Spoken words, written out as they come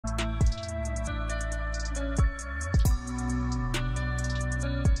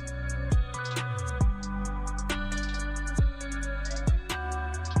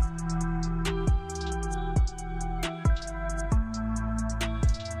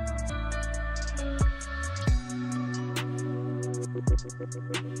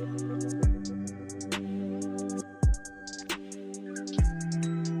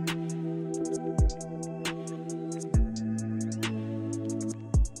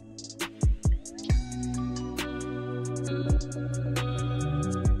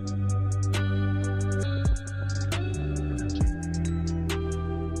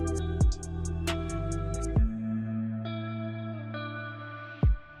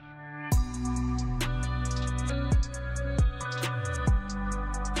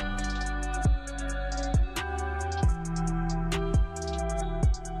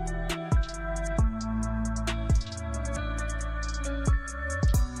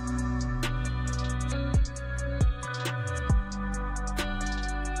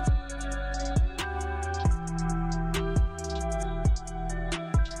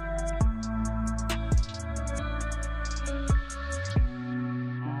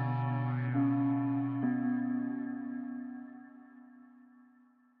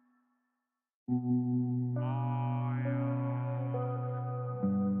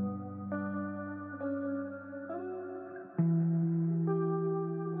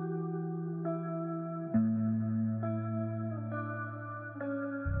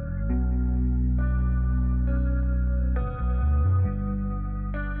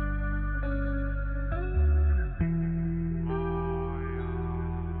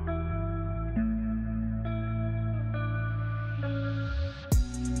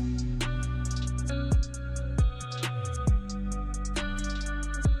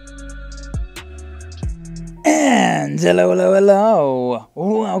And hello,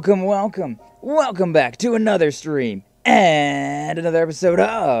 welcome back to another stream and another episode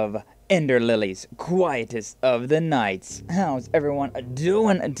of Ender Lilies, Quietus of the Nights. How's everyone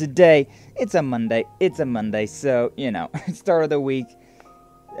doing today? It's a Monday, so, you know, start of the week.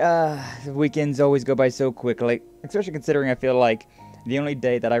 Weekends always go by so quickly, especially considering I feel like the only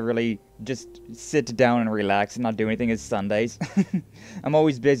day that I really just sit down and relax and not do anything is Sundays. I'm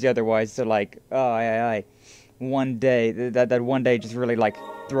always busy otherwise, so like, one day, that one day just really, like,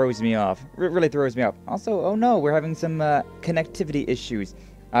 throws me off. Really throws me off. Also, oh no, we're having some, connectivity issues.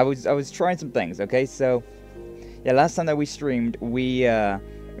 I was trying some things, okay? So, yeah, last time that we streamed, we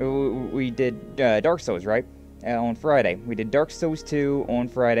did, Dark Souls, right? On Friday. We did Dark Souls 2 on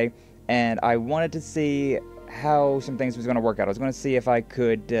Friday, and I wanted to see how some things was going to work out. I was going to see if I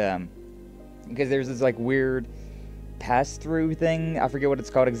could, because there's this, like, weird pass-through thing. I forget what it's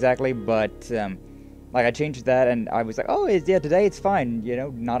called exactly, but, like, I changed that, and I was like, oh, yeah, today it's fine, you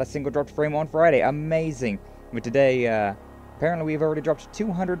know, not a single dropped frame on Friday, amazing. But today, apparently we've already dropped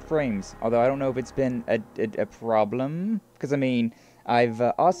 200 frames, although I don't know if it's been a problem, because, I mean, I've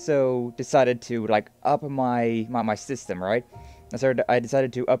also decided to, like, up my system, right? I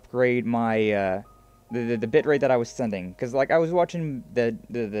decided to upgrade my, the bitrate that I was sending, because, like, I was watching the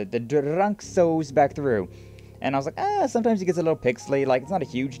Drunk Souls back through, and I was like, sometimes it gets a little pixely, like, it's not a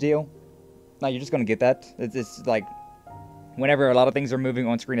huge deal. No, you're just gonna get that. It's like, whenever a lot of things are moving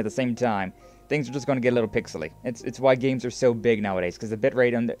on screen at the same time, things are just gonna get a little pixely. It's why games are so big nowadays, because the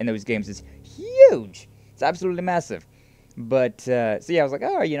bitrate in those games is huge. It's absolutely massive. But, so yeah, I was like,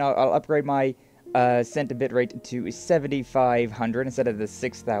 oh, you know, I'll upgrade my sent bitrate to 7,500 instead of the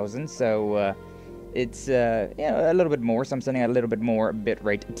 6,000, so, it's, you know, a little bit more, so I'm sending a little bit more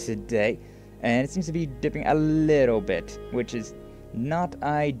bitrate today. And it seems to be dipping a little bit, which is not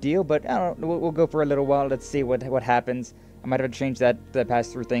ideal, but I don't know, we'll go for a little while. Let's see what happens. I might have to change the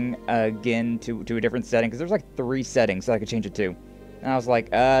pass-through thing again to a different setting, because there's like 3 settings that I could change it to. And I was like,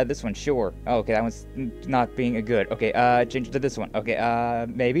 this one, sure. Oh, okay, that one's not being a good. Okay, change it to this one. Okay,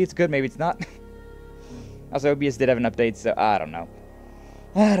 maybe it's good, maybe it's not. Also, OBS did have an update, so I don't know.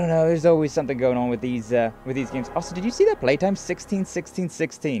 There's always something going on with these games. Also, did you see that playtime? 16, 16,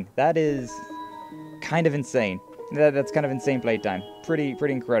 16. That is kind of insane. That's kind of insane playtime. Pretty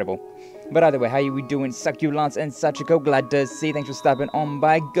incredible. But either way, how you doing, Succulents and Sachiko? Glad to see. Thanks for stopping on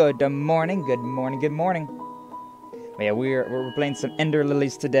by. Good morning. But yeah, we're playing some Ender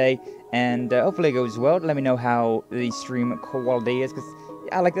Lilies today, and hopefully it goes well. Let me know how the stream quality is, because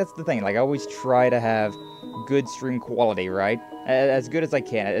that's the thing. Like, I always try to have good stream quality, right? As good as I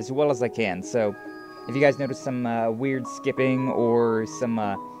can, as well as I can. So, if you guys notice some weird skipping or some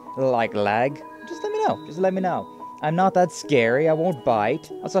like lag, just let me know. I'm not that scary. I won't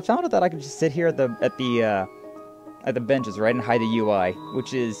bite. Also, I found out that I can just sit here at the benches, right, and hide the UI,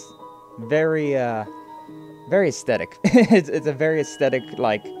 which is very aesthetic. it's a very aesthetic,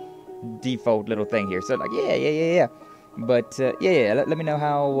 like, default little thing here. So, like, yeah. But yeah. Let me know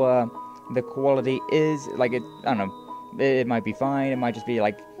how the quality is. Like, I don't know. It might be fine. It might just be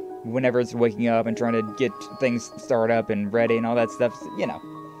like whenever it's waking up and trying to get things started up and ready and all that stuff. So, you know.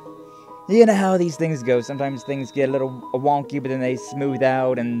 You know how these things go. Sometimes things get a little wonky, but then they smooth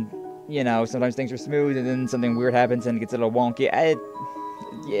out, and, you know, sometimes things are smooth, and then something weird happens and it gets a little wonky.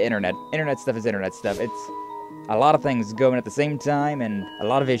 Yeah, internet. Internet stuff is internet stuff. It's a lot of things going at the same time, and a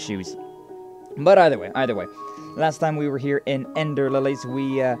lot of issues. But either way. Last time we were here in Ender Lilies,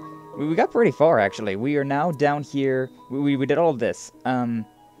 we got pretty far, actually. We are now down here. We did all this.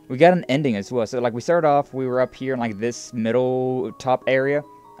 We got an ending as well. So, like, we started off, we were up here in, like, this middle top area,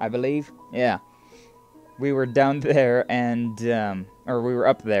 I believe. Yeah. We were down there, and, or we were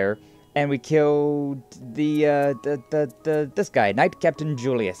up there, and we killed this guy, Knight Captain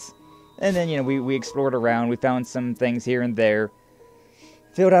Julius. And then, you know, we explored around, we found some things here and there.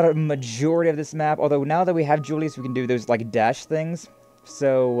 Filled out a majority of this map, although now that we have Julius, we can do those, like, dash things.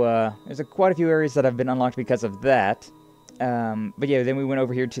 So, there's quite a few areas that have been unlocked because of that. But yeah, then we went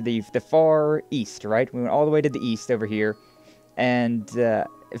over here to the far east, right? We went all the way to the east over here, and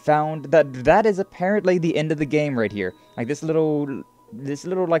found that is apparently the end of the game right here. Like, this little,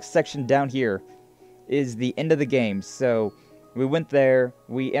 like, section down here is the end of the game. So, we went there,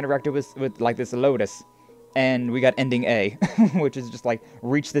 we interacted with like, this Lotus, and we got ending A, which is just like,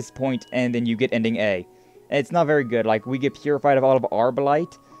 reach this point, and then you get ending A. And it's not very good. Like, we get purified of all of our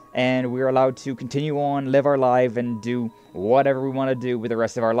blight, and we're allowed to continue on, live our life, and do whatever we want to do with the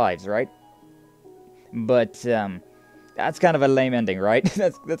rest of our lives, right? But, that's kind of a lame ending, right?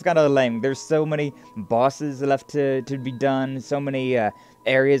 that's kind of lame. There's so many bosses left to be done, so many,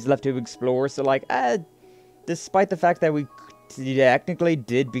 areas left to explore, so, like, despite the fact that we technically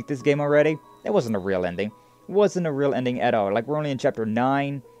did beat this game already, it wasn't a real ending. It wasn't a real ending at all. Like, we're only in chapter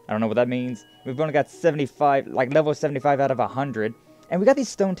 9. I don't know what that means. We've only got 75, like, level 75 out of 100. And we got these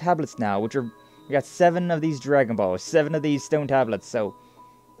stone tablets now, which are... We got 7 of these Dragon Balls, 7 of these stone tablets, so...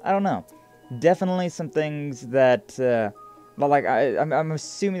 I don't know. Definitely some things that, like, I'm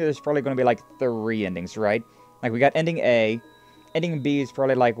assuming there's probably going to be, like, 3 endings, right? Like, we got ending A. Ending B is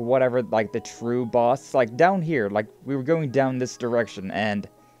probably, like, whatever, like, the true boss. Like, down here, like, we were going down this direction, and...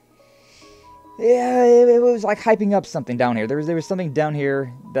 Yeah, it was like hyping up something down here. There was something down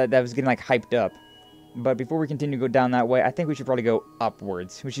here that was getting like hyped up. But before we continue to go down that way, I think we should probably go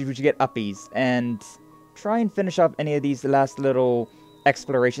upwards. We should get uppies and try and finish off any of these last little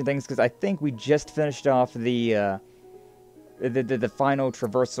exploration things, because I think we just finished off the final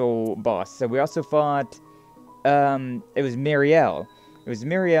traversal boss. So we also fought it was Miriel. It was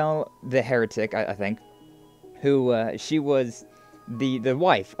Miriel the Heretic, I think, who she was the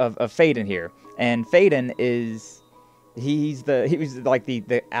wife of Faden here. And Faden is he was like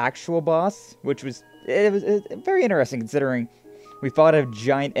the actual boss, which was it was very interesting considering we fought a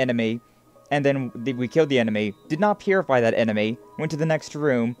giant enemy, and then we killed the enemy, did not purify that enemy, went to the next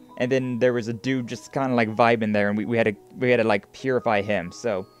room, and then there was a dude just kind of like vibing there, and we had to like purify him.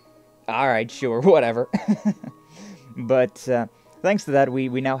 So, all right, sure, whatever. But thanks to that, we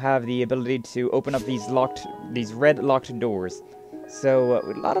now have the ability to open up these red locked doors. So,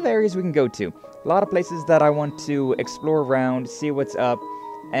 a lot of areas we can go to. A lot of places that I want to explore around, see what's up,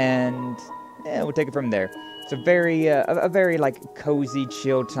 and yeah, we'll take it from there. It's a very, like, cozy,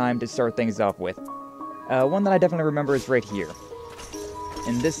 chill time to start things off with. One that I definitely remember is right here.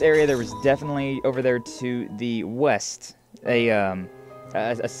 In this area, there was definitely, over there to the west, a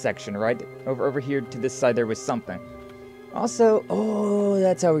section, right? Over here to this side, there was something. Also, oh,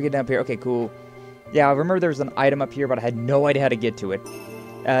 that's how we get up here. Okay, cool. Yeah, I remember there was an item up here, but I had no idea how to get to it.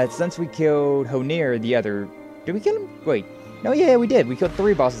 Since we killed Hoenir, the other... Did we kill him? Wait. No, yeah, we did. We killed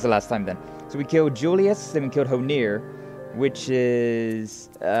 3 bosses the last time then. So we killed Julius, then we killed Hoenir, which is...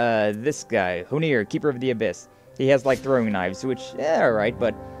 this guy. Hoenir, Keeper of the Abyss. He has, like, throwing knives, which... Yeah, alright,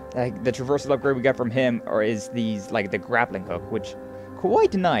 but... the traversal upgrade we got from him is these, like, the grappling hook, which...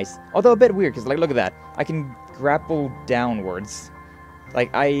 Quite nice. Although a bit weird, because, like, look at that. I can grapple downwards. Like,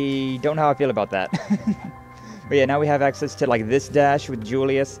 I don't know how I feel about that. But yeah, now we have access to, like, this dash with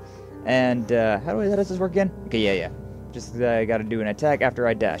Julius. And, how does this work again? Okay, yeah. Just, gotta do an attack after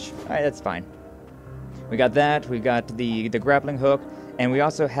I dash. Alright, that's fine. We got that, we got the grappling hook, and we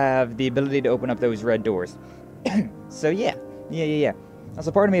also have the ability to open up those red doors. So, yeah.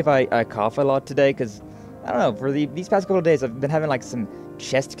 Also, pardon me if I cough a lot today, because, I don't know, for these past couple of days, I've been having, like, some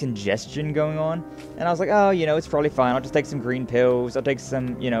chest congestion going on, and I was like, oh, you know, it's probably fine, I'll just take some green pills, I'll take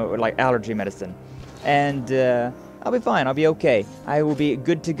some, you know, like, allergy medicine, and, I'll be fine, I'll be okay, I will be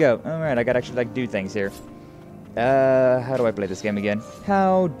good to go. Alright, I gotta actually, like, do things here. How do I play this game again?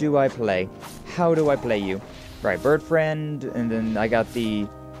 How do I play you? Right, bird friend, and then I got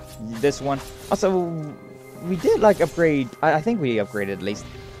this one. Also, we did, like, upgrade, I think we upgraded at least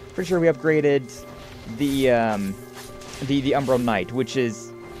pretty sure we upgraded the Umbral Knight, which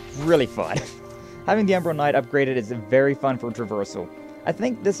is really fun. Having the Umbral Knight upgraded is very fun for traversal. I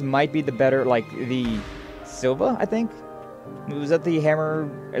think this might be the better, like, the Silva, I think? Was that the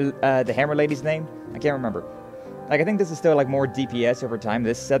Hammer Lady's name? I can't remember. Like, I think this is still, like, more DPS over time,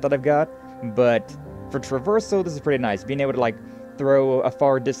 this set that I've got. But for traversal, this is pretty nice. Being able to, like, throw a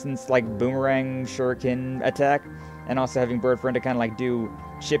far distance, like, boomerang, shuriken attack. And also having Bird Friend to kind of, like, do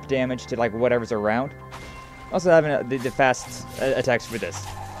chip damage to, like, whatever's around. Also having the fast attacks for this.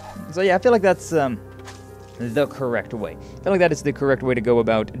 So, yeah, I feel like that's the correct way. I feel like that is the correct way to go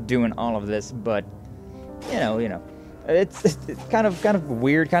about doing all of this. But, you know. It's kind of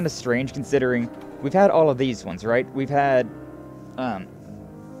weird, kind of strange, considering we've had all of these ones, right? We've had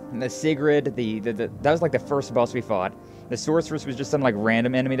the Sigrid, that was like the first boss we fought. The Sorceress was just some like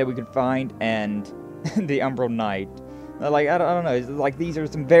random enemy that we could find, and the Umbral Knight. Like I don't know, like these are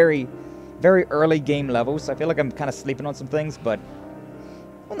some very, very early game levels. So I feel like I'm kind of sleeping on some things, but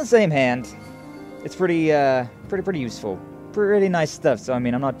on the same hand, it's pretty useful, pretty nice stuff. So I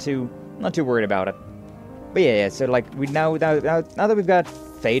mean, I'm not too worried about it. But yeah, so like now that we've got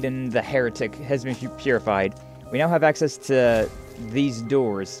Faden, the Heretic, has been purified, we now have access to these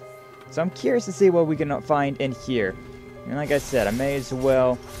doors. So I'm curious to see what we can find in here. And like I said, I may as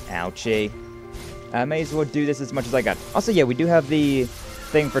well... Ouchie. I may as well do this as much as I got. Also, yeah, we do have the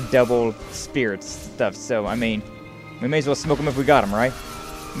thing for double spirits stuff, so, I mean, we may as well smoke them if we got them, right?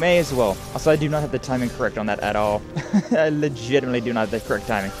 May as well. Also, I do not have the timing correct on that at all. I legitimately do not have the correct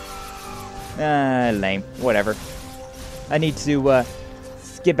timing. Lame. Whatever. I need to,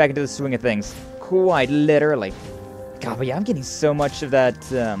 get back into the swing of things. Quite literally. God, but yeah, I'm getting so much of that,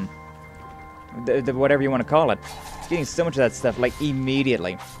 the whatever you want to call it. Getting so much of that stuff, like,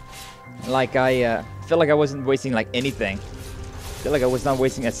 immediately. Like, I, felt like I wasn't wasting, like, anything. Feel like I was not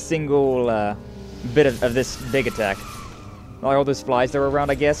wasting a single, bit of this big attack. Like, all those flies that were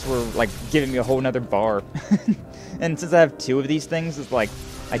around, I guess, were, like, giving me a whole nother bar. And since I have 2 of these things, it's like,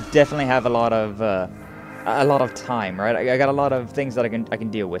 I definitely have a lot of time, right? I got a lot of things that I can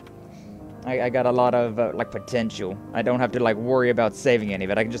deal with. I got a lot of, like, potential. I don't have to, like, worry about saving any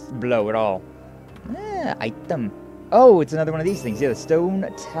of it. I can just blow it all. Item. Oh, it's another one of these things. Yeah, the stone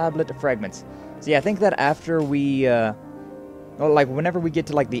tablet fragments. So yeah, I think that after we, well, like, whenever we get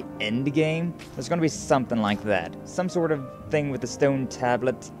to, like, the end game, there's gonna be something like that. Some sort of thing with the stone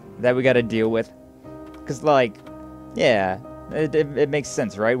tablet that we gotta deal with. Because, like, yeah, it makes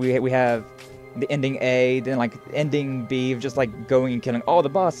sense, right? We have the ending A, then, like, ending B of just, like, going and killing all the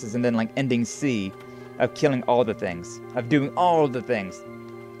bosses, and then, like, ending C of killing all the things, of doing all the things.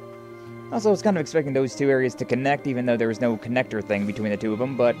 Also, I was kind of expecting those 2 areas to connect, even though there was no connector thing between the 2 of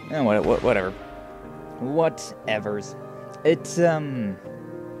them, but, whatever. Whatevers. It's,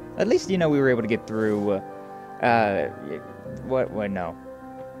 at least, you know, we were able to get through, no.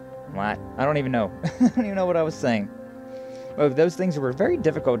 What? I don't even know. I don't even know what I was saying. Well, those things were very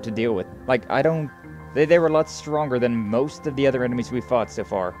difficult to deal with. Like, they were a lot stronger than most of the other enemies we fought so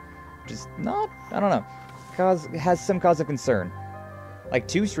far. Just not, I don't know, has some cause of concern. Like,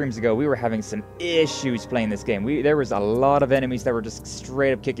 2 streams ago, we were having some issues playing this game. There was a lot of enemies that were just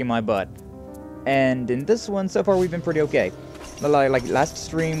straight up kicking my butt. And in this one, so far, we've been pretty okay. Like last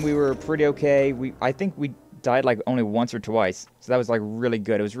stream, we were pretty okay. I think we died, like, only once or twice. So that was, like, really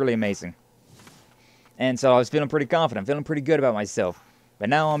good. It was really amazing. And so I was feeling pretty confident, feeling pretty good about myself. But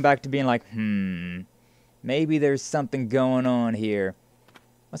now I'm back to being like, maybe there's something going on here.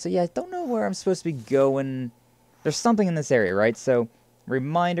 So yeah, I don't know where I'm supposed to be going. There's something in this area, right? So,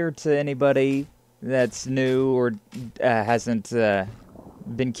 reminder to anybody that's new or hasn't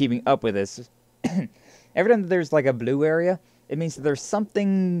been keeping up with this. Every time that there's like a blue area, it means that there's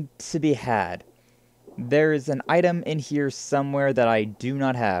something to be had. There's an item in here somewhere that I do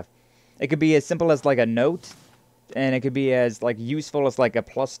not have. It could be as simple as like a note, and it could be as like useful as like a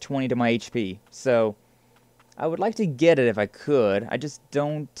plus 20 to my HP. So I would like to get it if I could. I just I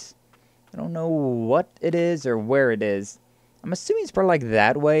don't know what it is or where it is. I'm assuming it's probably like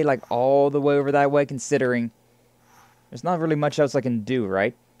that way, like all the way over that way, considering there's not really much else I can do,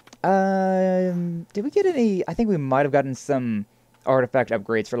 right? Did we get any? I think we might have gotten some artifact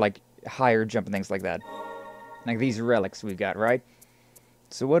upgrades for like higher jump and things like that. Like these relics we've got, right?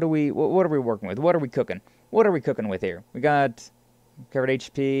 So what are we working with? What are we cooking? What are we cooking with here? We got covered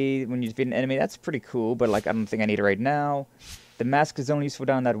HP when you defeat an enemy. That's pretty cool, but like I don't think I need it right now. The mask is only useful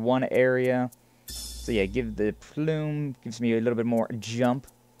down that one area. So yeah, give the plume. Gives me a little bit more jump.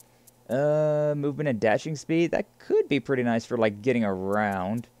 Movement and dashing speed. That could be pretty nice for like getting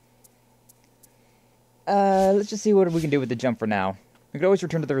around. Let's just see what we can do with the jump for now. We could always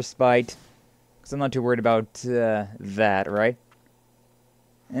return to the respite, because I'm not too worried about that, right?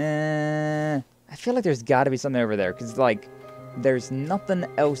 I feel like there's got to be something over there, because, like, there's nothing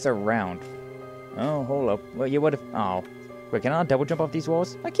else around. Oh, hold up. Well, yeah, what if... Oh. Wait, can I not double jump off these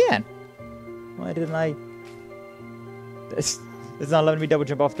walls? I can! Why didn't I... It's not letting me double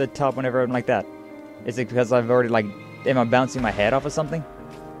jump off the top whenever I'm like that. Is it because I've already, like... Am I bouncing my head off of something?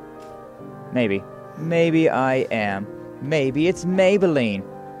 Maybe. Maybe I am. Maybe it's Maybelline.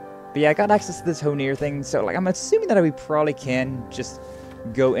 But yeah, I got access to this Hoenir thing, so, like, I'm assuming that we probably can just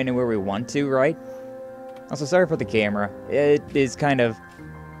go anywhere we want to, right? Also, sorry for the camera. It is kind of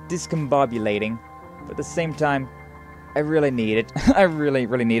discombobulating, but at the same time, I really need it. I really,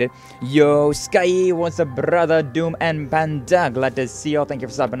 really need it. Yo, Sky, what's up, brother? Doom and Panda. Glad to see y'all. Thank you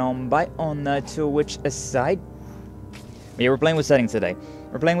for stopping on by on the Twitch side. Yeah, we're playing with settings today.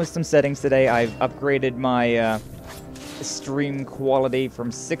 We're playing with some settings today. I've upgraded my stream quality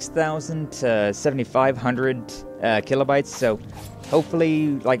from 6,000 to 7,500 kilobytes, so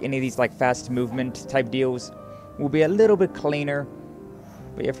hopefully, like, any of these, like, fast movement type deals will be a little bit cleaner.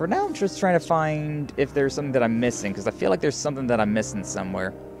 But yeah, for now, I'm just trying to find if there's something that I'm missing, because I feel like there's something that I'm missing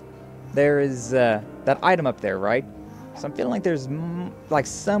somewhere. There is that item up there, right? So I'm feeling like there's, like,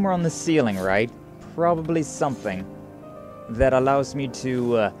 somewhere on the ceiling, right? Probably something that allows me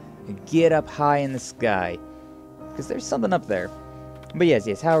to get up high in the sky. Because there's something up there. But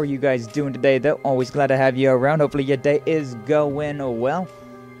yes, how are you guys doing today, though? Always glad to have you around. Hopefully your day is going well.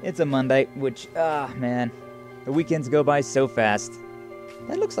 It's a Monday, which, man, the weekends go by so fast.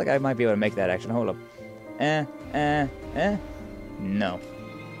 That looks like I might be able to make that action. Hold up. No.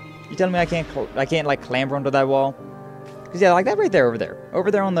 You telling me I can't like clamber onto that wall? Cause yeah, like that right there,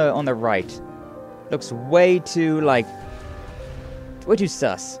 over there on the right, looks way too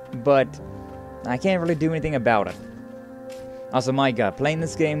sus. But I can't really do anything about it. Also, my God, playing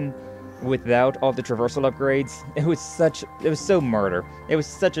this game without all the traversal upgrades, it was so murder. It was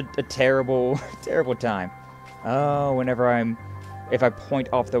such a terrible, terrible time. Oh, if I point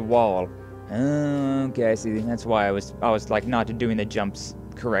off the wall. Okay, I see. That's why I was like not doing the jumps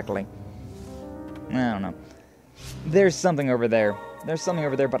correctly. I don't know. There's something over there. There's something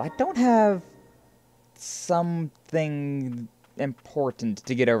over there, but I don't have something important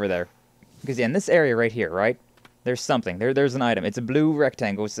to get over there. Because yeah, in this area right here, right? There's something. There's an item. It's a blue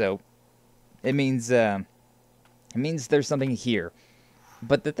rectangle, so it means there's something here.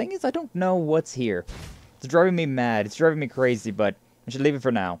 But the thing is, I don't know what's here. It's driving me mad. It's driving me crazy, but I should leave it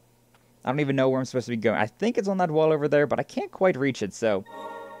for now. I don't even know where I'm supposed to be going. I think it's on that wall over there, but I can't quite reach it, so...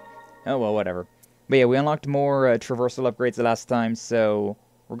 Oh, well, whatever. But yeah, we unlocked more traversal upgrades the last time, so...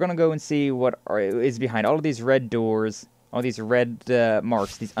 We're gonna go and see what is behind all of these red doors, all these red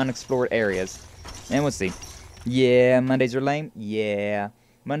marks, these unexplored areas. And we'll see. Yeah, Mondays are lame. Yeah.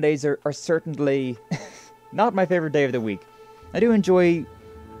 Mondays are certainly not my favorite day of the week. I do enjoy...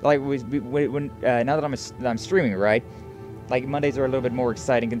 Like, now that I'm streaming, right? Like, Mondays are a little bit more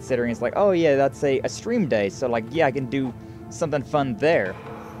exciting considering it's like, oh yeah, that's a stream day. So, like, yeah, I can do something fun there.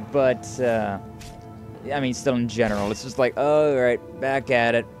 But, I mean, still in general, it's just like, oh, alright, back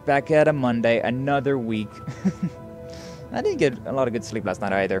at it. Back at a Monday, another week. I didn't get a lot of good sleep last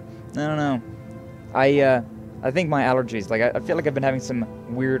night either. I don't know. I think my allergies, like, I feel like I've been having some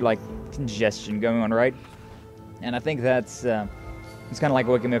weird, like, congestion going on, right? And I think that's, it's kind of like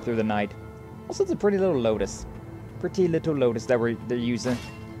waking me up through the night. Also, it's a pretty little lotus. Pretty little lotus that they're using.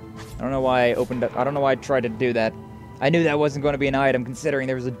 I don't know why I opened up. I don't know why I tried to do that. I knew that wasn't going to be an item, considering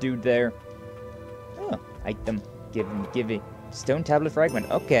there was a dude there. Oh, item. Give me. Stone tablet fragment.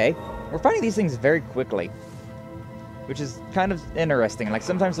 Okay. We're finding these things very quickly. Which is kind of interesting. Like,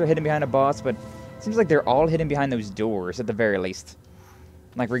 sometimes they're hidden behind a boss, but it seems like they're all hidden behind those doors, at the very least.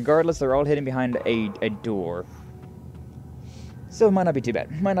 Like, regardless, they're all hidden behind a door. So it might not be too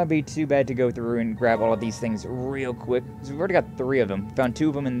bad. Might not be too bad to go through and grab all of these things real quick. So we've already got 3 of them. Found 2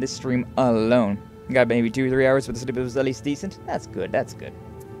 of them in this stream alone. Got maybe 2 or 3 hours, but the sleep was at least decent. That's good, that's good.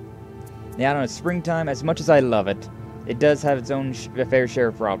 Yeah, I don't know, springtime, as much as I love it, it does have its own fair share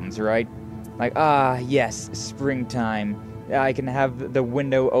of problems, right? Like, yes, springtime. I can have the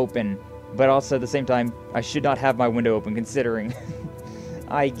window open, but also at the same time, I should not have my window open, considering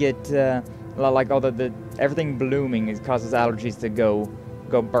I get, like all the everything blooming causes allergies to go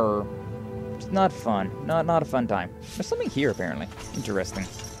burr. It's not fun. Not a fun time. There's something here apparently. Interesting.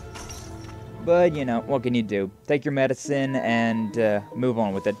 But you know, what can you do? Take your medicine and move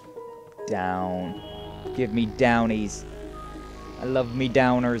on with it. Down. Give me downies. I love me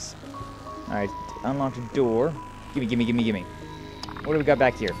downers. Alright, unlock the door. Gimme. What do we got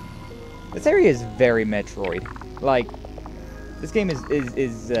back here? This area is very Metroid. Like, This game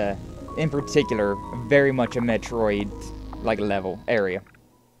is in particular very much a Metroid like level area.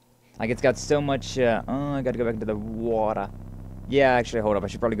 Like it's got so much. Oh, I got to go back into the water. Yeah, actually, hold up. I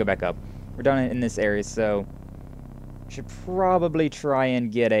should probably go back up. We're down in this area, so I should probably try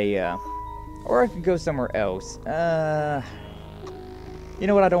and get a. Or I could go somewhere else. You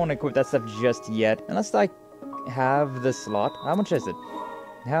know what? I don't want to equip that stuff just yet, unless I have the slot. How much is it?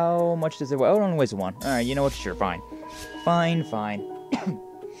 How much does it weigh? Oh, it only weighs 1. All right. You know what? Sure, fine. Fine.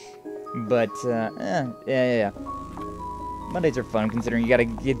 But yeah. Mondays are fun, considering you gotta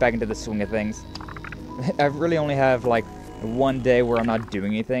get back into the swing of things. I really only have, like, one day where I'm not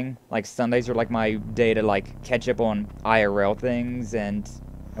doing anything. Like, Sundays are, like, my day to, like, catch up on IRL things and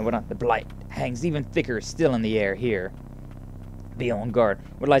whatnot. The blight hangs even thicker still in the air here. Be on guard.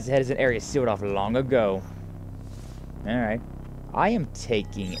 What lies ahead is an area sealed off long ago. Alright. I am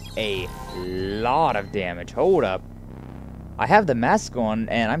taking a lot of damage. Hold up. I have the mask on,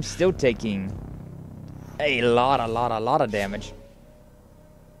 and I'm still taking a lot of damage.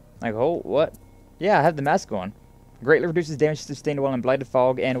 Like, oh, what? Yeah, I have the mask on. Greatly reduces damage sustained while in blighted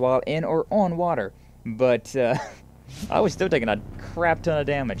fog and while in or on water. But, I was still taking a crap ton of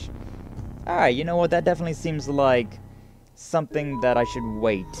damage. Alright, you know what? That definitely seems like something that I should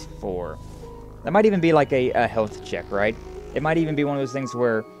wait for. That might even be like a health check, right? It might even be one of those things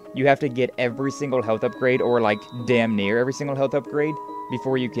where you have to get every single health upgrade, or like damn near every single health upgrade,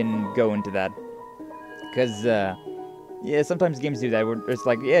 before you can go into that. Because, yeah, sometimes games do that, where it's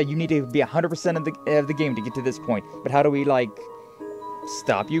like, yeah, you need to be 100% of the game to get to this point. But how do we, like,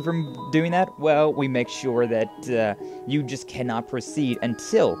 stop you from doing that? Well, we make sure that you just cannot proceed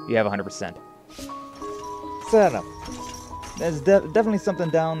until you have 100%. Set up. There's definitely something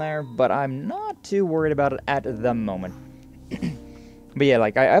down there, but I'm not too worried about it at the moment. But yeah,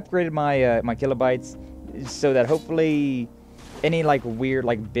 like, I upgraded my my kilobytes so that hopefully any, like, weird,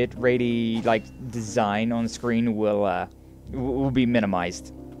 like, bit ratey, like, design on the screen will be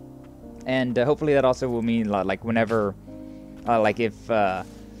minimized. And hopefully that also will mean, like, whenever, like, if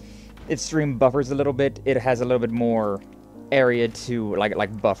stream buffers a little bit, it has a little bit more area to,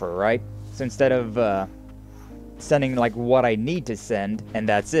 like buffer, right? So instead of sending, like, what I need to send, and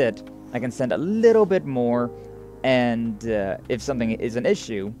that's it, I can send a little bit more, and if something is an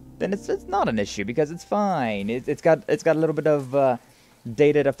issue, then it's not an issue, because it's fine. It's got a little bit of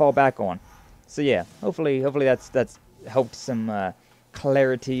data to fall back on. So yeah, hopefully that's helped some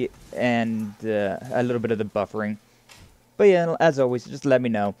clarity and a little bit of the buffering. But yeah, as always, just let me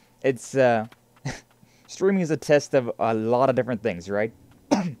know. It's streaming is a test of a lot of different things, right?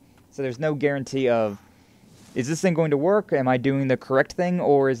 So there's no guarantee of, is this thing going to work? Am I doing the correct thing,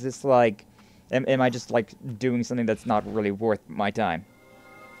 or is this like, am I just like doing something that's not really worth my time?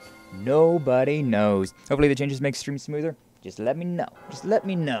 Nobody knows. Hopefully the changes make stream smoother. Just let me know. Just let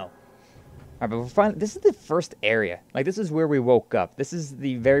me know. Alright, but we're finally, this is the first area. Like, this is where we woke up. This is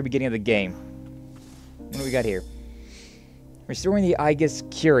the very beginning of the game. What do we got here? Restoring the Aegis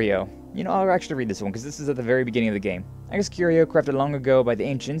Curio. You know, I'll actually read this one, because this is at the very beginning of the game. Aegis Curio, crafted long ago by the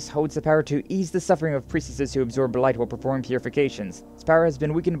ancients, holds the power to ease the suffering of priestesses who absorb blight while performing purifications. Its power has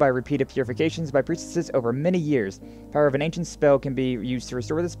been weakened by repeated purifications by priestesses over many years. The power of an ancient spell can be used to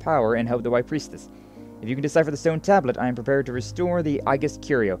restore this power and help the White Priestess. If you can decipher the stone tablet, I am prepared to restore the Aegis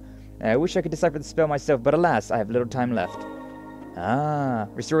Curio. I wish I could decipher the spell myself, but alas, I have little time left. Ah,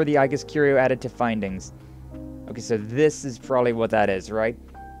 restore the Aegis Curio added to findings. Okay, so this is probably what that is, right?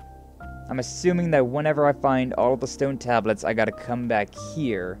 I'm assuming that whenever I find all of the stone tablets, I gotta come back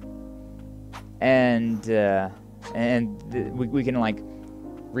here, and we can, like,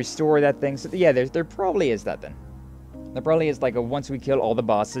 restore that thing. So yeah, there probably is that then. There probably is, like, once we kill all the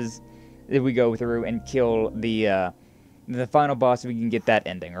bosses, that we go through and kill the final boss, we can get that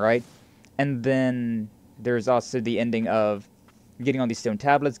ending, right? And then there's also the ending of getting all these stone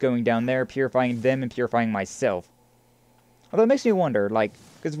tablets, going down there, purifying them, and purifying myself. Although it makes me wonder, like,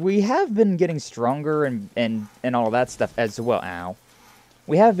 because we have been getting stronger and all of that stuff as well. Ow.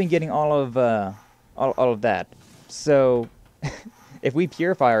 We have been getting all of that. So, if we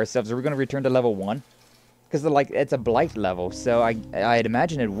purify ourselves, are we going to return to level 1? Because, like, it's a blight level, so I'd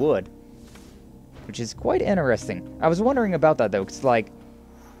imagine it would. Which is quite interesting. I was wondering about that, though, because, like,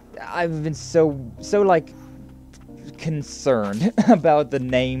 I've been so like, concerned about the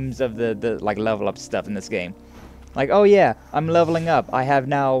names of the like, level up stuff in this game. Like, oh yeah, I'm leveling up. I have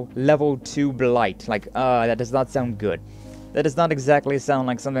now level 2 blight. Like, that does not sound good. That does not exactly sound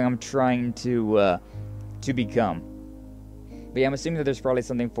like something I'm trying to become. But yeah, I'm assuming that there's probably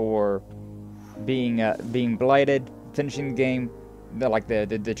something for being blighted, finishing the game,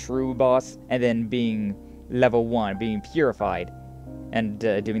 the true boss, and then being level 1, being purified, and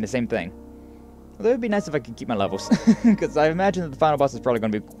doing the same thing. Although it would be nice if I could keep my levels, because I imagine that the final boss is probably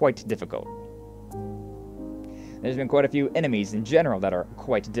going to be quite difficult. There's been quite a few enemies in general that are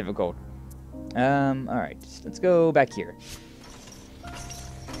quite difficult. Alright, let's go back here.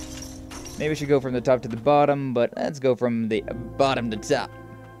 Maybe we should go from the top to the bottom, but let's go from the bottom to top.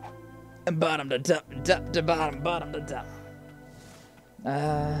 Bottom to top, top to bottom, bottom to top.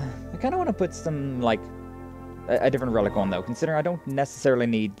 I kind of want to put some, like, a different relic on, though, considering I don't necessarily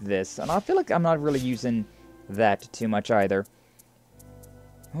need this. And I feel like I'm not really using that too much either.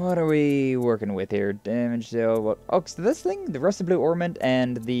 What are we working with here? Damage, so this thing, the Rusted Blue Ornament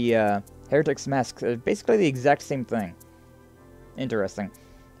and the Heretic's Mask, basically the exact same thing. Interesting.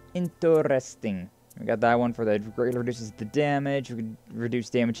 Interesting. We got that one for the greatly reduces the damage. We can reduce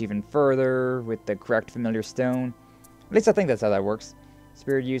damage even further with the Cracked Familiar Stone. At least I think that's how that works.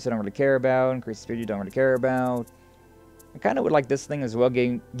 Spirit use I don't really care about. Increase spirit use I don't really care about. I kind of would like this thing as well,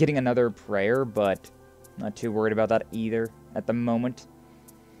 getting another prayer, but not too worried about that either at the moment.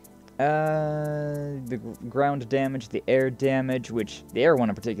 The ground damage, the air damage, which the air one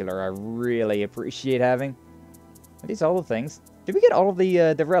in particular I really appreciate having. Are these all the things? Did we get all of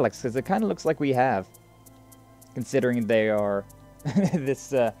the relics? Because it kind of looks like we have, considering they are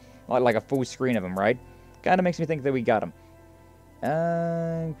this like a full screen of them, right? Kind of makes me think that we got them.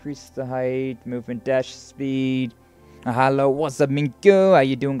 Increase the height, movement, dash speed. Hello, what's up, Minko? How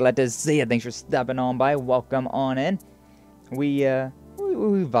you doing? Glad to see you. Thanks for stopping on by. Welcome on in. We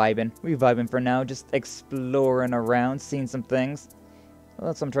vibing. We vibing for now. Just exploring around, seeing some things. Well,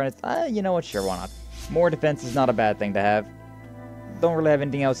 that's what I'm trying to... you know what? Sure, why not? More defense is not a bad thing to have. Don't really have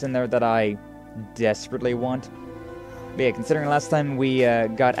anything else in there that I desperately want. But yeah, considering last time we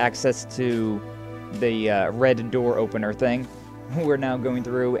got access to the red door opener thing, we're now going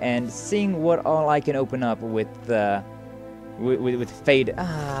through and seeing what all I can open up with Fade.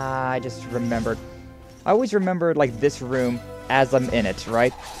 I just remembered. I always remember like this room as I'm in it,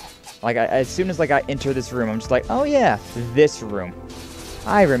 right? Like as soon as like I enter this room, I'm just like, oh yeah, this room.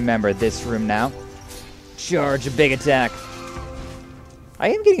 I remember this room now. Charge a big attack. I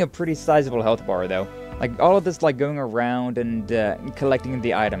am getting a pretty sizable health bar though. Like all of this like going around and collecting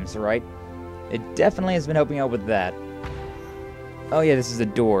the items, right? It definitely has been helping out with that. Oh yeah, this is a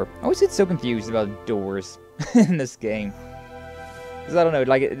door. I always get so confused about doors in this game. Because I don't know,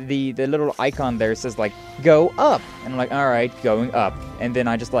 like the little icon there says like, go up. And I'm like, alright, going up. And then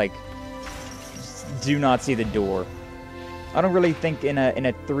I just like, do not see the door. I don't really think in a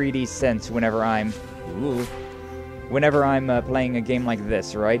 3D sense whenever I'm playing a game like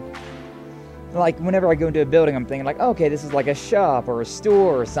this, right? Like whenever I go into a building, I'm thinking like, okay, this is like a shop or a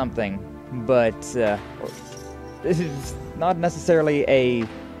store or something. But this is not necessarily a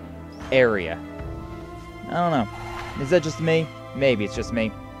area. I don't know. Is that just me? Maybe it's just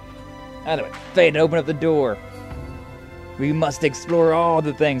me. Either way, Faden, open up the door. We must explore all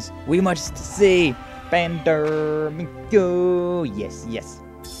the things. We must see. Go. Yes, yes.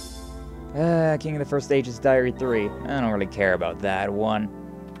 King of the First Ages Diary 3. I don't really care about that one.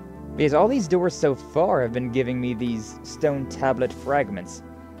 Because all these doors so far have been giving me these stone tablet fragments.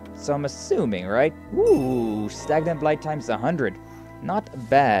 So I'm assuming, right? Ooh, stagnant blight times 100. Not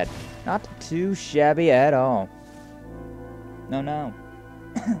bad. Not too shabby at all. No.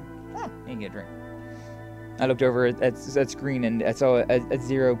 Ain't get a drink. I looked over at screen and I saw a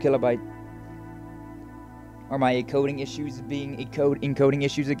 0 kilobyte. Are my encoding issues being encoding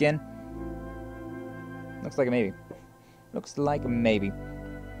issues again? Looks like a maybe. Looks like a maybe.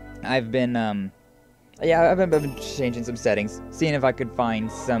 I've been yeah, I've been changing some settings, seeing if I could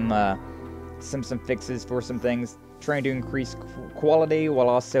find some fixes for some things, trying to increase quality while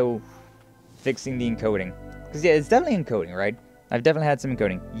also fixing the encoding. Because yeah, it's definitely encoding, right? I've definitely had some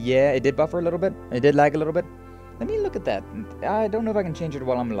encoding. Yeah, it did buffer a little bit. It did lag a little bit. Let me look at that. I don't know if I can change it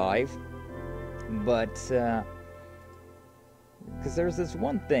while I'm live, but because there's this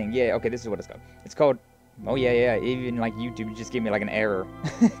one thing. Yeah, okay, this is what it's called. It's called. Oh yeah. Even like YouTube just gave me like an error.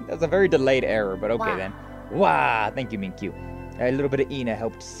 That's a very delayed error, but okay then. Wow, thank you, Minkyu. A little bit of Ina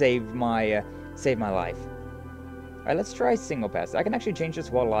helped save my life. All right, let's try single pass. I can actually change this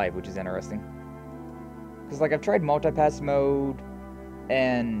while live, which is interesting. Because like I've tried multipass mode,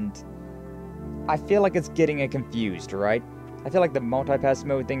 and I feel like it's getting it confused, right? I feel like the multipass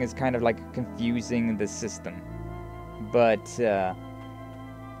mode thing is kind of like confusing the system. But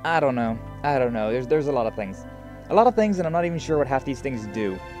I don't know. There's a lot of things. And I'm not even sure what half these things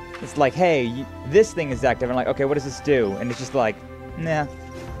do. It's like, hey, this thing is active. And I'm like, okay, what does this do? And it's just like, nah.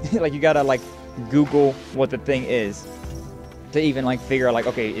 Like, you gotta, like, Google what the thing is. to even like figure out like,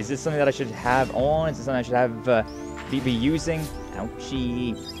 okay, is this something that I should have on? Is this something I should have be using?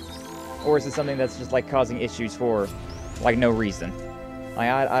 Ouchie. Or is it something that's just like causing issues for like no reason? Like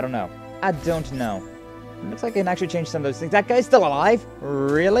I don't know. I don't know. It looks like I can actually change some of those things. That guy's still alive?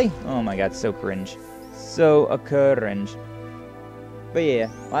 Really? Oh my god, so cringe. So cringe. But yeah,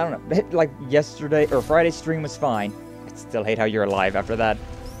 I don't know. Like yesterday or Friday's stream was fine. I still hate how you're alive after that.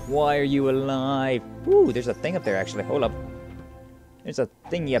 Why are you alive? Ooh, there's a thing up there actually. Hold up. There's a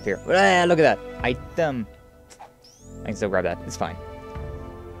thingy up here. Ah, look at that. Item. I can still grab that. It's fine.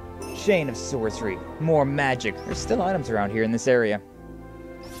 Chain of sorcery. More magic. There's still items around here in this area.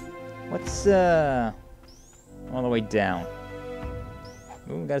 What's all the way down?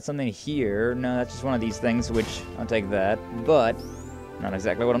 Ooh, got something here. No, that's just one of these things, which I'll take that. But not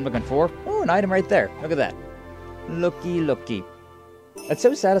exactly what I'm looking for. Oh, an item right there. Look at that. Looky, looky. It's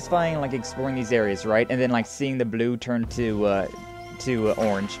so satisfying, like, exploring these areas, right? And then, like, seeing the blue turn to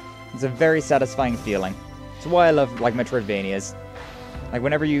orange. It's a very satisfying feeling. It's why I love, like, Metroidvanias. Like,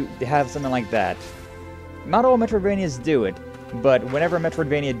 whenever you have something like that. Not all Metroidvanias do it, but whenever a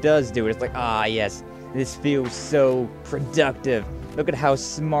Metroidvania does do it, it's like, ah, yes, this feels so productive. Look at how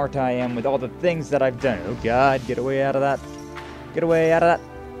smart I am with all the things that I've done. Oh, God, get away out of that. Get away out of that.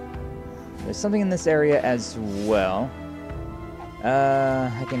 There's something in this area as well.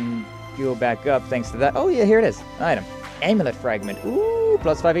 I can go back up thanks to that. Oh, yeah, here it is. Item. Amulet fragment. Ooh,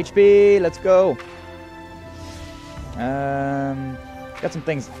 plus 5 HP. Let's go. Got some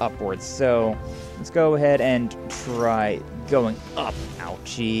things upwards, so let's go ahead and try going up.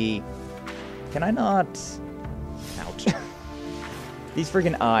 Ouchie. Can I not? Ouch. These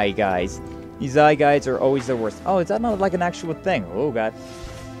freaking eye guys. These eye guys are always the worst. Oh, is that not like an actual thing? Oh, God.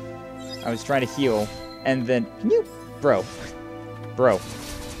 I was trying to heal, and then... Can you... Bro. Bro.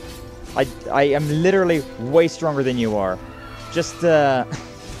 I am literally way stronger than you are. Just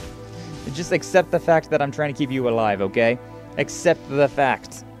accept the fact that I'm trying to keep you alive, okay? Accept the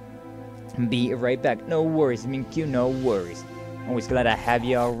fact. Be right back. No worries, Minkyu, no worries. Always glad to have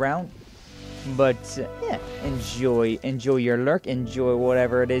you around. But, yeah, enjoy your lurk. Enjoy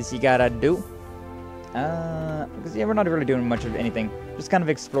whatever it is you gotta do. Because, yeah, we're not really doing much of anything. Just kind of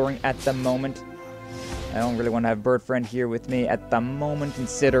exploring at the moment. I don't really want to have Bird Friend here with me at the moment,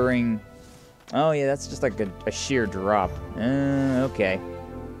 considering... Oh, yeah, that's just like a sheer drop. Okay.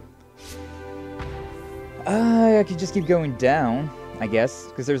 I could just keep going down, I guess.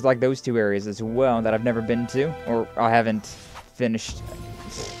 Because there's like those two areas as well that I've never been to. Or I haven't finished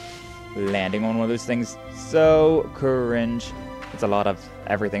landing on one of those things. So cringe. It's a lot of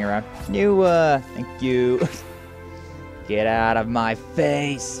everything around. Thank you. Get out of my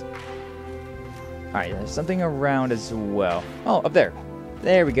face. Alright, there's something around as well. Oh, up there.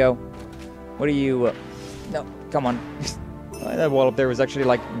 There we go. What are you... No, come on. That wall up there was actually,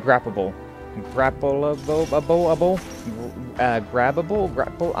 like, grappable. Grappleable? Grabbable?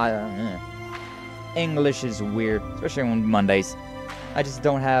 Grapple? English is weird, especially on Mondays. I just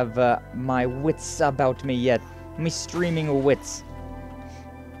don't have my wits about me yet. My streaming wits.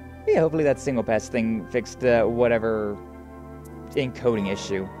 But yeah, hopefully that single pass thing fixed whatever encoding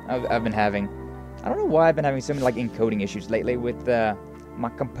issue I've been having. I don't know why I've been having so many like encoding issues lately with my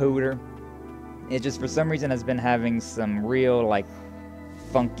computer. It just for some reason has been having some real like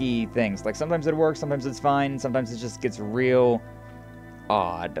funky things. Like sometimes it works, sometimes it's fine, sometimes it just gets real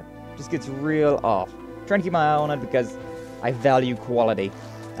odd. Just gets real off. I'm trying to keep my eye on it because I value quality.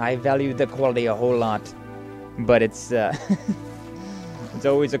 I value the quality a whole lot. But it's it's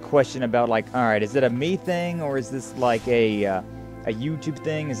always a question about like, alright, is it a me thing or is this like a YouTube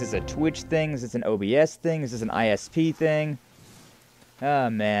thing? Is this a Twitch thing? Is this an OBS thing? Is this an ISP thing? Oh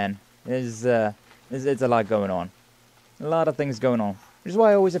man, it's a lot going on. A lot of things going on. Which is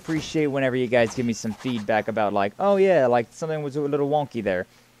why I always appreciate whenever you guys give me some feedback about like, oh yeah, like something was a little wonky there.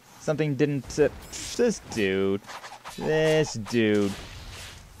 Something didn't... This dude.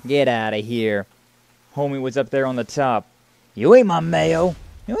 Get out of here. Homie was up there on the top. You ain't my mayo.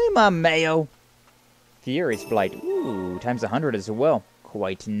 You ain't my mayo. Furious Blight. Ooh, times 100 as well.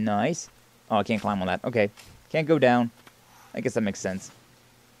 Quite nice. Oh, I can't climb on that. Okay. Can't go down. I guess that makes sense.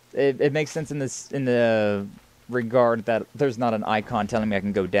 It makes sense in the regard that there's not an icon telling me I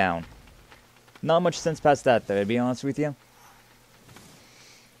can go down. Not much sense past that, though, to be honest with you.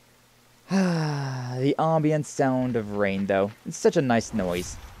 The ambient sound of rain, though. It's such a nice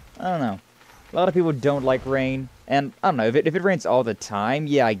noise. I don't know. A lot of people don't like rain. And, I don't know, if it rains all the time,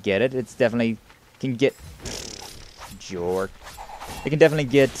 yeah, I get it. It's definitely... can get... Jork. It can definitely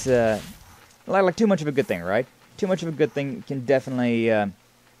get, like too much of a good thing, right? Too much of a good thing can definitely,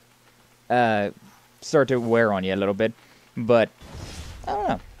 start to wear on you a little bit. But, I don't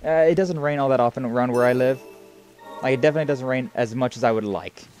know. It doesn't rain all that often around where I live. Like, it definitely doesn't rain as much as I would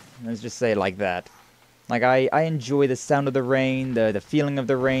like. Let's just say it like that. Like, I enjoy the sound of the rain, the feeling of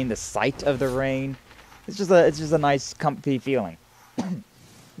the rain, the sight of the rain. It's just a nice, comfy feeling.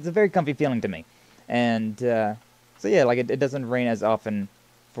 It's a very comfy feeling to me. And, so yeah, like, it doesn't rain as often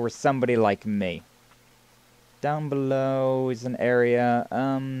for somebody like me. Down below is an area.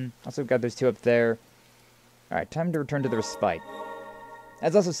 Also got those two up there. Alright, time to return to the respite.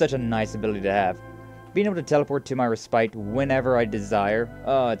 That's also such a nice ability to have. Being able to teleport to my respite whenever I desire.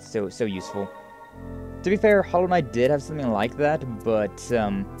 Oh, it's so useful. To be fair, Hollow Knight did have something like that, but,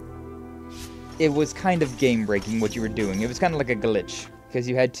 it was kind of game-breaking what you were doing. It was kind of like a glitch, because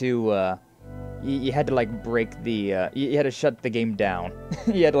you had to, you had to, like, break the, you had to shut the game down.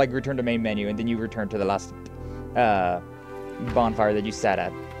 You had to, like, return to main menu, and then you return to the last, bonfire that you sat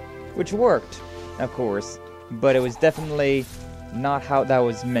at. Which worked, of course, but it was definitely not how that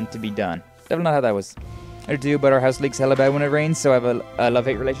was meant to be done. Definitely not how that was. I do, but our house leaks hella bad when it rains, so I have a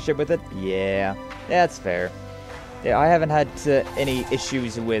love-hate relationship with it. Yeah, that's fair. Yeah, I haven't had any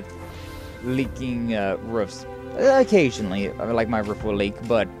issues with leaking roofs. Occasionally, like my roof will leak,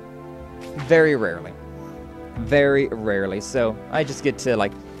 but very rarely. Very rarely, so I just get to,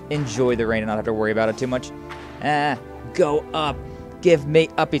 like, enjoy the rain and not have to worry about it too much. Go up. Give me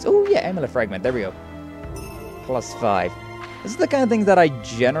uppies. Oh, yeah, amulet fragment. There we go. +5. This is the kind of thing that I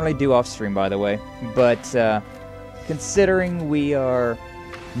generally do off-stream, by the way. But, considering we are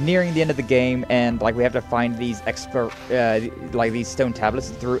nearing the end of the game, and, like, we have to find these these stone tablets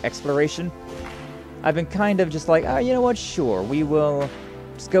through exploration, I've been kind of just like, you know what, sure, we will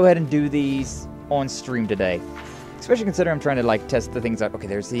just go ahead and do these on stream today. Especially considering I'm trying to, like, test the things out. Okay,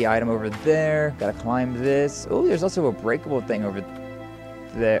 there's the item over there. Gotta climb this. Oh, there's also a breakable thing over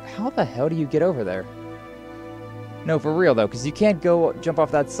there. How the hell do you get over there? No, for real, though, because you can't go jump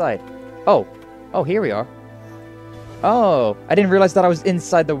off that side. Oh. Oh, here we are. Oh, I didn't realize that I was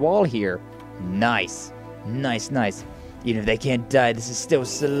inside the wall here. Nice. Nice, nice. Even if they can't die, this is still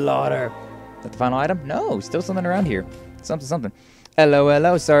slaughter. Is that the final item? No, still something around here. Something, something. Hello,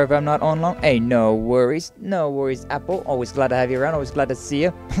 hello. Sorry if I'm not on long. Hey, no worries. No worries, Apple. Always glad to have you around. Always glad to see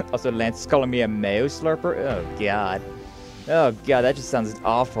you. Also, Lance is calling me a mayo slurper. Oh, God. Oh, God, that just sounds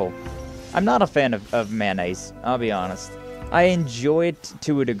awful. I'm not a fan of mayonnaise, I'll be honest. I enjoy it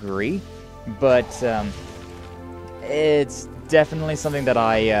to a degree, but it's definitely something that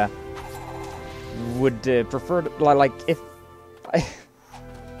I would prefer to, like, if...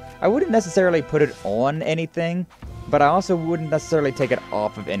 I wouldn't necessarily put it on anything, but I also wouldn't necessarily take it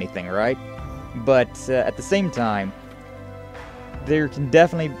off of anything, right? But at the same time, there can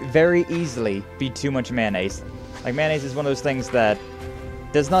definitely very easily be too much mayonnaise. Like, mayonnaise is one of those things that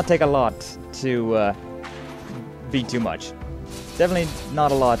does not take a lot to be too much. Definitely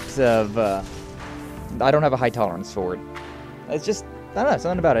not a lot of, I don't have a high tolerance for it. It's just, I don't know,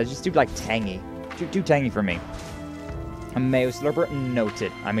 something about it. It's just too, like, tangy. Too tangy for me. A mayo slurper,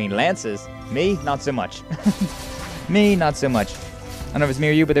 noted. I mean, Lance's. Me, not so much. Me, not so much. I don't know if it's me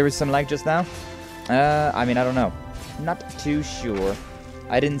or you, but there was some lag just now. I mean, I don't know. Not too sure.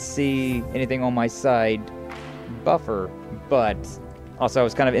 I didn't see anything on my side buffer, but also I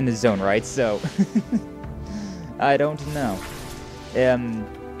was kind of in the zone, right? So I don't know.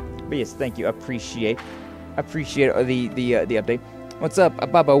 But yes, thank you. Appreciate the update. What's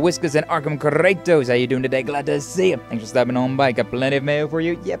up, Baba Whiskers and Arkham Quietus? How you doing today? Glad to see you. Thanks for stopping on by. Got plenty of mayo for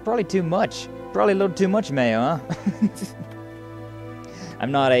you. Yeah, probably too much. Probably a little too much mayo, huh?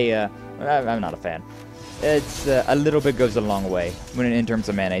 I'm not a fan. It's a little bit goes a long way in terms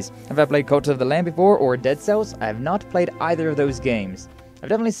of mayonnaise. Have I played Cult of the Lamb before or Dead Cells? I have not played either of those games. I've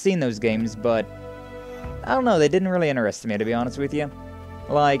definitely seen those games, but I don't know, they didn't really interest me, to be honest with you.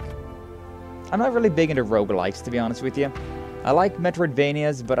 Like, I'm not really big into roguelikes, to be honest with you. I like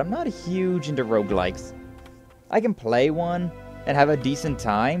Metroidvanias, but I'm not huge into roguelikes. I can play one and have a decent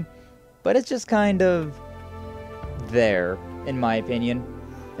time, but it's just kind of there, in my opinion.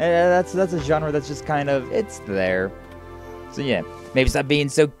 That's a genre that's just kind of, it's there. So yeah, maybe stop being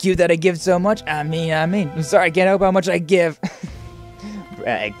so cute that I give so much. I mean, I'm sorry, I can't help how much I give.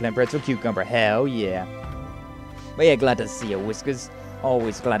 Eggplant, pretzel, cucumber, hell yeah. But yeah, glad to see you, Whiskers.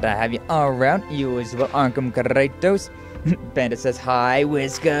 Always glad to have you around. You as well, Arkham Quietus. Panda says, hi,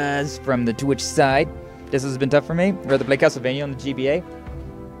 Whiskers, from the Twitch side. This has been tough for me. I'd rather play Castlevania on the GBA.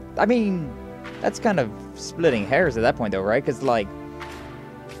 I mean, that's kind of splitting hairs at that point, though, right? Because, like,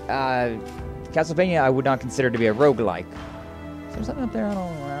 Castlevania I would not consider to be a roguelike. Is there something up there? I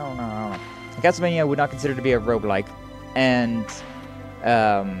don't know. Castlevania I would not consider to be a roguelike. And,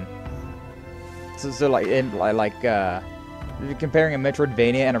 comparing a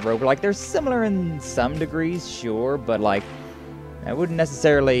Metroidvania and a roguelike, they're similar in some degrees, sure, but like, I wouldn't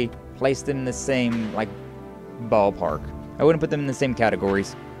necessarily place them in the same, like, ballpark. I wouldn't put them in the same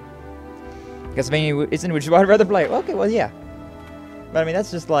categories. Castlevania isn't which I'd rather play. Okay, well, yeah. But I mean,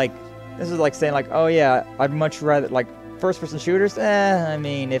 that's just like, this is like saying like, oh yeah, I'd much rather, like, first-person shooters, I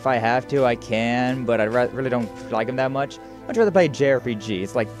mean, if I have to, I can, but I really don't like them that much. I'd rather play a JRPG.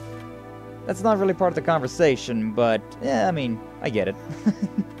 It's like, that's not really part of the conversation, but, yeah, I mean, I get it.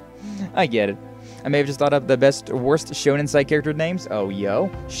 I get it. I may have just thought up the worst shonen side character names. Oh, yo,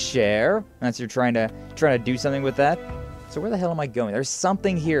 share. That's you're trying to do something with that. So where the hell am I going? There's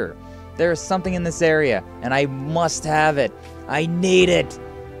something here. There is something in this area, and I must have it. I need it.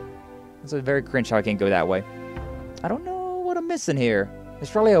 It's very cringe how I can't go that way. I don't know what I'm missing here.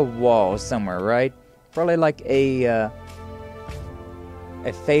 There's probably a wall somewhere, right? Probably like a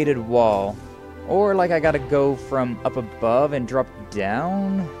faded wall. Or like I gotta go from up above and drop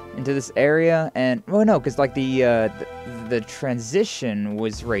down into this area. And, well, no, because like the transition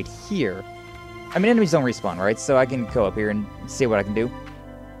was right here. I mean, enemies don't respawn, right? So I can go up here and see what I can do.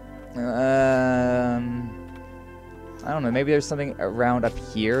 I don't know, maybe there's something around up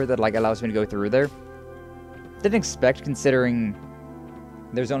here that like allows me to go through there. Didn't expect, considering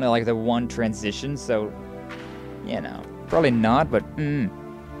there's only like the one transition, so you know, probably not, but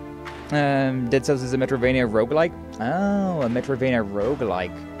Dead Cells is a Metroidvania roguelike? Oh, a Metroidvania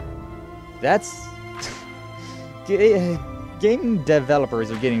roguelike. That's game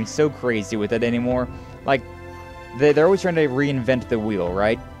developers are getting so crazy with it anymore. Like, they're always trying to reinvent the wheel,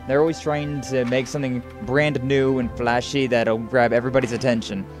 right? They're always trying to make something brand new and flashy that'll grab everybody's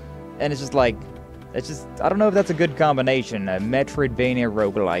attention. And it's just like, I don't know if that's a good combination, a Metroidvania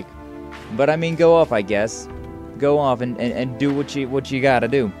roguelike. But I mean, go off, I guess. Go off and do what you gotta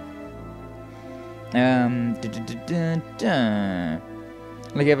do.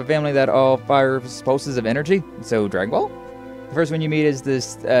 Like, you have a family that all fires pulses of energy, so Dragon Ball? The first one you meet is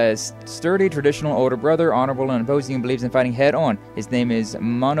this sturdy, traditional older brother, honorable and imposing, and believes in fighting head-on. His name is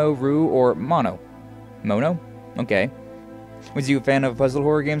Mono-Ru, or Mono. Mono? Okay. Was you a fan of puzzle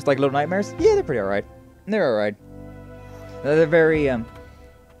horror games like Little Nightmares? Yeah, they're pretty alright. They're alright. They're very, I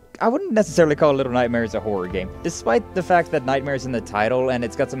wouldn't necessarily call Little Nightmares a horror game. Despite the fact that Nightmare's in the title and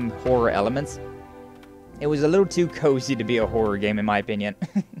it's got some horror elements, it was a little too cozy to be a horror game, in my opinion.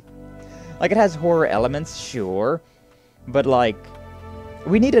 Like, it has horror elements, sure. But, like,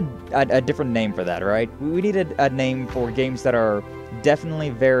 we need a different name for that, right? We need a name for games that are definitely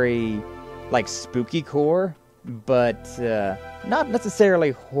very, like, spooky core, but not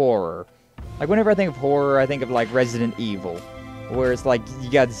necessarily horror. Like, whenever I think of horror, I think of, like, Resident Evil, where it's like, you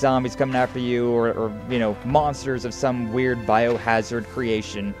got zombies coming after you, or you know, monsters of some weird biohazard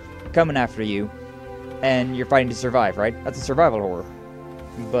creation coming after you, and you're fighting to survive, right? That's a survival horror.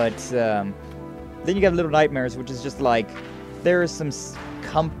 But, then you got Little Nightmares, which is just like, there are some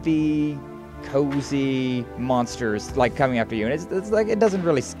comfy, cozy monsters, like, coming after you. And it's like, it doesn't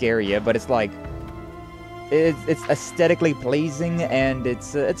really scare you, but it's like, it's aesthetically pleasing, and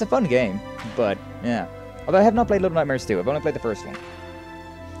it's a fun game. But, yeah. Although I have not played Little Nightmares 2, I've only played the first one.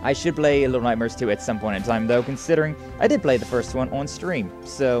 I should play Little Nightmares 2 at some point in time, though, considering I did play the first one on stream.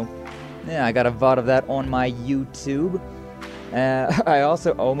 So, yeah, I got a VOD of that on my YouTube. I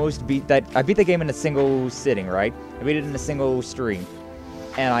also almost beat that. I beat the game in a single sitting, right? I beat it in a single stream,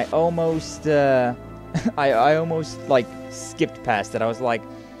 and I almost, I almost like skipped past it. I was like,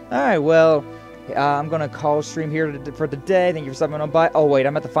 all right, well, I'm gonna call stream here for the day. Thank you for stopping on by. Oh wait,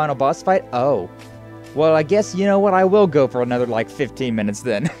 I'm at the final boss fight. Oh, well, I guess you know what? I will go for another like 15 minutes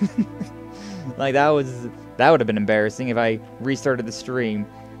then. Like that would have been embarrassing if I restarted the stream.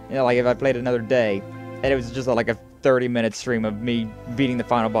 You know, like if I played another day, and it was just like a 30-minute stream of me beating the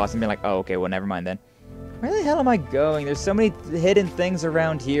final boss and being like, oh, okay, well, never mind then. Where the hell am I going? There's so many hidden things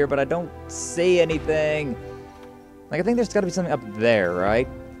around here, but I don't see anything. Like, I think there's got to be something up there, right?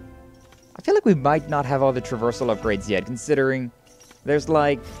 I feel like we might not have all the traversal upgrades yet, considering there's,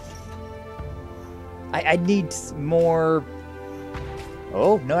 like... I need more...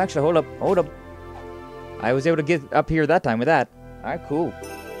 Oh, no, actually, hold up. I was able to get up here that time with that. Alright, cool.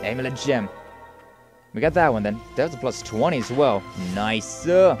 Amulet gem. We got that one then. That was a plus 20 as well. Nice.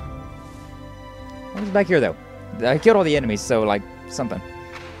 What was back here though? I killed all the enemies, so like something.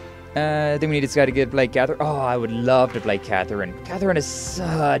 I think we need this guy to play Catherine. Oh, I would love to play Catherine. Catherine is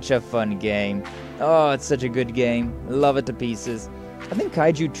such a fun game. Oh, it's such a good game. Love it to pieces. I think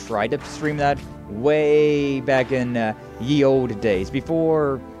Kaiju tried to stream that way back in ye old days,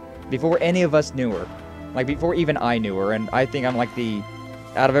 before any of us knew her. Like before even I knew her, and I think I'm like the...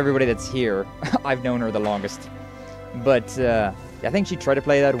 Out of everybody that's here, I've known her the longest. But I think she tried to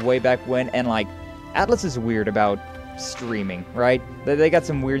play that way back when, and like, Atlas is weird about streaming, right? They got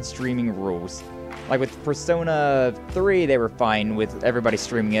some weird streaming rules. Like with Persona 3, they were fine with everybody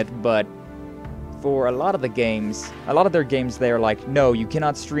streaming it, but for a lot of their games, they're like, no, you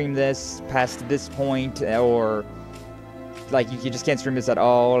cannot stream this past this point, or like you just can't stream this at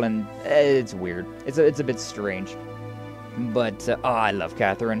all, and it's weird. It's a bit strange. But oh, I love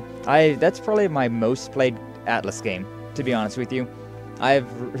Catherine. That's probably my most played Atlas game, to be honest with you. I've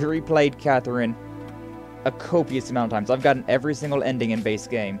replayed Catherine a copious amount of times. I've gotten every single ending in base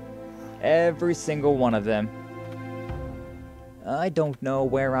game. Every single one of them. I don't know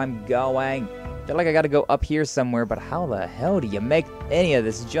where I'm going. I feel like I gotta go up here somewhere, but how the hell do you make any of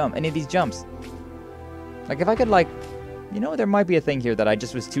these jumps? Like, if I could, like, you know, there might be a thing here that I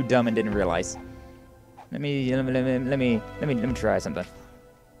just was too dumb and didn't realize. Let me try something.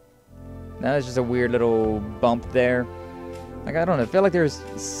 Now there's just a weird little bump there. Like, I don't know, I feel like there's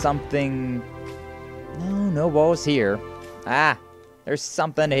something... No walls here. Ah! There's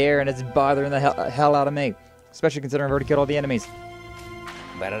something here, and it's bothering the hell out of me. Especially considering I've already killed all the enemies.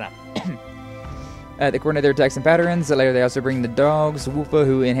 But I don't know. They coordinate their attacks and patterns. Later, they also bring the dogs, Woofa,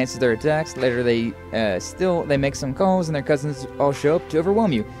 who enhances their attacks. Later, they make some calls, and their cousins all show up to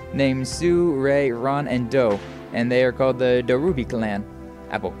overwhelm you. Named Sue, Ray, Ron, and Do. And they are called the Dorubi clan.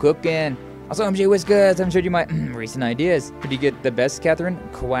 Apple cooking. Also, MJ Whiskers, I haven't showed you my recent ideas. Could you get the best Catherine?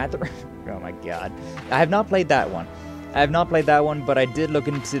 Quietus? Oh my god. I have not played that one. But I did look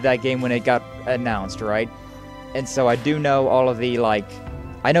into that game when it got announced, right? And so I do know all of the, like...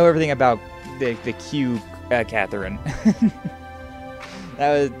 I know everything about the Q Catherine.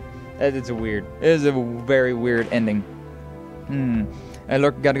 It's weird. It is a very weird ending.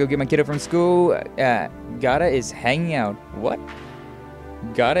 Look, gotta go get my kiddo from school. Gata is hanging out. What?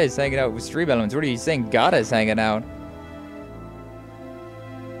 Gata is hanging out with Stream Elements. What are you saying? Gata is hanging out.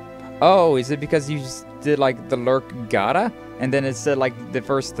 Oh, is it because you just did, like, the lurk Gata? And then it said, like, the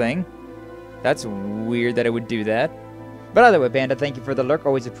first thing? That's weird that it would do that. But either way, Panda, thank you for the lurk.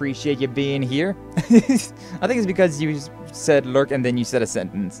 Always appreciate you being here. I think it's because you said lurk and then you said a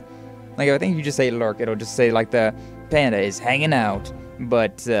sentence. Like, I think if you just say lurk, it'll just say, like, the Panda is hanging out.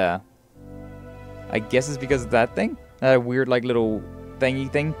 But, I guess it's because of that thing? That weird, like, little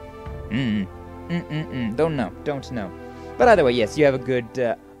thingy thing? Don't know. But either way, yes, you have a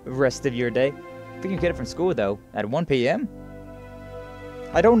good, rest of your day. I think you get it from school, though, at 1 p.m.?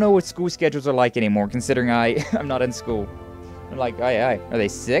 I don't know what school schedules are like anymore, considering I'm not in school. I'm like, aye. Are they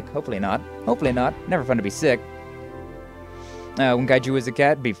sick? Hopefully not. Never fun to be sick. When Kaiju was a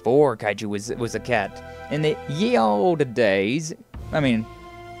cat, before Kaiju was a cat. In the ye olde days, I mean,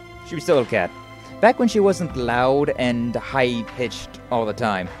 she was still a cat. Back when she wasn't loud and high-pitched all the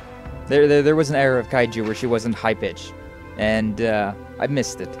time. There was an era of Kaiju where she wasn't high-pitched. And, I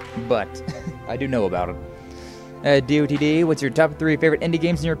missed it, but I do know about it. DOTD, what's your top 3 favorite indie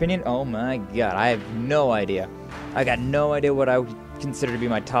games in your opinion? Oh my god, I have no idea. I got no idea what I would consider to be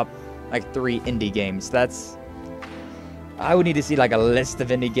my top, like, 3 indie games. I would need to see, like, a list of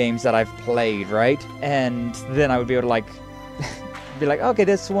indie games that I've played, right? And then I would be able to, like, be like, okay,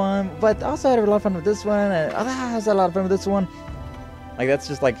 this one, but also I had a lot of fun with this one, and I had a lot of fun with this one. Like, that's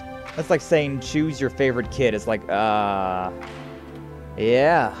just like, that's like saying choose your favorite kid. It's like, yeah.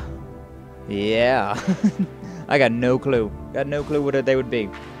 I got no clue. What they would be.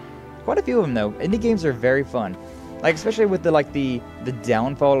 Quite a few of them, though. Indie games are very fun. Like, especially with the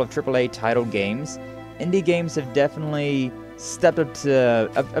downfall of AAA titled games. Indie games have definitely stepped up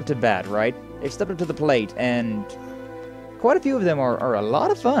to bat, right? They've stepped up to the plate, and quite a few of them are a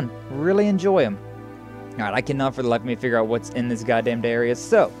lot of fun. Really enjoy them. Alright, I cannot for the life of me figure out what's in this goddamn area,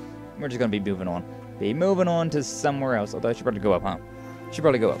 so we're just gonna be moving on. Be moving on to somewhere else. Although I should probably go up, huh? Should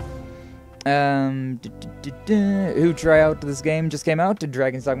probably go up. Who tryout this game just came out to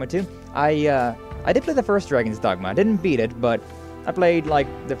Dragon's Dogma 2. I did play the first Dragon's Dogma. I didn't beat it, but I played like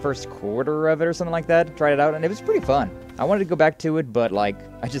the first quarter of it or something like that. Tried it out, and it was pretty fun. I wanted to go back to it, but like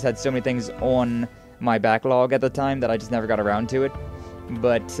I just had so many things on my backlog at the time that I just never got around to it.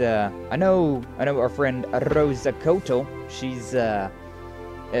 But I know our friend Rosa Koto. She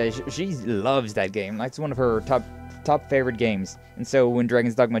loves that game. That's one of her top favorite games. And so when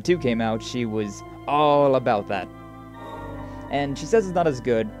Dragon's Dogma 2 came out, she was all about that. And she says it's not as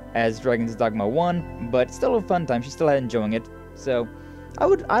good as Dragon's Dogma 1, but still a fun time. She's still enjoying it. So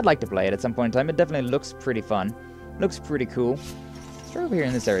I'd like to play it at some point in time. It definitely looks pretty fun. Looks pretty cool. Let's try over here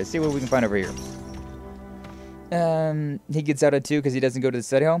in this area. See what we can find over here. He gets out at 2 because he doesn't go to the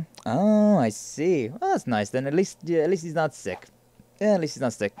study hall. Oh, I see. Well, that's nice then. At least he's not sick. Yeah, at least he's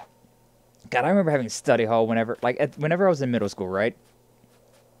not sick. God, I remember having study hall whenever, like, whenever I was in middle school, right?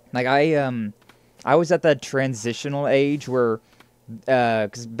 Like, I was at that transitional age where,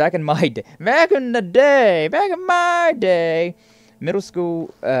 because back in my day, back in my day, middle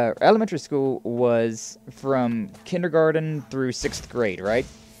school, elementary school was from kindergarten through 6th grade, right?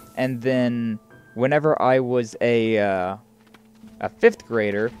 And then whenever I was a 5th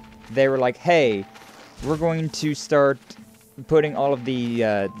grader, they were like, hey, we're going to start putting all of the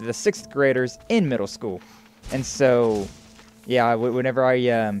 6th graders in middle school. And so, yeah, whenever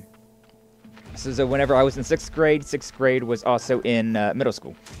I, so whenever I was in 6th grade was also in middle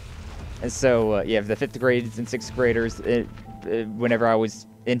school. And so, yeah, the 5th grades and 6th graders, whenever I was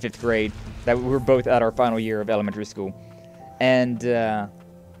in 5th grade, that we were both at our final year of elementary school. And,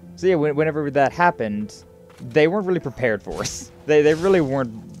 so yeah, whenever that happened, they weren't really prepared for us. They really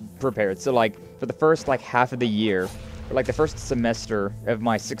weren't prepared. So, like, for the first, like, half of the year, or, like, the first semester of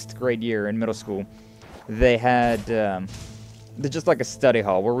my 6th grade year in middle school, they had, just, like, a study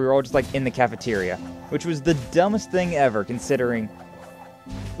hall where we were all just, like, in the cafeteria, which was the dumbest thing ever, considering,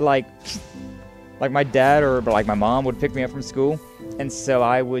 like, my dad or, like, my mom would pick me up from school, and so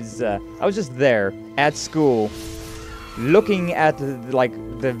I was just there, at school, looking at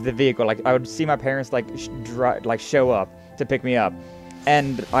the vehicle. Like, I would see my parents like show up to pick me up,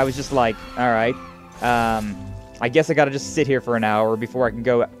 and I was just like, all right, I guess I gotta just sit here for an hour before I can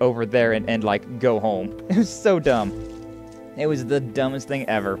go over there and like go home. It was so dumb. It was the dumbest thing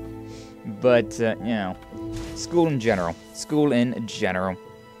ever. But you know, school in general.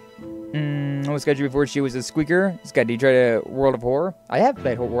 What Sky before she was a squeaker? Sky, did you try to World of Horror? I have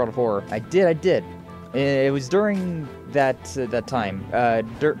played World of Horror. I did. It was during that time,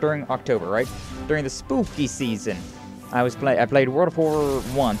 during October, right? During the spooky season, I played World of Horror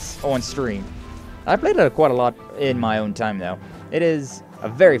once on stream. I played it quite a lot in my own time, though. It is a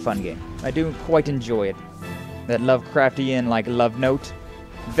very fun game. I do quite enjoy it. That Lovecraftian, like, love note,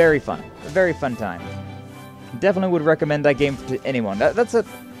 very fun. A very fun time. Definitely would recommend that game to anyone. That's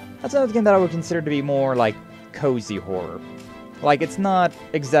another game that I would consider to be more like cozy horror. Like, it's not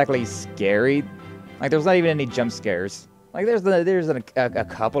exactly scary. Like, there's not even any jump scares. Like, there's a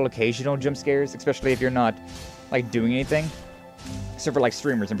couple occasional jump scares, especially if you're not, like, doing anything. Except for, like,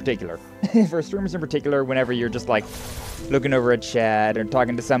 streamers in particular. For streamers in particular, whenever you're just, like, looking over a chat or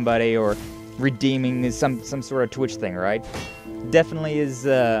talking to somebody or redeeming some sort of Twitch thing, right? Definitely is,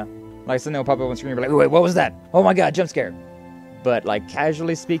 like, something will pop up on screen and be like, wait, what was that? Oh my god, jump scare! But, like,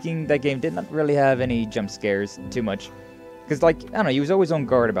 casually speaking, that game did not really have any jump scares too much. Because, like, I don't know, he was always on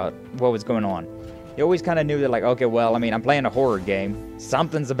guard about what was going on. He always kind of knew that, like, okay, well, I mean, I'm playing a horror game.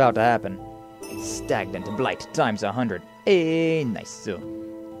 Something's about to happen. Stagnant blight times 100. Hey, nice. So,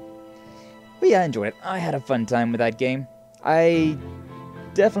 but yeah, I enjoyed it. I had a fun time with that game. I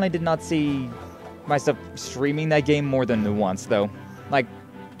definitely did not see myself streaming that game more than once, though. Like,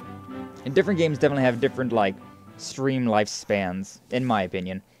 different games definitely have different, like, stream lifespans, in my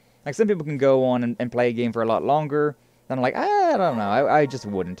opinion. Like, some people can go on and play a game for a lot longer. And I'm like, I don't know, I just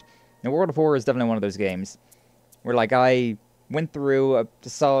wouldn't. And World of Horror is definitely one of those games where, like, I went through,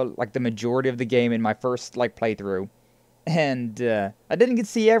 saw, like, the majority of the game in my first, like, playthrough. And, I didn't get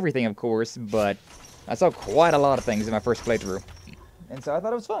to see everything, of course, but I saw quite a lot of things in my first playthrough. And so I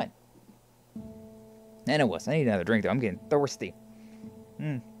thought it was fine. And it was. I need another drink, though. I'm getting thirsty.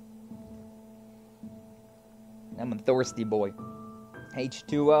 I'm a thirsty boy.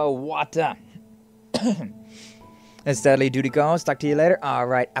 H2O water. And sadly, duty calls. Talk to you later.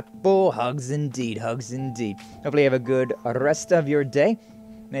 Alright, Apple. Hugs indeed. Hugs indeed. Hopefully you have a good rest of your day.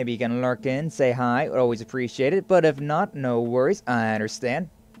 Maybe you can lurk in, say hi. Would always appreciate it. But if not, no worries. I understand.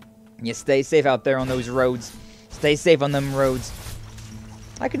 You stay safe out there on those roads. Stay safe on them roads.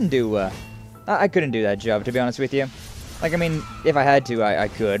 I couldn't do that job, to be honest with you. Like, I mean, if I had to, I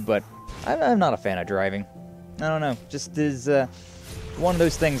could, but I'm not a fan of driving. I don't know. Just is one of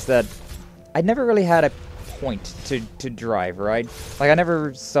those things that I never really had a point to drive, right? Like, I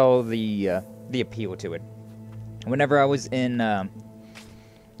never saw the appeal to it. Whenever I was in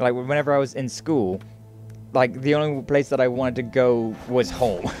whenever I was in school, like, the only place that I wanted to go was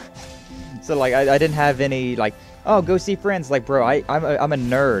home. So, like, I didn't have any, like, oh, go see friends. Like, bro, I'm a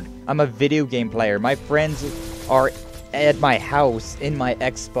nerd. I'm a video game player. My friends are at my house in my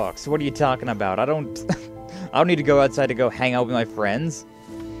Xbox. What are you talking about? I don't need to go outside to go hang out with my friends.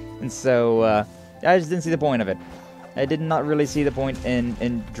 And so, I just didn't see the point of it. I did not really see the point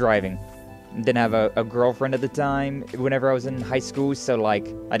in driving. Didn't have a girlfriend at the time whenever I was in high school, so, like,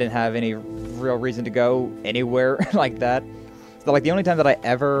 I didn't have any real reason to go anywhere like that. So, like, the only time that I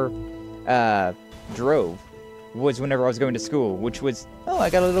ever drove was whenever I was going to school, which was, oh, I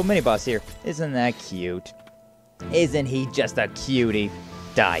got a little mini boss here. Isn't that cute? Isn't he just a cutie?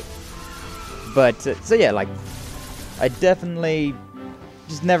 Die. But, so yeah, like, I definitely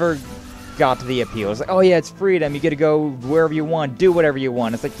just never got to the appeal. It's like, oh yeah, it's freedom, you get to go wherever you want, do whatever you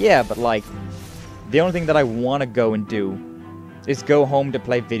want. It's like, yeah, but like, the only thing that I want to go and do is go home to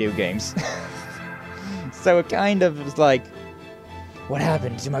play video games. So it kind of was like, what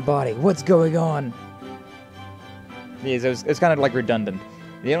happened to my body? What's going on? Yeah, it's kind of like redundant.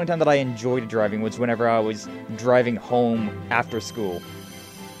 The only time that I enjoyed driving was whenever I was driving home after school.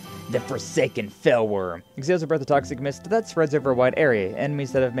 The Forsaken Fellworm exhales a breath of toxic mist that spreads over a wide area.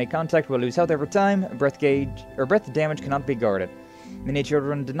 Enemies that have made contact will lose health over time. Breath damage cannot be guarded. Many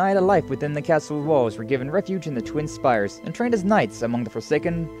children denied a life within the castle walls were given refuge in the Twin Spires and trained as knights among the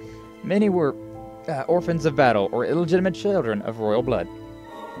Forsaken. Many were orphans of battle or illegitimate children of royal blood.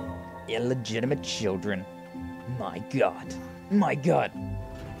 Illegitimate children. My God. My God.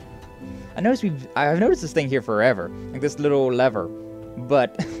 I've noticed this thing here forever, like this little lever,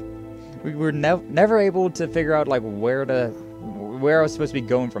 but we were never able to figure out like where I was supposed to be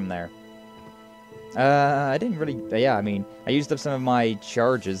going from there. I didn't really, yeah, I mean, I used up some of my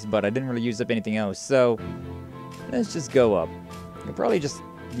charges, but I didn't really use up anything else, so let's just go up. I probably just,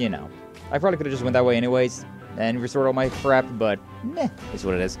 you know, I probably could have just went that way anyways and restored all my crap, but meh, is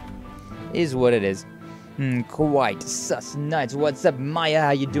what it is. Is what it is. Quite sus nights. What's up, Maya?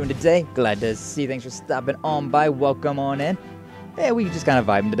 How you doing today? Glad to see. Thanks for stopping on by. Welcome on in. Yeah, we just kind of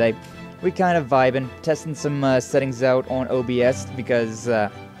vibing today. We kind of vibing, testing some settings out on OBS because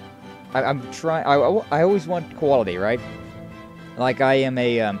I'm trying. I always want quality, right? Like I am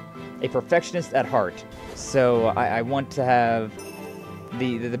a perfectionist at heart, so I want to have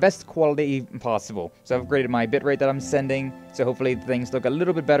the best quality possible. So I've upgraded my bitrate that I'm sending, so hopefully things look a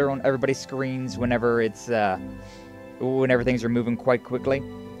little bit better on everybody's screens whenever whenever things are moving quite quickly.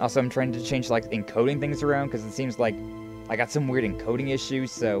 Also, I'm trying to change like encoding things around because it seems like I got some weird encoding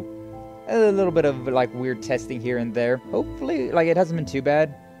issues, so a little bit of like weird testing here and there. Hopefully, like it hasn't been too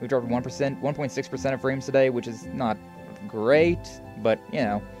bad. We dropped 1.6% of frames today, which is not great, but you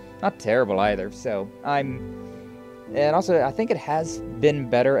know, not terrible either. So and also, I think it has been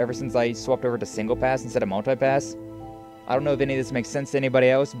better ever since I swapped over to single pass instead of multi-pass. I don't know if any of this makes sense to anybody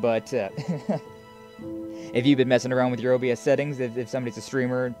else, but if you've been messing around with your OBS settings, if somebody's a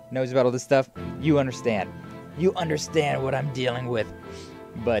streamer, knows about all this stuff, you understand. You understand what I'm dealing with.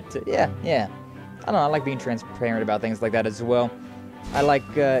 But, yeah. I don't know, I like being transparent about things like that as well. I like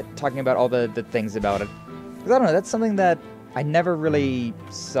talking about all the things about it. Because, I don't know, that's something that I never really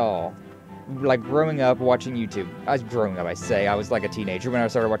saw. Like, growing up watching YouTube. I was growing up, I say. I was like a teenager when I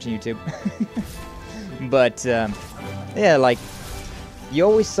started watching YouTube. But, yeah, like, you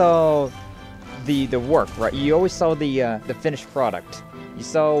always saw the work, right? You always saw the finished product. You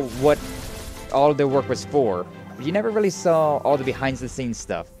saw what all the work was for. But you never really saw all the behind-the-scenes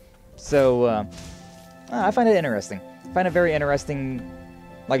stuff. So, I find it interesting. I find it very interesting,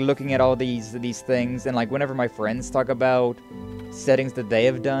 like, looking at all these things. And, like, whenever my friends talk about settings that they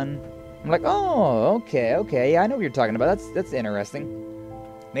have done, I'm like, oh, okay, yeah, I know what you're talking about. That's interesting.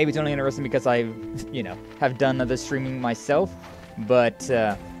 Maybe it's only interesting because I, you know, have done the streaming myself, but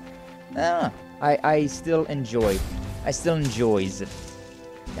I don't know. I still enjoy. I still enjoys it.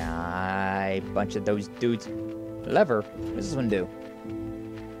 Nah, bunch of those dudes. Lever. What does this one do?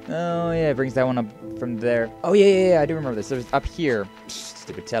 Oh yeah, it brings that one up from there. Oh yeah, I do remember this. It was up here.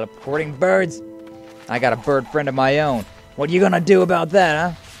 Stupid teleporting birds. I got a bird friend of my own. What are you gonna do about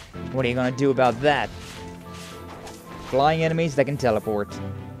that, huh? What are you gonna do about that? Flying enemies that can teleport.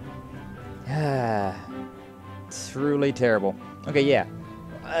 Truly terrible. Okay, yeah.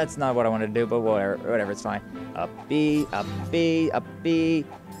 That's not what I wanted to do, but whatever, it's fine. Up B, up B, up B,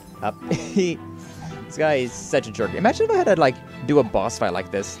 up B. This guy is such a jerk. Imagine if I had to, like, do a boss fight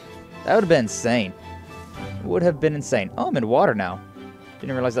like this. That would have been insane. It would have been insane. Oh, I'm in water now.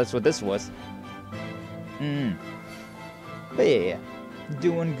 Didn't realize that's what this was. But yeah.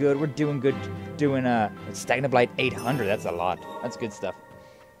 Doing good. We're doing good. Doing Stagnant Blight 800. That's a lot. That's good stuff.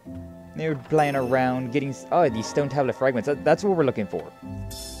 They're playing around, getting these stone tablet fragments. That's what we're looking for.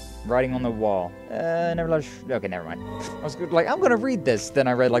 Writing on the wall. Okay, never mind. I was like, I'm gonna read this. Then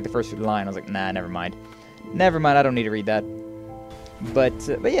I read like the first line. I was like, nah, never mind. Never mind. I don't need to read that. But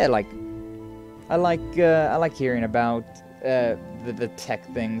yeah, like I like hearing about the tech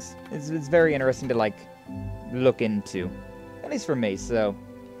things. It's very interesting to like look into. At least for me, so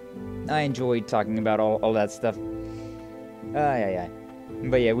I enjoy talking about all that stuff. Yeah.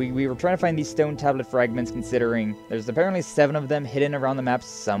 But yeah, we were trying to find these stone tablet fragments, considering there's apparently 7 of them hidden around the map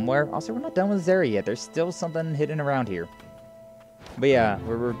somewhere. Also, we're not done with this area yet. There's still something hidden around here. But yeah,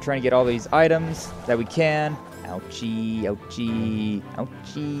 we're trying to get all these items that we can. Ouchie, ouchie,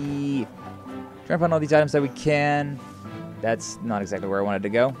 ouchie. Trying to find all these items that we can. That's not exactly where I wanted to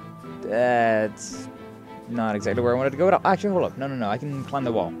go. That's not exactly where I wanted to go at all. Actually, hold up. No. I can climb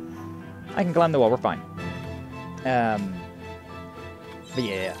the wall. I can climb the wall. We're fine. But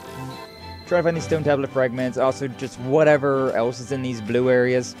yeah. Try to find these stone tablet fragments. Also, just whatever else is in these blue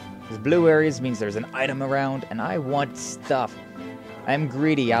areas. Because blue areas means there's an item around, and I want stuff. I'm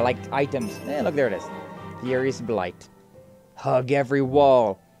greedy. I like items. Look, there it is. Furious Blight. Hug every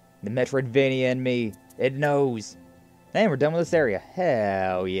wall. The Metroidvania in me. It knows. And we're done with this area.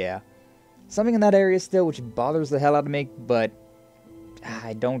 Hell yeah. Something in that area still, which bothers the hell out of me, but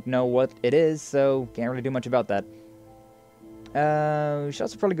I don't know what it is, so can't really do much about that. We should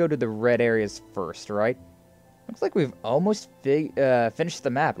also probably go to the red areas first, right? Looks like we've almost finished the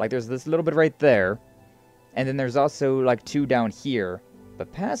map. Like, there's this little bit right there. And then there's also, like, 2 down here.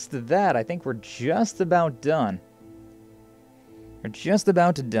 But past that, I think we're just about done. We're just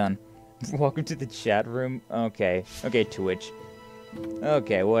about done. Welcome to the chat room. Okay. Okay, Twitch.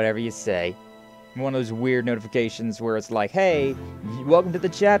 Okay, whatever you say. One of those weird notifications where it's like, hey, welcome to the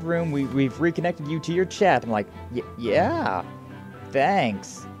chat room. We've reconnected you to your chat. I'm like, yeah.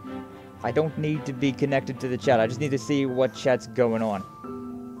 Thanks. I don't need to be connected to the chat. I just need to see what chat's going on.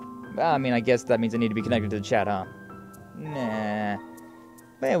 I mean, I guess that means I need to be connected to the chat, huh? Nah.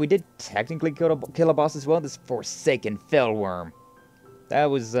 But yeah, we did technically kill a boss as well. This Forsaken Fellworm. That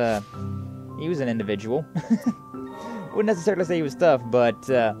was, he was an individual. Wouldn't necessarily say he was tough, but,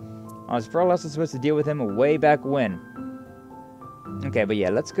 I was probably also supposed to deal with him way back when. Okay, but yeah,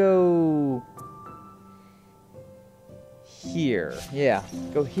 let's go here. Yeah,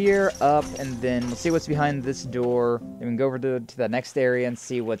 go here, up, and then we'll see what's behind this door. Then we can go over to the next area and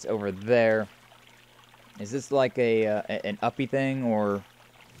see what's over there. Is this like an uppy thing, or...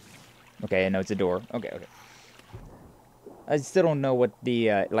 Okay, I know it's a door. Okay. I still don't know what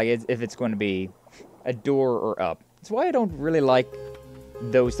the, like, if it's going to be a door or up. That's why I don't really like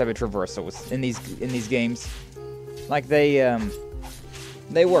those type of traversals in these games. Like, they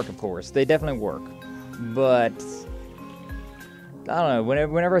work, of course. They definitely work. But I don't know,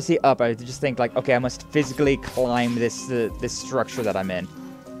 whenever I see up, I just think, like, okay, I must physically climb this structure that I'm in.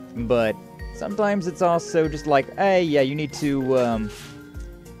 But sometimes it's also just like, hey, yeah, you need to,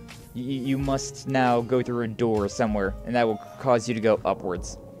 you must now go through a door somewhere, and that will cause you to go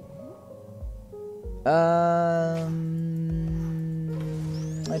upwards. I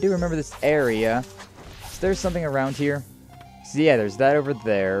do remember this area. Is there something around here? So yeah, there's that over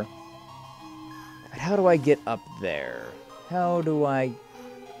there. But how do I get up there? How do I...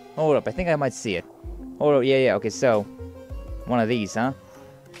 Hold up, I think I might see it. Hold up, yeah, okay, so... One of these, huh?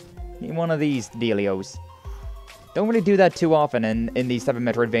 One of these dealios. Don't really do that too often in these type of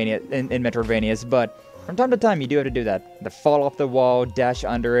Metroidvanias, but from time to time you do have to do that. The fall off the wall, dash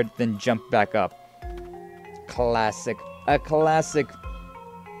under it, then jump back up. Classic. A classic.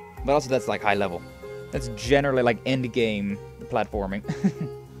 But also that's like high level. That's generally like end game platforming.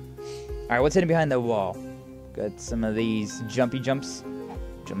 Alright, what's hidden behind the wall? Got some of these jumpy jumps.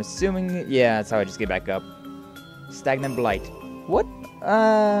 Which I'm assuming, yeah, that's how I just get back up. Stagnant blight. What?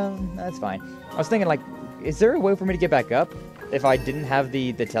 That's fine. I was thinking, like, is there a way for me to get back up if I didn't have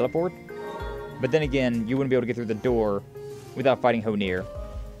the teleport? But then again, you wouldn't be able to get through the door without fighting Hoenir.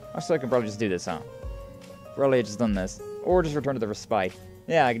 Also, I can probably just do this, huh? Probably I just done this. Or just return to the respite.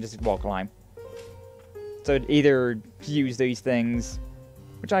 Yeah, I can just wall climb. So either use these things,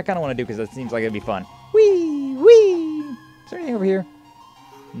 which I kind of want to do because it seems like it'd be fun. Whee! Whee! Is there anything over here?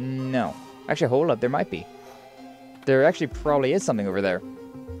 No. Actually, hold up. There might be. There actually probably is something over there.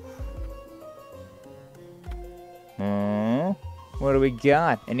 What do we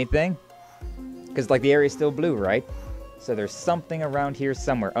got? Anything? Because, like, the area's still blue, right? So there's something around here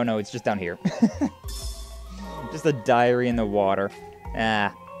somewhere. Oh, no, it's just down here. Just a diary in the water.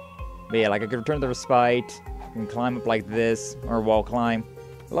 Ah. But yeah, like, I could return to the respite. I can climb up like this, or wall climb.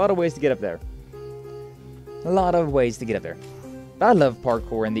 A lot of ways to get up there. A lot of ways to get up there. I love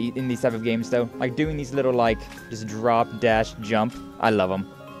parkour in these type of games, though. Like, doing these little, like, just drop, dash, jump. I love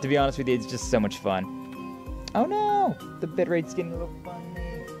them. To be honest with you, it's just so much fun. Oh, no! The bitrate's getting a little funny.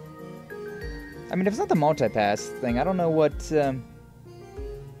 I mean, if it's not the multi-pass thing, I don't know what it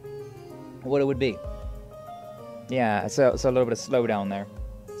would be. Yeah, so a little bit of slowdown there.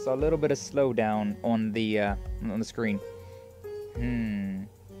 So a little bit of slowdown on the screen. The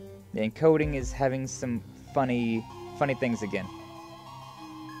encoding is having some funny things again.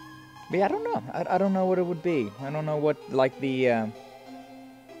 But yeah, I don't know. I don't know what it would be. I don't know what, like, the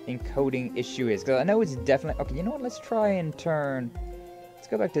encoding issue is. Because I know it's definitely... Okay, you know what? Let's try and turn... Let's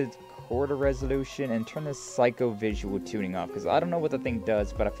go back to quarter resolution and turn the psycho-visual tuning off. Because I don't know what the thing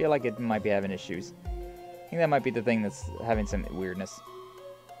does, but I feel like it might be having issues. I think that might be the thing that's having some weirdness.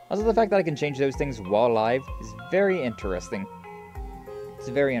 Also, the fact that I can change those things while live is very interesting. It's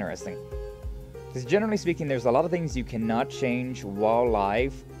very interesting. Because generally speaking, there's a lot of things you cannot change while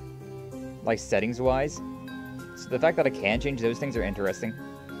live, like settings-wise. So the fact that I can change those things are interesting.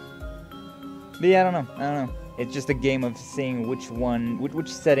 But yeah, I don't know. It's just a game of seeing which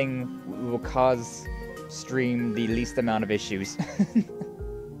setting will cause stream the least amount of issues.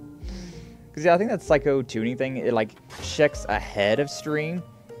 Because yeah, I think that psycho tuning thing, it like checks ahead of stream.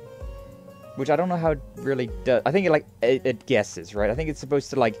 Which I don't know how it really does. I think it guesses, right? I think it's supposed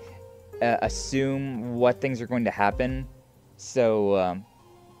to like assume what things are going to happen. So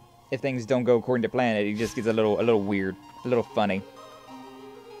if things don't go according to plan, it just gets a little weird, a little funny.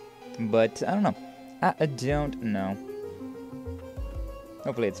 But I don't know. I don't know.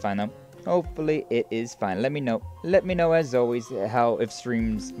 Hopefully it's fine though. Hopefully it is fine. Let me know. Let me know as always how if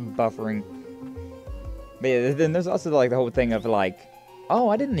stream's buffering. But yeah, then there's also like the whole thing of like, oh,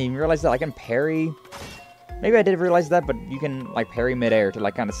 I didn't even realize that I can parry. Maybe I did realize that, but you can like parry midair to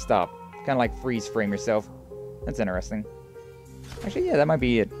like kind of stop. Kind of like freeze frame yourself. That's interesting. Actually, yeah, that might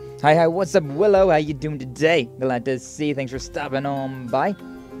be it. Hi, what's up, Willow? How you doing today? Glad to see you. Thanks for stopping on by.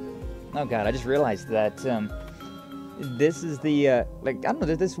 Oh god, I just realized that this is the like I don't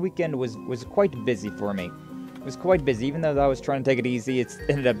know, this weekend was quite busy for me. It was quite busy, even though I was trying to take it easy. It's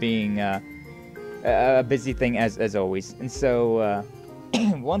ended up being a busy thing as always. And so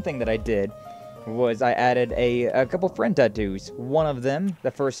one thing that I did was I added a couple friend tattoos. One of them,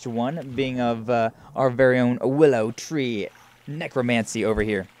 the first one, being of our very own Willow Tree Necromancy over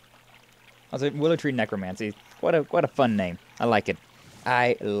here. I was like, Willow Tree Necromancy. What a fun name. I like it.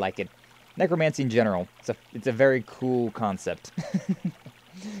 I like it. Necromancy in general. It's a very cool concept.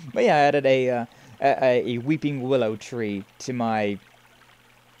 But yeah, I added a weeping willow tree to my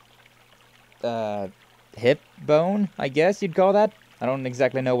hip bone, I guess you'd call that. I don't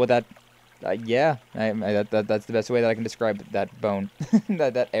exactly know what that. Yeah, that's the best way that I can describe that bone,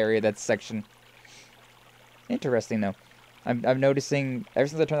 that area, that section. Interesting though. I'm noticing ever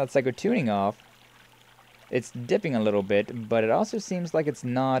since I turned that psycho tuning off, it's dipping a little bit, but it also seems like it's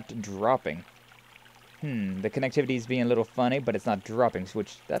not dropping. The connectivity is being a little funny, but it's not dropping,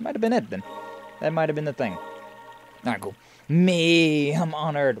 which that might have been it then. That might have been the thing. Alright, cool. Me, I'm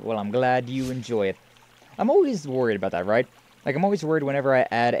honored. Well, I'm glad you enjoy it. I'm always worried about that, right? Like, I'm always worried whenever I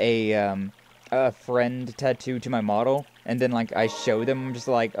add a friend tattoo to my model, and then, like, I show them, I'm just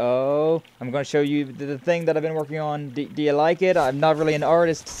like, oh, I'm gonna show you the thing that I've been working on. Do you like it? I'm not really an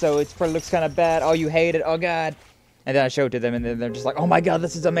artist, so it probably looks kind of bad. Oh, you hate it? Oh, God. And then I show it to them, and then they're just like, oh, my God,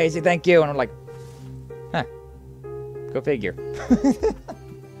 this is amazing. Thank you. And I'm like, huh. Go figure.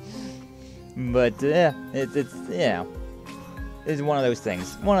 But, yeah, it's one of those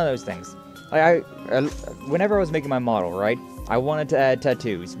things. One of those things. Like, whenever I was making my model, right, I wanted to add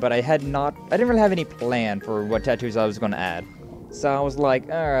tattoos, but I didn't really have any plan for what tattoos I was going to add. So I was like,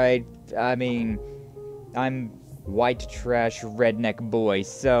 alright, I mean, I'm white trash redneck boy,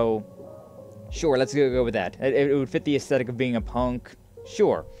 so sure, let's go with that. It would fit the aesthetic of being a punk.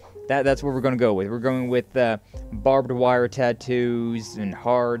 Sure, that's what we're going to go with. We're going with barbed wire tattoos and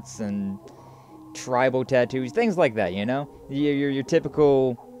hearts and tribal tattoos, things like that, you know? Your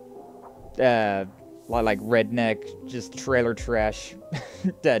typical like redneck, just trailer trash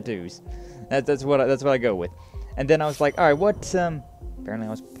tattoos. That's what I go with. And then I was like, all right, what? Apparently I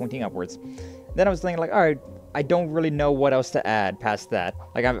was pointing upwards. Then I was thinking like, all right, I don't really know what else to add past that.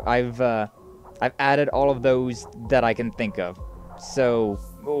 Like I've added all of those that I can think of. So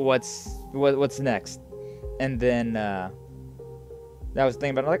what's next? And then I was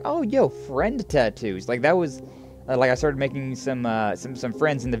thinking about it, like, oh, yo, friend tattoos. Like that was. Like, I started making some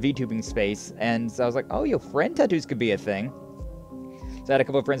friends in the VTubing space, and so I was like, oh, yo, friend tattoos could be a thing. So I had a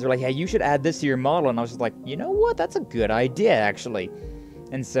couple of friends who were like, hey, you should add this to your model, and I was just like, you know what, that's a good idea, actually.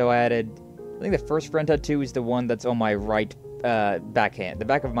 And so I added, I think the first friend tattoo is the one that's on my right backhand, the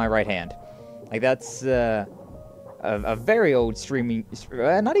back of my right hand. Like, that's a very old streaming,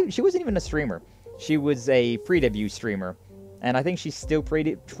 she wasn't even a streamer. She was a pre-debut streamer, and I think she's still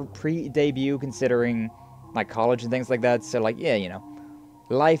pre-debut considering like college and things like that, so like, yeah, you know,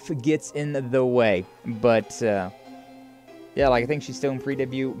 life gets in the way, but yeah, like I think she's still in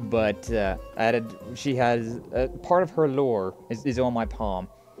pre-debut, but she has part of her lore is on my palm.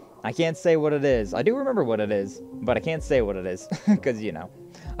 I can't say what it is. I do remember what it is, but I can't say what it is because, you know,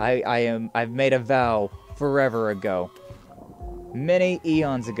 I've made a vow forever ago. Many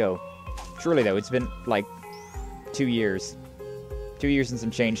eons ago. Truly though, it's been like 2 years. 2 years and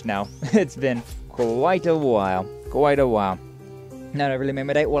some change now. It's been quite a while. Quite a while. Not really made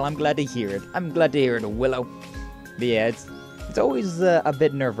my date. Well, I'm glad to hear it. I'm glad to hear it, Willow. But yeah, it's always a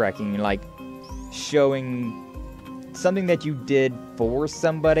bit nerve-wracking, like showing something that you did for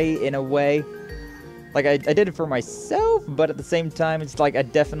somebody in a way. Like, I did it for myself, but at the same time, it's like I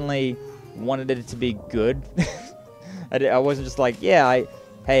definitely wanted it to be good. I wasn't just like, yeah, I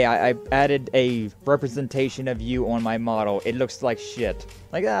added a representation of you on my model. It looks like shit.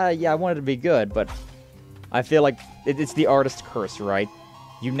 Like, yeah, I wanted it to be good, but I feel like it's the artist curse, right?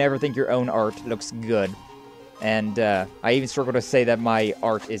 You never think your own art looks good. And I even struggle to say that my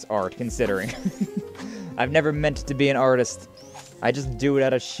art is art, considering. I've never meant to be an artist. I just do it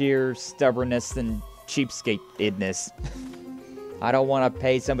out of sheer stubbornness and cheapskate-edness. I don't want to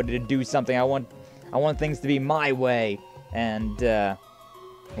pay somebody to do something. I want things to be my way. And,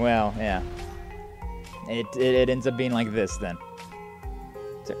 well, yeah. It ends up being like this, then.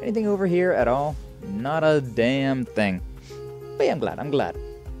 Is there anything over here at all? Not a damn thing. But yeah, I'm glad.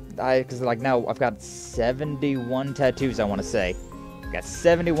 Because, like, now I've got 71 tattoos, I want to say. I got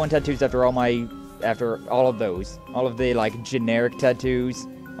 71 tattoos after all of those. All of the, like, generic tattoos.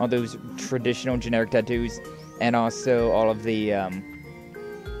 All those traditional generic tattoos. And also all of the,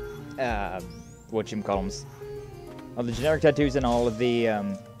 whatchamacallums. All the generic tattoos and all of the,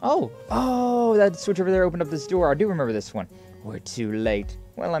 Oh, that switch over there opened up this door. I do remember this one. We're too late.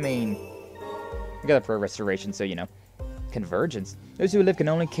 Well, I mean, we got it for a restoration, so, you know. Convergence. Those who live can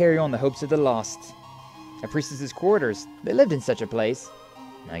only carry on the hopes of the lost. A priestess's quarters. They lived in such a place.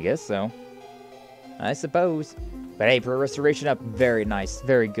 I guess so. I suppose. But hey, for a restoration up, very nice.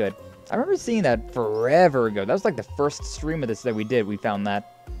 Very good. I remember seeing that forever ago. That was like the first stream of this that we did. We found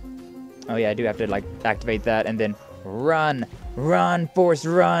that. Oh yeah, I do have to, like, activate that and then run. Run, Force,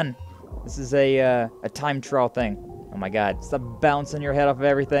 run. This is a time trial thing. Oh my god. Stop bouncing your head off of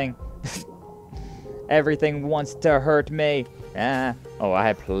everything. Everything wants to hurt me. Oh, I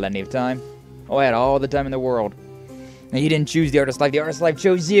had plenty of time. Oh, I had all the time in the world. Now, you didn't choose the artist life. The artist life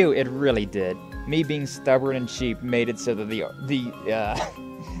chose you. It really did. Me being stubborn and cheap made it so that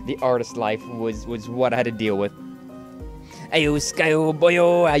the artist life was what I had to deal with. Ayo, Skyo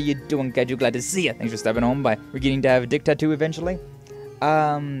boyo, how you doing, Kaju? Glad to see you. Thanks for stepping home by. We're getting to have a dick tattoo eventually.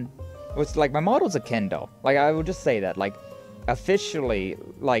 It's like my model's a Ken doll. Like, I will just say that. Like, officially,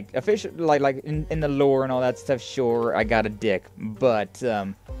 like in the lore and all that stuff, sure, I got a dick, but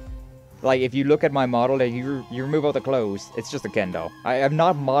like, if you look at my model, like, you remove all the clothes, it's just a Ken doll. I'm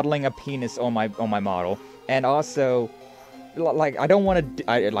not modeling a penis on my model, and also, like, I wouldn't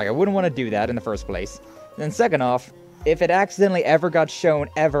want to do that in the first place. Then second off, if it accidentally ever got shown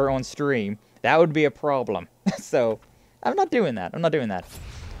ever on stream, that would be a problem. So I'm not doing that.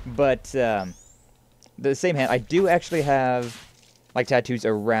 But the same hand, I do actually have, like, tattoos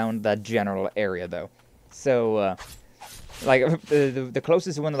around that general area, though. So, like, the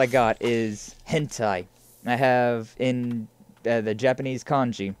closest one that I got is hentai. I have, in the Japanese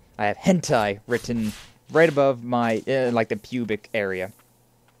kanji, I have hentai written right above my, like, the pubic area.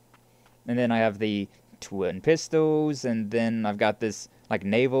 And then I have the twin pistols, and then I've got this, like,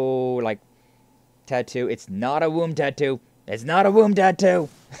 navel, like, tattoo. It's not a womb tattoo. It's not a womb tattoo!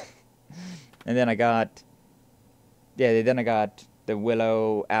 And then I got, the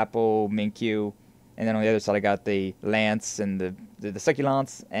willow, apple, minkyu, and then on the other side I got the lance and the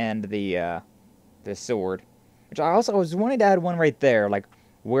succulents and the sword. Which I was wanting to add one right there, like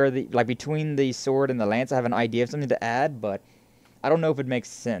between the sword and the lance. I have an idea of something to add, but I don't know if it makes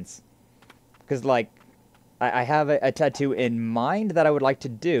sense. Because, like, I have a tattoo in mind that I would like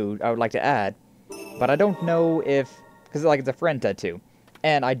to add, but I don't know if, because, like, it's a friend tattoo.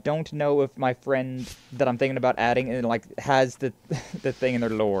 And I don't know if my friend that I'm thinking about adding, like, has the thing in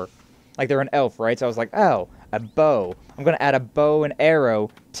their lore. Like, they're an elf, right? So I was like, oh, a bow. I'm gonna add a bow and arrow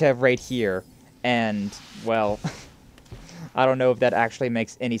to right here. And, well, I don't know if that actually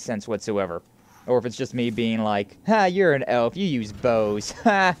makes any sense whatsoever. Or if it's just me being like, ha, you're an elf, you use bows,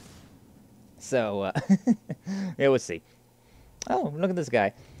 ha! So, yeah, we'll see. Oh, look at this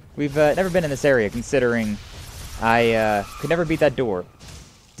guy. We've never been in this area, considering I could never beat that door.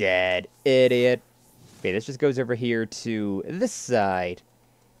 Dead idiot. Okay, this just goes over here to this side.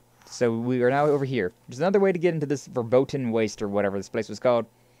 So we are now over here. There's another way to get into this verboten waste or whatever this place was called.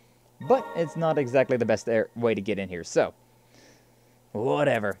 But it's not exactly the best way to get in here, so.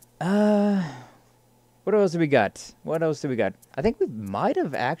 Whatever. What else do we got? I think we might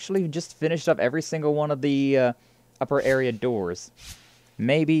have actually just finished up every single one of the upper area doors.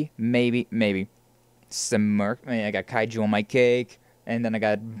 Maybe. Some I got kaiju on my cake, and then I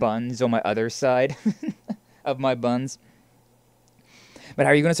got buns on my other side of my buns. But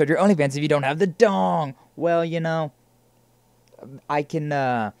how are you going to start your OnlyFans if you don't have the dong? Well, you know, I can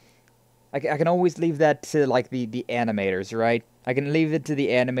always leave that to, like, the animators, right? I can leave it to the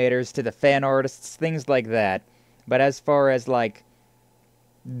animators, to the fan artists, things like that. But as far as, like,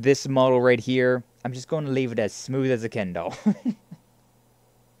 this model right here, I'm just going to leave it as smooth as a Ken doll.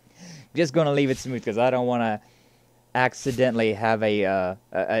 Just going to leave it smooth, because I don't want to accidentally have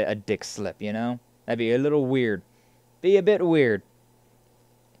a dick slip, you know? That'd be a little weird. Be a bit weird.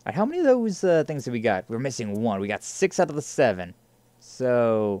 Alright, how many of those things have we got? We're missing one. We got 6 out of the 7.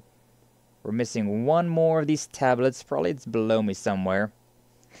 So, we're missing one more of these tablets. Probably it's below me somewhere.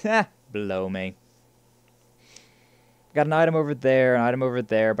 Ha! Below me. Got an item over there, an item over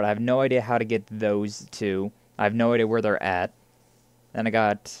there, but I have no idea how to get those two. I have no idea where they're at. Then I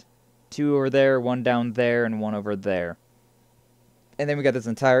got 2 over there, 1 down there, and 1 over there. And then we got this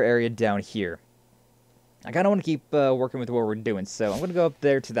entire area down here. I kind of want to keep working with what we're doing, so I'm going to go up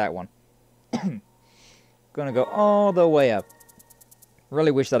there to that one. Going to go all the way up. Really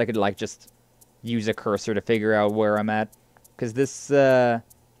wish that I could, like, just use a cursor to figure out where I'm at. Because this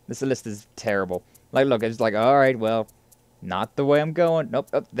list is terrible. Like, look, it's like, alright, well, not the way I'm going. Nope,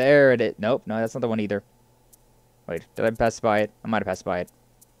 up there it is. Nope, no, that's not the one either. Wait, did I pass by it? I might have passed by it.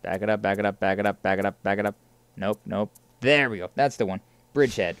 Back it up, back it up, back it up, back it up, back it up. Nope. There we go. That's the one.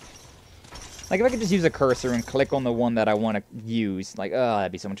 Bridgehead. Like, if I could just use a cursor and click on the one that I want to use, like, oh,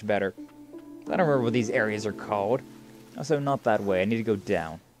 that'd be so much better. I don't remember what these areas are called. Also, not that way. I need to go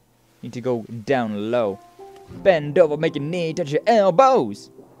down. Need to go down low. Bend over, make your knee, touch your elbows.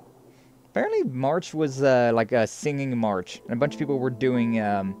 Apparently, March was, like a singing march. And a bunch of people were doing,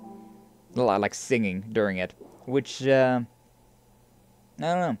 like, singing during it. Which, I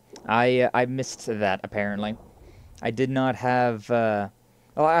don't know. I missed that, apparently. I did not have,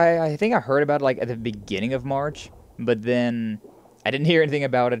 well, I think I heard about it, like, at the beginning of March, but then I didn't hear anything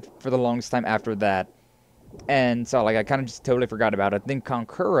about it for the longest time after that. And so, like, I kind of just totally forgot about it. Then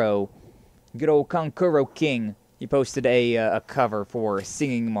Konkuro, good old Konkuro King, he posted a cover for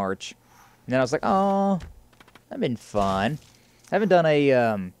Singing March. And then I was like, oh, that'd been fun. I haven't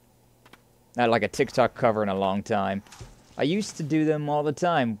done like a TikTok cover in a long time. I used to do them all the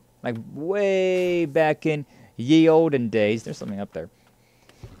time, like way back in ye olden days. There's something up there.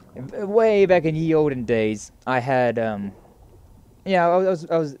 Way back in ye olden days, I had yeah, I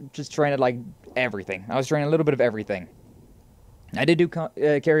was just trying to, like, everything. I was trying a little bit of everything. I did do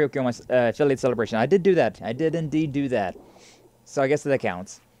karaoke on my affiliate celebration. I did do that. I did indeed do that. So I guess that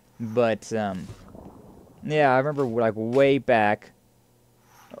counts. But yeah, I remember, like, way back.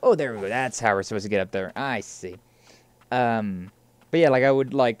 Oh, there we go. That's how we're supposed to get up there. I see. But yeah, like, I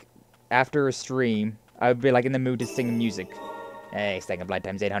would, like, after a stream, I would be, like, in the mood to sing music. Hey, stacking blight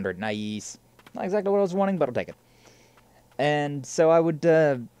times 800. Nice. Not exactly what I was wanting, but I'll take it. And so I would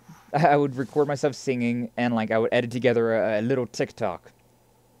record myself singing, and, like, I would edit together a little TikTok.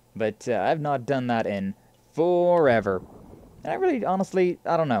 But I've not done that in forever. And I really, honestly,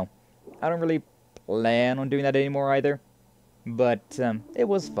 I don't know. I don't really plan on doing that anymore either. But it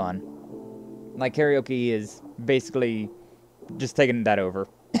was fun. Like, karaoke is basically just taking that over.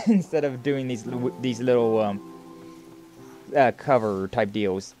 Instead of doing these little cover type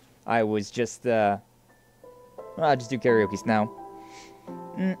deals, I was just well, I just do karaoke's now.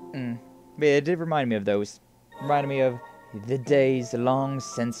 But it did remind me of those. Reminded me of the days long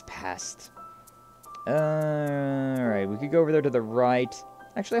since past. Alright, we could go over there to the right.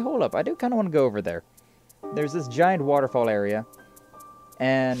 Actually, hold up. I do kind of want to go over there. There's this giant waterfall area.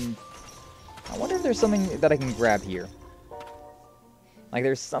 And I wonder if there's something that I can grab here. Like,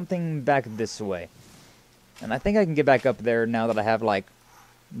 there's something back this way. And I think I can get back up there now that I have, like,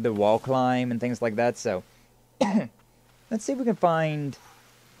 the wall climb and things like that, so... Let's see if we can find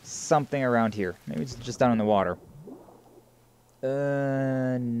something around here. Maybe it's just down in the water.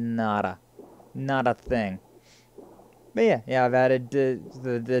 Nada. Not a thing. But yeah, I've added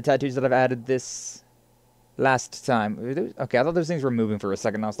the tattoos that I've added this last time. Okay, I thought those things were moving for a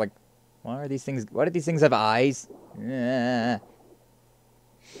second. I was like, why do these things have eyes? But yeah,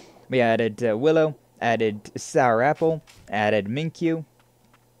 I added Willow, added Sour Apple, added Minkyu,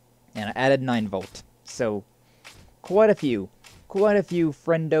 and I added 9-volt. So, quite a few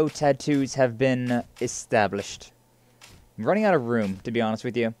friendo tattoos have been established. I'm running out of room, to be honest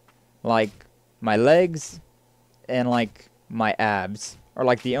with you. Like, my legs and, like, my abs are,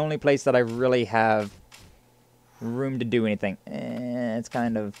 like, the only place that I really have room to do anything. It's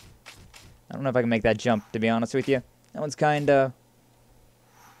kind of... I don't know if I can make that jump, to be honest with you. That one's kind of...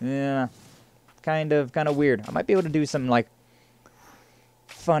 Yeah, kind of weird. I might be able to do some, like,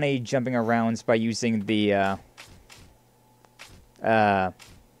 funny jumping arounds by using the, Yeah.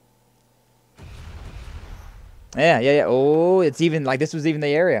 Oh, it's even, like, this was even the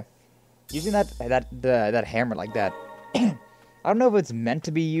area. Using that hammer like that. I don't know if it's meant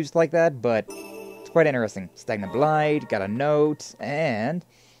to be used like that, but it's quite interesting. Stagnant blight, got a note, and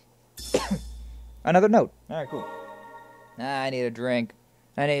another note. Alright, cool. I need a drink.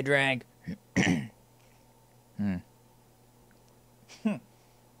 I need a drink.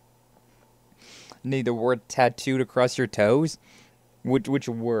 Need the word tattooed across your toes? Which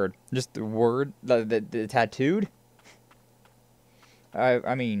word? Just the word? The tattooed?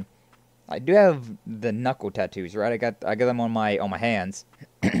 I mean, I do have the knuckle tattoos, right? I got them on my hands.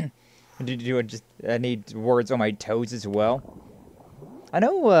 I need words on my toes as well. I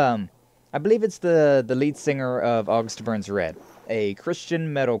know, I believe it's the lead singer of August Burns Red, a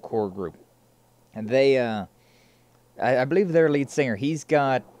Christian metalcore group. And they, I believe their lead singer, he's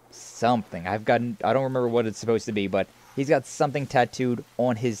got something. I don't remember what it's supposed to be, but he's got something tattooed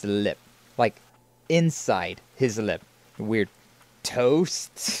on his lip. Like, inside his lip. Weird.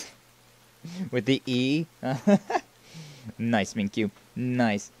 Toast? With the E? Nice, Minkyu.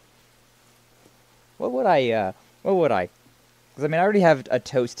 Nice. What would I? Because, I mean, I already have a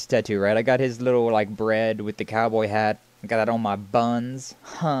toast tattoo, right? I got his little, like, bread with the cowboy hat. I got that on my buns.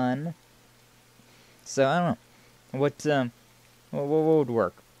 Hun. So, I don't know. What would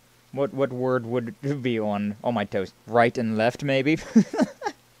work? What word would be on my toast? Right and left, maybe?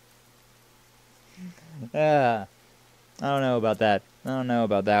 I don't know about that. I don't know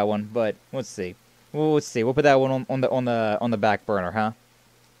about that one, but let's see. Well, let's see. We'll put that one on the back burner, huh?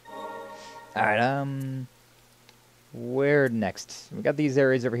 All right. Where next? We got these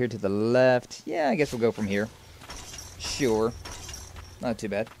areas over here to the left. Yeah, I guess we'll go from here. Sure. Not too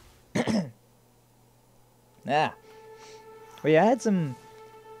bad. Well, yeah, I had some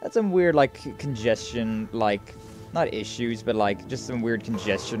weird, like, congestion, like, not issues, but, like, just some weird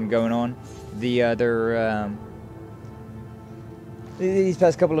congestion going on the other, these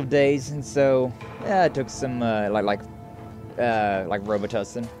past couple of days, and so, yeah, I took some, like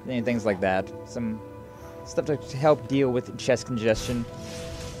Robitussin, and things like that. Some stuff to help deal with chest congestion.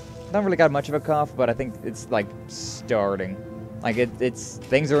 Not really got much of a cough, but I think it's, like, starting. Like, it's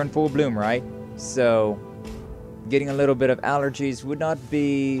things are in full bloom, right? So, getting a little bit of allergies would not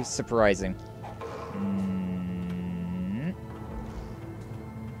be surprising.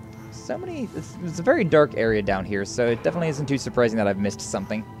 So many... It's a very dark area down here, so it definitely isn't too surprising that I've missed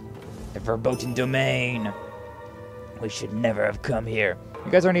something. The Verboten Domain! We should never have come here.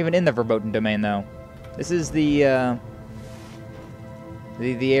 You guys aren't even in the Verboten Domain, though. This is the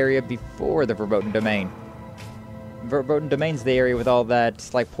area before the Verboten Domain. Verboten Domain's the area with all that,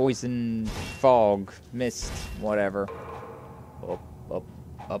 like, poison, fog, mist, whatever.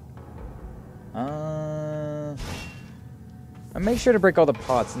 Up. I make sure to break all the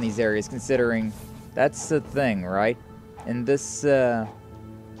pots in these areas, considering that's the thing, right? In this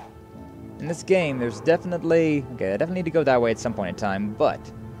game, there's definitely... Okay, I definitely need to go that way at some point in time, but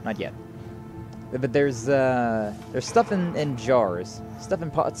not yet. But there's stuff in jars. Stuff in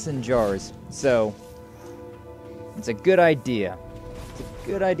pots and jars. So, it's a good idea. It's a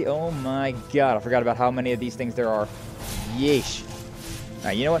good idea. Oh my god, I forgot about how many of these things there are. Yeesh.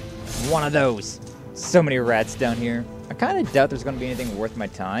 Alright, you know what? One of those. So many rats down here. I kind of doubt there's going to be anything worth my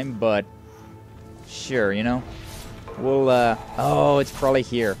time, but... Sure, you know? We'll, Oh, it's probably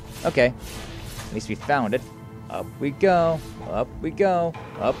here. Okay. At least we found it. Up we go. Up we go.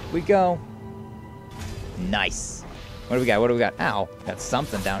 Up we go. Nice. What do we got? What do we got? Ow. Got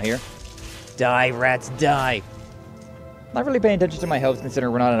something down here. Die, rats, die. Not really paying attention to my health,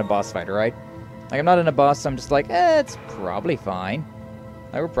 considering we're not in a boss fight, right? Like, I'm not in a boss, so I'm just like, it's probably fine.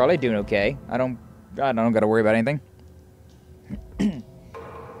 Like, we're probably doing okay. I don't gotta worry about anything.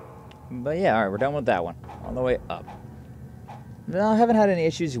 But yeah, alright, we're done with that one. All the way up. No, I haven't had any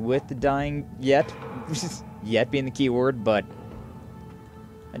issues with the dying yet. Yet being the key word, but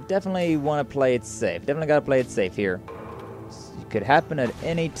I definitely want to play it safe. Definitely gotta play it safe here. It could happen at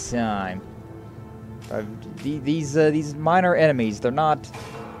any time. These minor enemies, they're not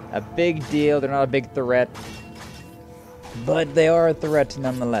a big deal. They're not a big threat, but they are a threat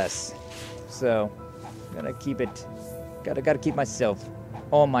nonetheless. So, gotta keep it. Gotta keep myself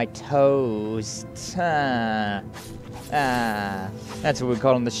on my toes. That's what we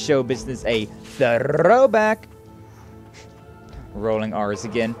call in the show business a throwback. Rolling R's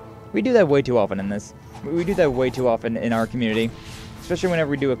again. We do that way too often in this. We do that way too often in our community, especially whenever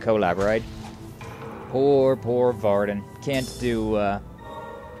we do a collab, right? Poor Varden. Can't do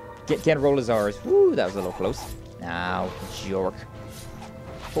Can't roll his R's. Woo, that was a little close. Ow, jerk.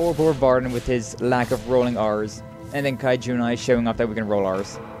 Poor Varden with his lack of rolling R's. And then Kaiju and I showing off that we can roll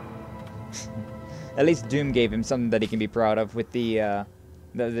R's. At least Doom gave him something that he can be proud of with the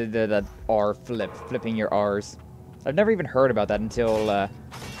R flip, flipping your R's. I've never even heard about that until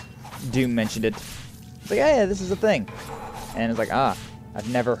Doom mentioned it. It's like, yeah, this is a thing. And it's like, I've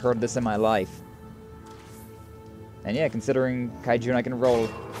never heard this in my life. And yeah, considering Kaiju and I can roll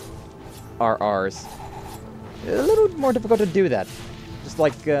our R's, a little more difficult to do that. Just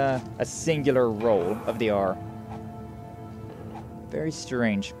like a singular roll of the R. Very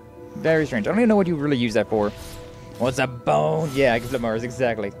strange. Very strange. I don't even know what you really use that for. What's a bone? Yeah, I can flip R's,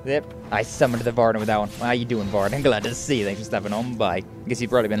 exactly. Yep, I summoned the Varden with that one. How you doing, Varden? Glad to see you. Thanks for stopping on by. Guess you've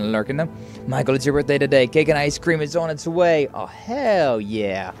probably been lurking them. Michael, it's your birthday today. Cake and ice cream is on its way. Oh, hell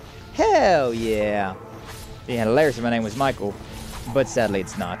yeah. Hell yeah. It'd be hilarious if my name was Michael, but sadly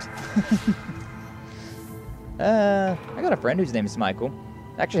it's not. I got a friend whose name is Michael.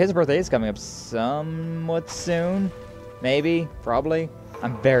 Actually, his birthday is coming up somewhat soon. Maybe, probably.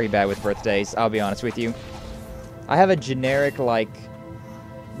 I'm very bad with birthdays, I'll be honest with you. I have a generic, like,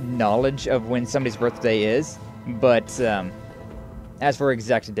 knowledge of when somebody's birthday is, but, as for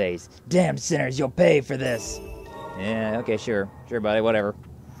exact days, damn sinners, you'll pay for this. Yeah, okay, sure, buddy, whatever.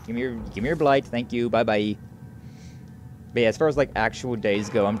 Give me your blight, thank you, bye-bye. But yeah, as far as, like, actual days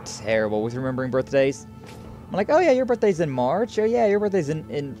go, I'm terrible with remembering birthdays. I'm like, oh yeah, your birthday's in March. Oh yeah, your birthday's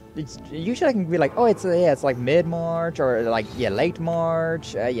usually I can be like, oh, it's like mid-March, or like, yeah, late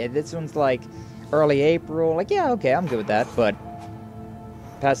March. Yeah, this one's like early April. Like, yeah, okay, I'm good with that. But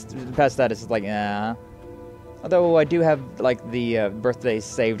past that, it's just like, nah. Although I do have like the birthdays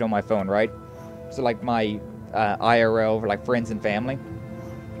saved on my phone, right? So like my IRL for like friends and family,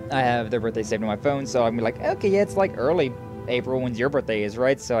 I have their birthday saved on my phone. So I'm like, okay, yeah, it's like early April when your birthday is,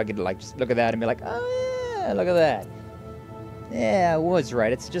 right? So I could like just look at that and be like, oh yeah, look at that. Yeah, I was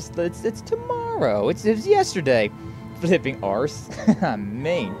right. It's just it's tomorrow. It's yesterday. Flipping arse. I'm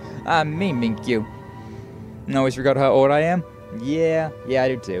mean, Minkyu. I always forgot how old I am. Yeah, I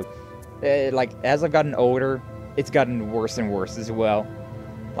do too. Like as I've gotten older, it's gotten worse and worse as well.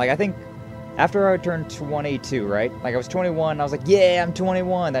 Like I think after I turned 22, right? Like I was 21, and I was like, yeah, I'm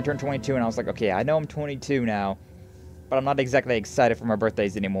 21. Then I turned 22, and I was like, okay, I know I'm 22 now, but I'm not exactly excited for my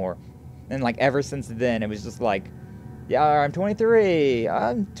birthdays anymore. And like ever since then, it was just like, yeah, I'm 23,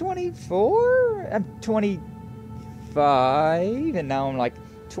 I'm 24, I'm 25, and now I'm like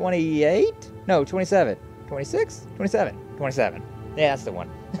 28? No, 27, 26, 27, 27. Yeah, that's the one.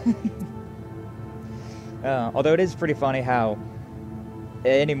 Although it is pretty funny how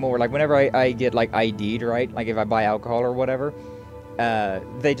anymore, like whenever I get like ID'd, right? Like if I buy alcohol or whatever,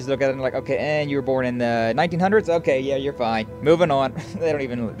 they just look at it and like, okay, and you were born in the 1900s? Okay, yeah, you're fine. Moving on. They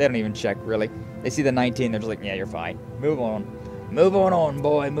don't even check, really. They see the 19, they're just like, yeah, you're fine. Move on. Move on,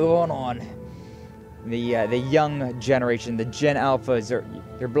 boy. Move on. The young generation, the Gen Alphas,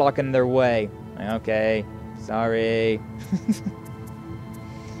 you're blocking their way. Okay, sorry.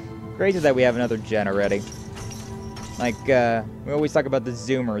 Crazy that we have another gen already. Like, we always talk about the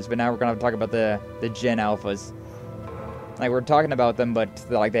Zoomers, but now we're gonna talk about the Gen Alphas. Like, we're talking about them, but,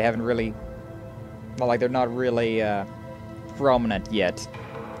 like, they haven't really... Well, like, they're not really, prominent yet.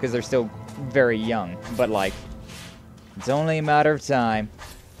 Because they're still very young. But, like, it's only a matter of time.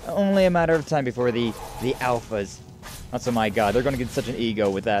 Only a matter of time before the Alphas... That's, oh my god, they're gonna get such an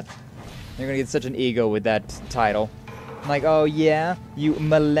ego with that. They're gonna get such an ego with that title. Like, oh yeah, you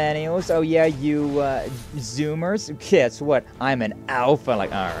millennials, oh yeah, you, Zoomers, guess what, I'm an alpha.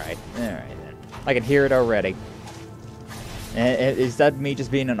 Like, alright then. I can hear it already. Is that me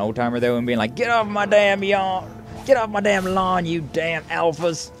just being an old-timer, though, and being like, get off my damn lawn, you damn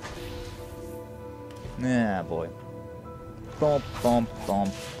alphas. Ah, boy. Bump, bump,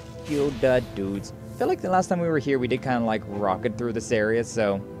 bump. You da dudes. I feel like the last time we were here, we did kind of, like, rocket through this area,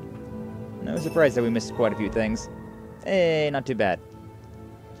 so... No surprise that we missed quite a few things. Hey, not too bad.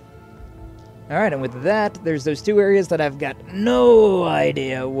 Alright, and with that, there's those two areas that I've got no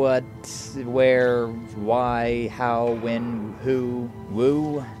idea what, where, why, how, when, who,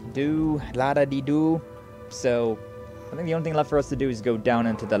 woo, do, la-da-dee-doo. So, I think the only thing left for us to do is go down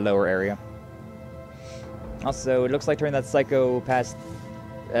into the lower area. Also, it looks like turning that psycho past,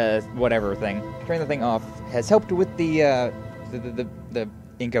 whatever thing, turning the thing off has helped with the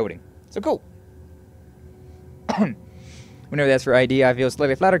encoding. So cool. Whenever that's for ID, I feel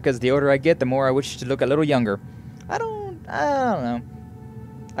slightly flattered because the older I get, the more I wish to look a little younger. I don't know.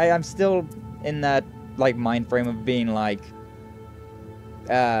 I'm still in that, like, mind frame of being like,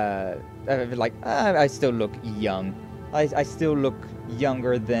 I still look young. I still look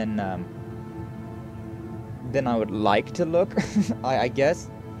younger than I would like to look, I guess.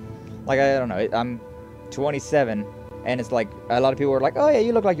 Like, I don't know, I'm 27, and it's like, a lot of people are like, oh yeah,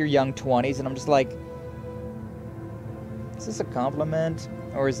 you look like your young 20s, and I'm just like, is this a compliment?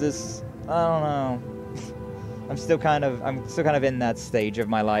 Or is this, I don't know. I'm still kind of in that stage of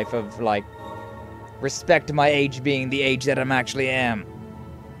my life of, like, respect my age being the age that I'm actually am.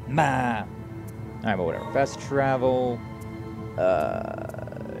 Alright, but whatever. Fast travel,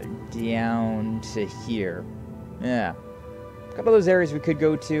 down to here. Yeah. A couple of those areas we could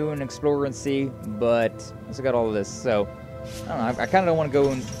go to and explore and see, but I also got all of this, so I don't know. I kind of don't want to go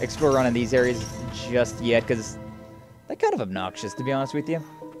and explore around in these areas just yet, because they're kind of obnoxious, to be honest with you.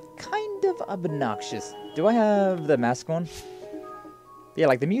 Kind of obnoxious. Do I have the mask on? Yeah,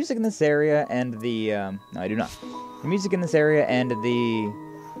 like the music in this area and the, no, I do not. The music in this area and the,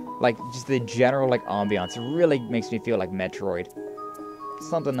 like, just the general, like, ambiance really makes me feel like Metroid.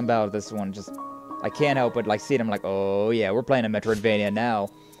 Something about this one just, I can't help but, like, see it, I'm like, oh yeah, we're playing a Metroidvania now.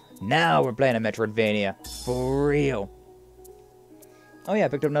 Now we're playing a Metroidvania. For real. Oh yeah, I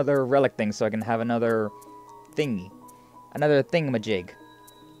picked up another relic thing so I can have another thingy. Another thingamajig.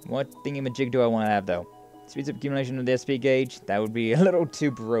 What thingamajig do I want to have, though? Speeds up accumulation of the SP gauge. That would be a little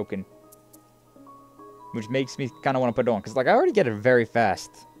too broken. Which makes me kind of want to put it on. Because, like, I already get it very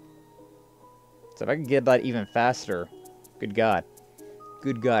fast. So if I can get that even faster. Good God.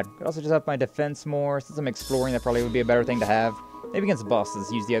 Good God. Could also just up my defense more. Since I'm exploring, that probably would be a better thing to have. Maybe against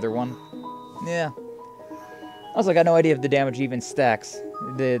bosses, use the other one. Yeah. Also, I got no idea if the damage even stacks.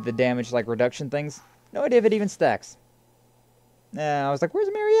 The damage, like, reduction things. No idea if it even stacks. I was like, where's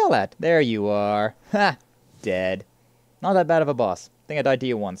Miriel at? There you are. Ha! Dead. Not that bad of a boss. I think I died to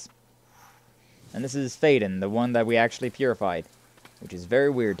you once. And this is Faden, the one that we actually purified. Which is very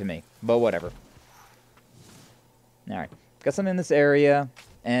weird to me. But whatever. Alright. Got some in this area.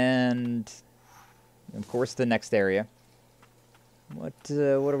 And of course the next area. What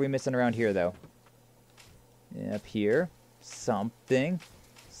are we missing around here, though? Up here. Something.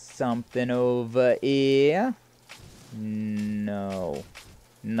 Something over here. No.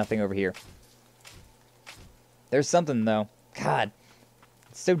 Nothing over here. There's something, though. God.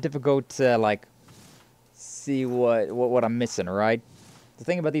 It's so difficult to, like, see what I'm missing, right? The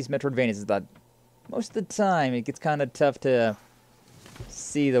thing about these Metroidvanias is that most of the time it gets kind of tough to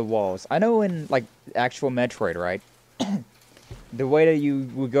see the walls. I know in, like, actual Metroid, right? The way that you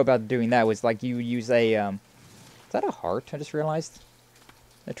would go about doing that was, like, you use a, is that a heart? I just realized.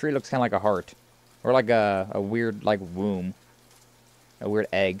 That tree looks kind of like a heart. Or like a weird, like, womb. A weird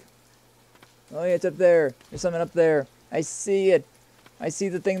egg. Oh yeah, it's up there. There's something up there. I see it. I see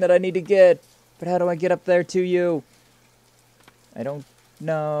the thing that I need to get. But how do I get up there to you? I don't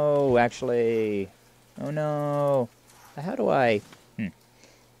know, actually. Oh no. How do I?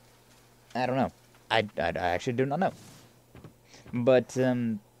 I don't know. I actually do not know. But,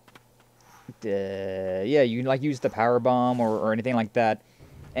 yeah, you can, like, use the power bomb or anything like that.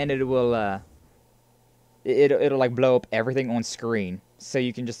 And it will, it'll like blow up everything on screen. So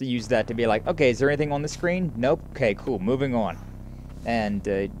you can just use that to be like, okay, is there anything on the screen? Nope. Okay, cool. Moving on. And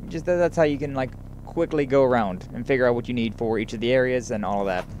just that's how you can, like, quickly go around and figure out what you need for each of the areas and all of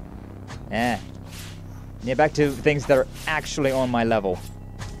that. Yeah, back to things that are actually on my level.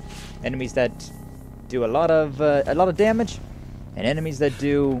 Enemies that do a lot of damage, and enemies that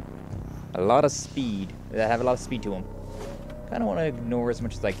do a lot of speed. That have a lot of speed to them. Kind of want to ignore as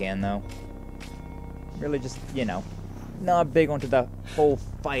much as I can, though. Really just, you know, not big onto the whole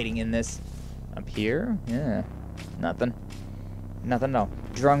fighting in this. Up here? Yeah. Nothing. Nothing at all.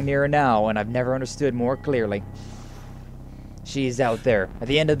 Drawn nearer now, and I've never understood more clearly. She's out there, at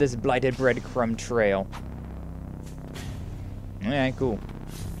the end of this blighted breadcrumb trail. Yeah, cool.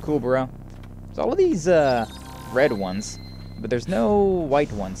 Cool, bro. There's all of these, red ones, but there's no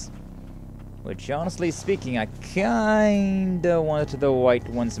white ones. Which, honestly speaking, I kinda wanted the white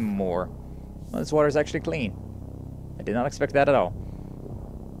ones more. Well, this water's actually clean. I did not expect that at all.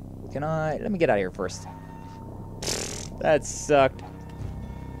 Let me get out of here first. That sucked.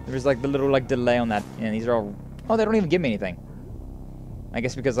 There's like the little like delay on that. And these are all, oh, they don't even give me anything. I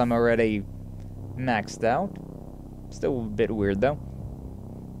guess because I'm already maxed out. Still a bit weird though.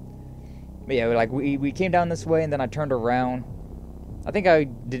 But yeah, like we came down this way and then I turned around. I think I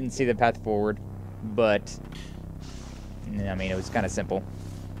didn't see the path forward, but I mean, it was kind of simple.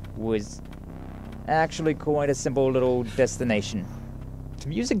 Was actually quite a simple little destination. The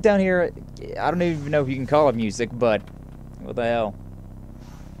music down here, I don't even know if you can call it music, but what the hell?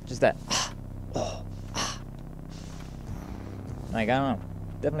 Just that. Like, I don't know.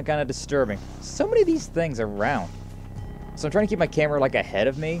 Definitely kind of disturbing. So many of these things around. So I'm trying to keep my camera, like, ahead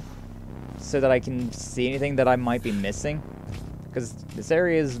of me so that I can see anything that I might be missing. Because this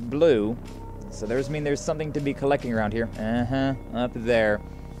area is blue, so there's something to be collecting around here. Up there.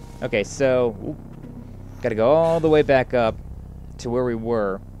 Okay, so gotta go all the way back up to where we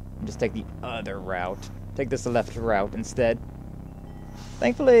were and just take the other route. Take this left route instead.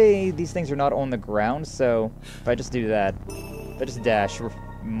 Thankfully, these things are not on the ground, so if I just do that, if I just dash, we're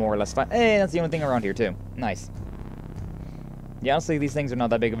more or less fine. Hey, that's the only thing around here, too. Nice. Yeah, honestly, these things are not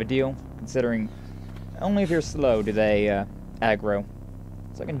that big of a deal, considering only if you're slow do they aggro.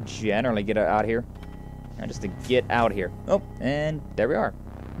 So I can generally get out here. And just to get out here. Oh, and there we are.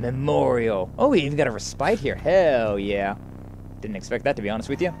 Memorial. Oh, we even got a respite here. Hell yeah. Didn't expect that, to be honest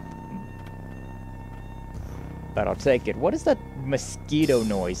with you. But I'll take it. What is that mosquito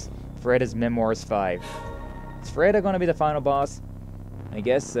noise? Freda's Memoirs 5. Is Freda going to be the final boss? I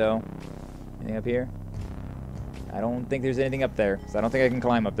guess so. Anything up here? I don't think there's anything up there, because I don't think I can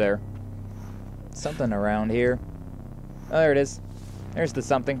climb up there. Something around here. Oh, there it is. There's the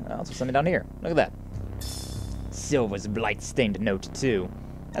something. Oh, also something down here. Look at that. Silva's blight-stained note 2.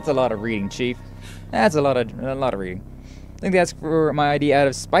 That's a lot of reading, Chief. That's a lot of reading. I think that's for my ID out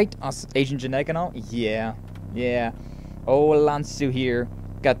of spite. Asian genetic and all. Yeah. Oh, Lansu here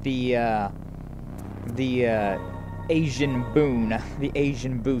got the Asian boon, the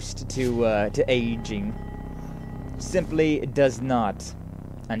Asian boost to aging. Simply does not.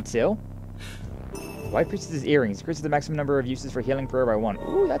 Until White Priestess earrings increases the maximum number of uses for healing prayer by 1.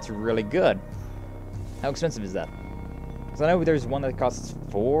 Ooh, that's really good. How expensive is that? Because I know there's one that costs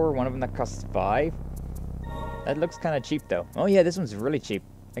 4, one of them that costs 5. That looks kind of cheap, though. Oh yeah, this one's really cheap.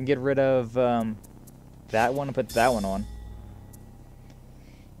 I can get rid of that one and put that one on.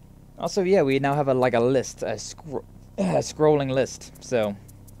 Also, yeah, we now have a list, a scrolling list. So,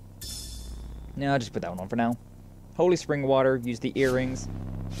 yeah, I'll just put that one on for now. Holy spring water. Use the earrings.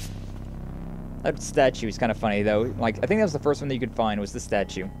 That statue is kind of funny, though. Like, I think that was the first one that you could find, was the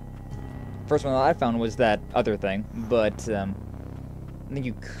statue. First one that I found was that other thing, but I think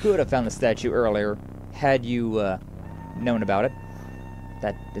you could have found the statue earlier had you known about it.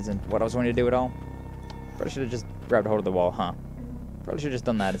 That isn't what I was going to do at all. Probably should have just grabbed a hold of the wall, huh? Probably should have just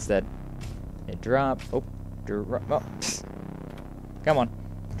done that instead. It drop. Oh, drop. Oh. Come on.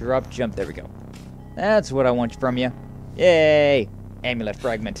 Drop, jump. There we go. That's what I want from you. Yay! Amulet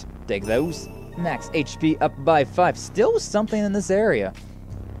fragment. Take those. Max HP up by 5. Still something in this area.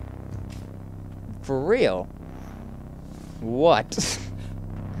 For real? What?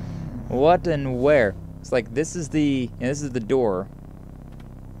 What and where? It's like this is the door.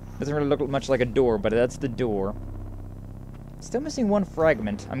 Doesn't really look much like a door, but that's the door. Still missing one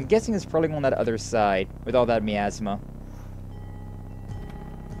fragment. I'm guessing it's probably on that other side with all that miasma.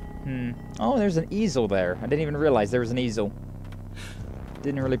 Oh, there's an easel there. I didn't even realize there was an easel.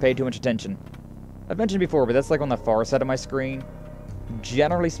 Didn't really pay too much attention. I've mentioned before, but that's like on the far side of my screen.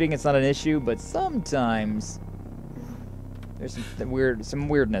 Generally speaking, it's not an issue, but sometimes there's some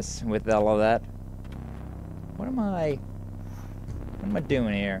weirdness with all of that. What am I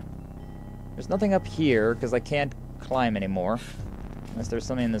doing here? There's nothing up here because I can't climb anymore, unless there's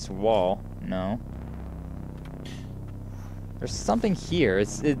something in this wall. No. There's something here.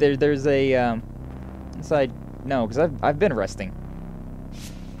 There's a inside. No, because I've been resting.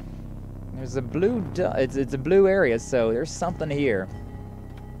 There's a blue. It's a blue area, so there's something here.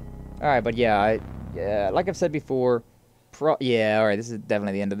 All right, but yeah, like I've said before. Yeah, all right. This is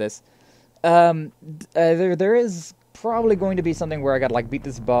definitely the end of this. There is probably going to be something where I gotta beat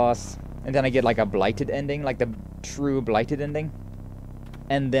this boss, and then I get a blighted ending, like the true blighted ending.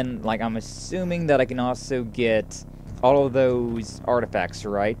 And then I'm assuming that I can also get all of those artifacts,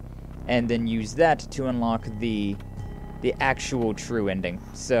 right? And then use that to unlock the actual true ending.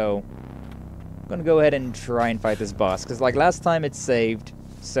 So I'm gonna go ahead and try and fight this boss, because last time it saved,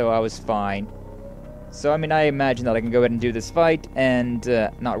 so I was fine. So, I mean, I imagine that I can go ahead and do this fight and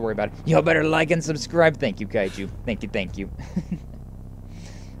not worry about it. Y'all better like and subscribe. Thank you, Kaiju. Thank you.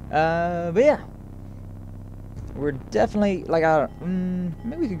 But yeah. We're definitely,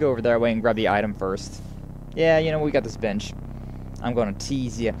 maybe we could go over that way and grab the item first. Yeah, you know, we got this bench. I'm gonna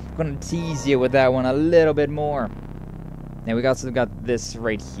tease you. I'm gonna tease you with that one a little bit more. And we also got this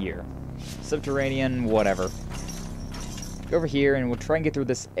right here. Subterranean, whatever. Go over here and we'll try and get through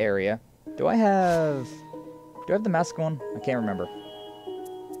this area. Do I have the mask on? I can't remember.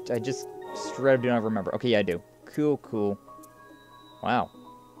 I just straight up do not remember. Okay, yeah, I do. Cool. Wow.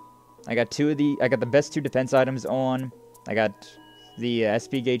 I got the best 2 defense items on. I got the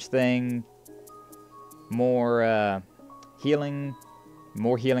SP gauge thing. More healing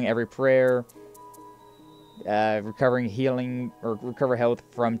every prayer. recovering healing, or recover health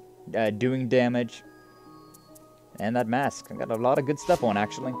from doing damage. And that mask. I got a lot of good stuff on,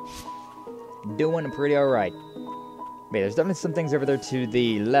 actually. Doing pretty alright. But there's definitely some things over there to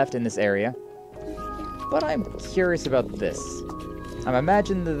the left in this area. But I'm curious about this. I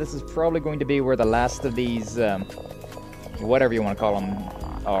imagine that this is probably going to be where the last of these, whatever you want to call them,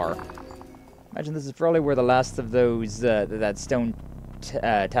 are. Imagine this is probably where the last of those, that stone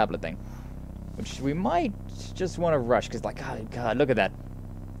tablet thing. Which we might just want to rush, because, like, God, look at that.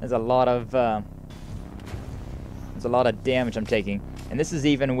 There's a lot of damage I'm taking. And this is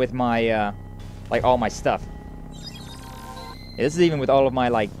even with my, like, all my stuff. Yeah, this is even with all of my,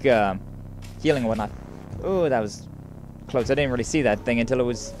 like, healing and whatnot. Oh, that was close. I didn't really see that thing until it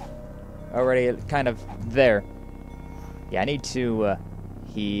was already kind of there. Yeah, I need to,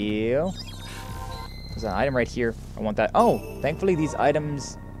 heal. There's an item right here. I want that. Oh, thankfully these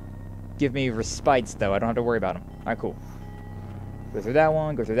items give me respites, though. I don't have to worry about them. Alright, cool. Go through that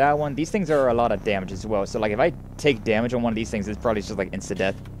one, go through that one. These things are a lot of damage as well. So, like, if I take damage on one of these things, it's probably just, like,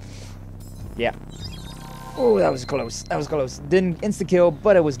 insta-death. Yeah. Oh, that was close. That was close. Didn't insta-kill,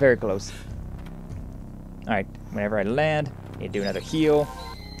 but it was very close. Alright, whenever I land, I need to do another heal.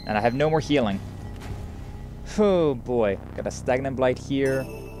 And I have no more healing. Oh, boy. Got a stagnant blight here.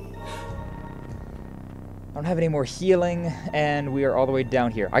 I don't have any more healing, and we are all the way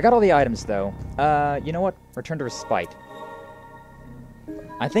down here. I got all the items, though. You know what? Return to respite.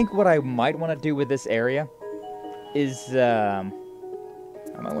 I think what I might want to do with this area is, I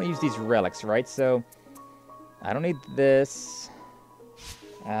might want to use these relics, right? So, I don't need this.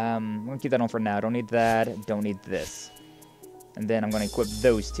 I'm going to keep that on for now. Don't need that. Don't need this. And then I'm going to equip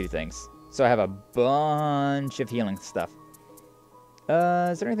those two things. So I have a bunch of healing stuff.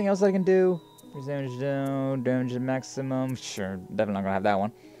 Is there anything else I can do? Damage down, damage maximum. Sure, definitely not going to have that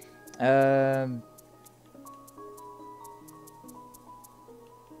one.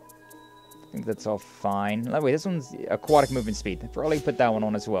 I think that's all fine. Oh, wait, this one's aquatic movement speed. I'll probably put that one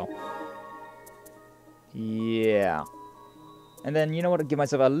on as well. Yeah. And then, you know what? I'll give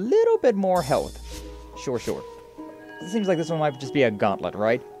myself a little bit more health. Sure. It seems like this one might just be a gauntlet,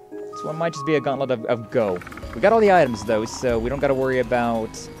 right? This one might just be a gauntlet of go. We got all the items, though, so we don't got to worry about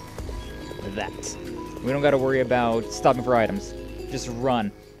that. We don't got to worry about stopping for items. Just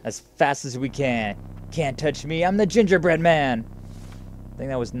run as fast as we can. Can't touch me. I'm the gingerbread man. I think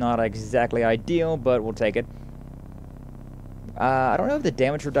that was not exactly ideal, but we'll take it. I don't know if the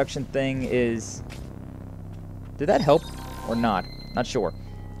damage reduction thing is... Did that help or not? Not sure.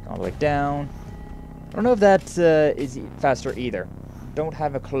 All the way down. I don't know if that is faster either. Don't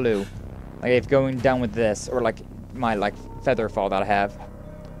have a clue. Like if going down with this, or like my feather fall that I have.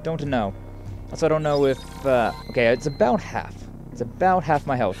 Don't know. Also, I don't know if... okay, it's about half. It's about half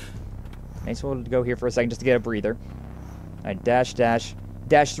my health. May as well go here for a second just to get a breather. Alright, dash.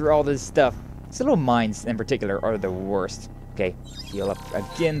 Dash through all this stuff. These little mines in particular are the worst. Okay, heal up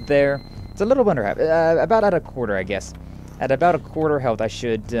again there. It's a little under half. About at a quarter, I guess. At about a quarter health, I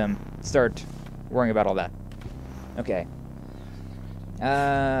should start worrying about all that. Okay.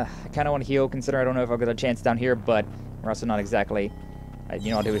 I kind of want to heal, considering I don't know if I'll get a chance down here, but we're also not exactly...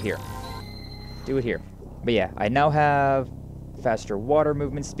 you know, I'll do it here. Do it here. But yeah, I now have faster water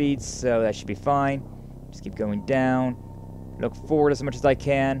movement speeds, so that should be fine. Just keep going down. Look forward as much as I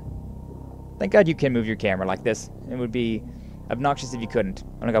can. Thank God you can move your camera like this. It would be obnoxious if you couldn't.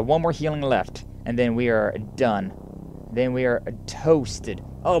 I only got one more healing left, and then we are done. Then we are toasted.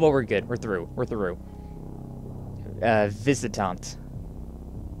 Oh, but we're good. We're through. We're through. Visitant.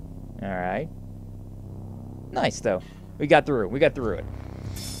 Alright. Nice, though. We got through. We got through it.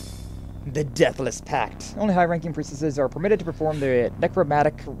 The Deathless Pact. Only high-ranking priestesses are permitted to perform the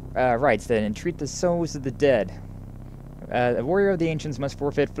necromantic rites that entreat the souls of the dead. A warrior of the ancients must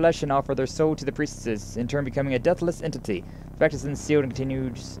forfeit flesh and offer their soul to the priestesses, in turn becoming a deathless entity. The pact is then sealed and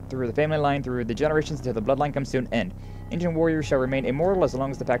continues through the family line, through the generations, until the bloodline comes to an end. Ancient warriors shall remain immortal as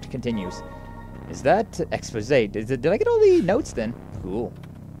long as the pact continues. Is that expose? Did I get all the notes then? Cool.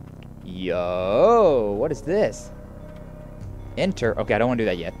 Yo, what is this? Enter. Okay, I don't want to do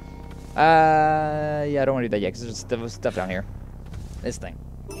that yet. Yeah, I don't want to do that yet, because there's stuff down here. This thing.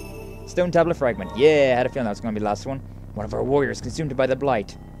 Stone tablet fragment. Yeah, I had a feeling that was going to be the last one. One of our warriors consumed by the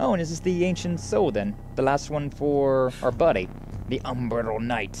blight. Oh, and is this the ancient soul then? The last one for our buddy, the Umbral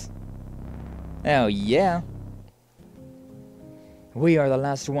Knight. Oh, yeah. We are the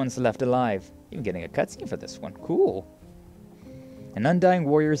last ones left alive. Even getting a cutscene for this one. Cool. An undying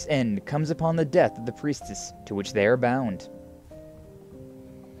warrior's end comes upon the death of the priestess, to which they are bound.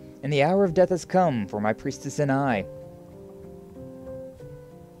 And the hour of death has come for my priestess and I.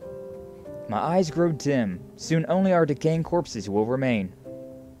 My eyes grow dim. Soon only our decaying corpses will remain.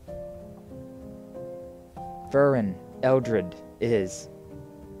 Furin, Eldred, is.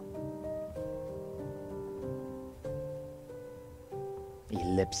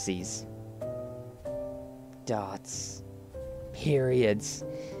 Ellipses. Dots. Periods.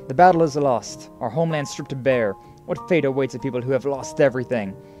 The battle is lost. Our homeland stripped bare. What fate awaits a people who have lost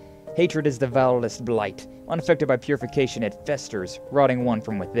everything? Hatred is the foulest blight. Unaffected by purification, it festers, rotting one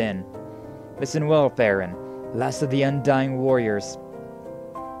from within. Listen well, Faden, last of the undying warriors.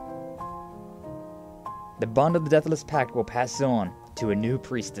 The bond of the Deathless Pact will pass on to a new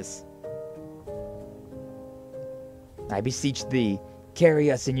priestess. I beseech thee, carry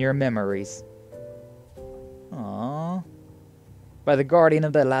us in your memories. Aww. By the guardian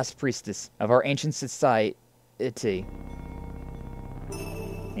of the last priestess of our ancient society.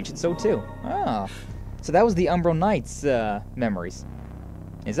 Ancient Soul 2. Ah. So that was the Umbral Knight's memories.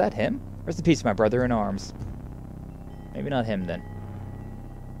 Is that him? Rest in peace, my brother in arms. Maybe not him, then.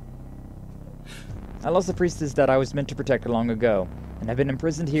 I lost the priestess that I was meant to protect long ago, and have been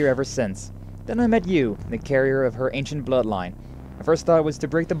imprisoned here ever since. Then I met you, the carrier of her ancient bloodline. My first thought was to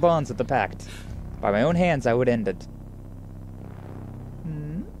break the bonds of the pact. By my own hands, I would end it.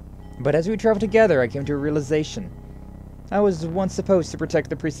 But as we traveled together, I came to a realization. I was once supposed to protect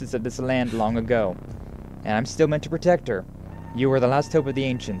the priestess of this land long ago, and I'm still meant to protect her. You are the last hope of the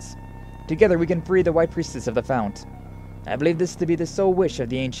ancients. Together we can free the White Priestess of the Fount. I believe this to be the sole wish of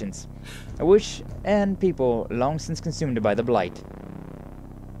the ancients. A wish and people long since consumed by the blight.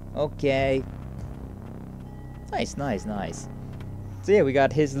 Okay. Nice, nice, nice. So yeah, we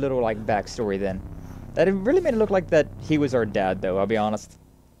got his little, like, backstory then. That it really made it look like that he was our dad, though, I'll be honest.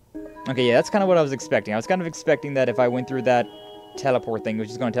 Okay, yeah, that's kind of what I was expecting. I was kind of expecting that if I went through that teleport thing, it was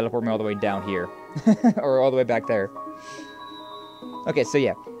just going to teleport me all the way down here. Or all the way back there. Okay, so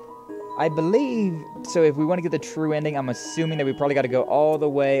yeah. I believe, so if we want to get the true ending, I'm assuming that we probably got to go all the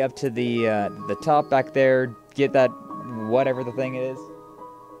way up to the top back there, get that whatever the thing is,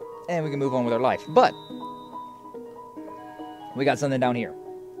 and we can move on with our life. But we got something down here.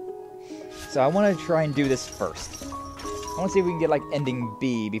 So I want to try and do this first. I want to see if we can get, like, ending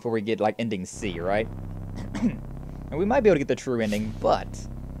B before we get, like, ending C, right? And we might be able to get the true ending, but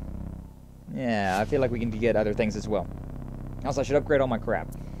yeah, I feel like we can get other things as well. Also, I should upgrade all my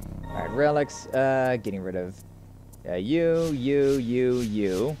crap. Alright, relics, getting rid of you.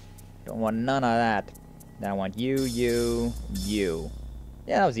 Don't want none of that. Now I want you. Yeah,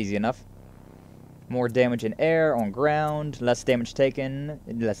 that was easy enough. More damage in air, on ground, less damage taken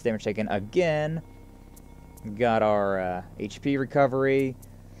again. Got our HP recovery,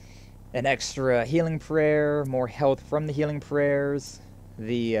 an extra healing prayer, more health from the healing prayers.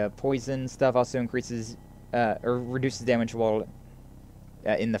 The poison stuff also increases, or reduces damage while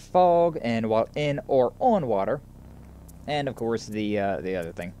in the fog and while in or on water. And of course the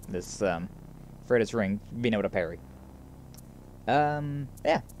other thing, this Freighter's ring, being able to parry.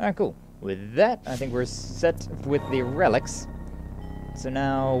 Yeah, alright, cool. With that, I think we're set with the relics. So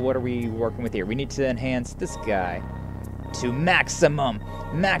now, what are we working with here? We need to enhance this guy to maximum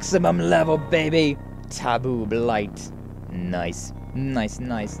level, baby. Taboo blight. Nice.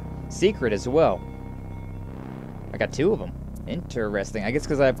 Secret as well. I got 2 of them. Interesting. I guess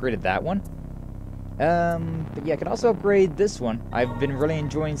because I upgraded that one. But yeah, I can also upgrade this one. I've been really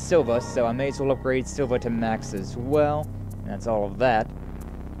enjoying Silva, so I may as well upgrade Silva to max as well. And that's all of that.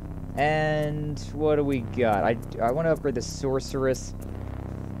 And what do we got? I want to upgrade the Sorceress.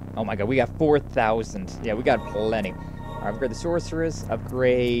 Oh my god, we got 4,000. Yeah, we got plenty. Upgrade the Sorceress.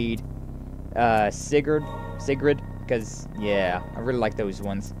 Upgrade Sigrid, because yeah, I really like those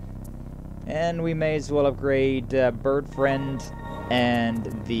ones. And we may as well upgrade Bird Friend and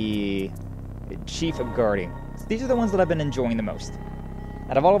the Chief of Guarding. These are the ones that I've been enjoying the most.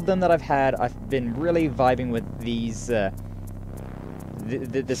 Out of all of them that I've had, I've been really vibing with these.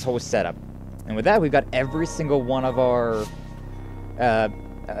 This whole setup. And with that, we've got every single one of our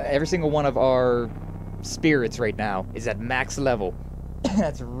spirits right now is at max level.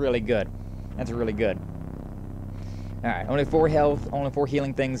 That's really good. Alright, only 4 health, only 4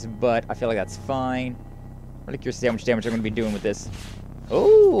 healing things, but I feel like that's fine. Really curious to see how much damage I'm going to be doing with this.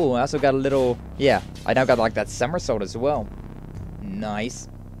 Oh, I also got a little, yeah, I now got like that somersault as well. Nice.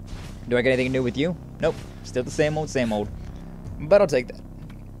 Do I get anything new with you? Nope, still the same old. But I'll take that.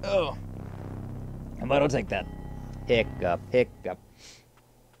 Oh. But I'll take that. Hiccup.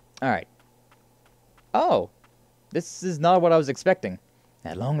 Alright. Oh. This is not what I was expecting.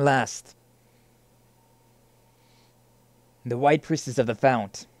 At long last. The White Priestess of the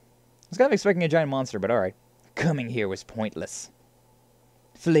Fount. I was kind of expecting a giant monster, but alright. Coming here was pointless.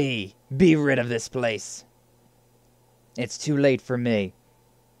 Flee. Be rid of this place. It's too late for me.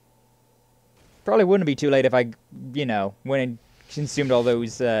 Probably wouldn't be too late if I, you know, went and consumed all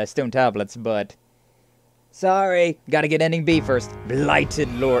those stone tablets, but... Sorry, gotta get ending B first.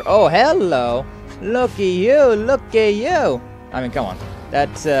 Blighted Lord. Oh, hello. Look at you, look at you. I mean, come on.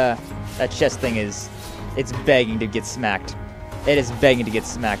 That chest thing is... It's begging to get smacked. It is begging to get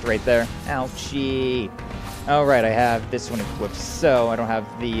smacked right there. Ouchie. Alright, I have this one equipped, so I don't have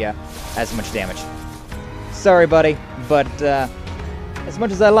the as much damage. Sorry, buddy, but as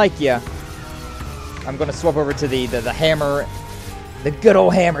much as I like you, I'm gonna swap over to the hammer, the good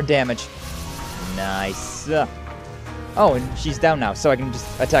old hammer damage. Nice. Oh, and she's down now, so I can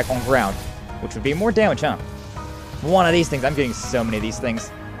just attack on ground, which would be more damage, huh? One of these things. I'm getting so many of these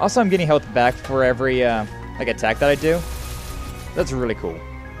things. Also, I'm getting health back for every like attack that I do. That's really cool.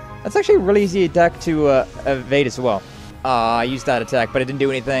 That's actually a really easy attack to evade as well. I used that attack, but it didn't do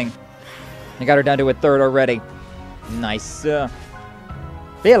anything. I got her down to a third already. Nice. But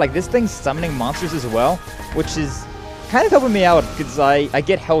yeah, like this thing's summoning monsters as well, which is kind of helping me out because I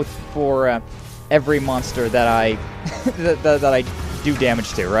get health for every monster that I that I do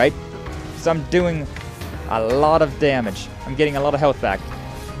damage to, right? So I'm doing a lot of damage. I'm getting a lot of health back.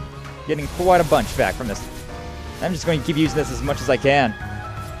 Getting quite a bunch back from this. I'm just going to keep using this as much as I can.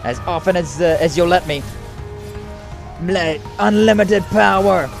 As often as you'll let me. Unlimited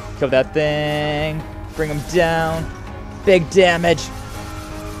power. Kill that thing. Bring him down. Big damage.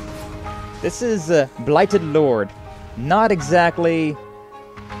 This is Blighted Lord. Not exactly...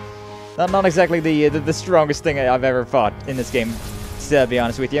 Not exactly the strongest thing I've ever fought in this game, to be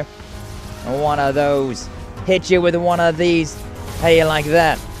honest with you. One of those. Hit you with one of these. How you like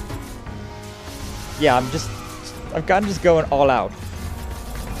that? Yeah, I'm kind of just going all out.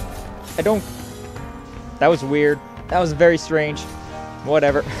 I don't... That was weird. That was very strange.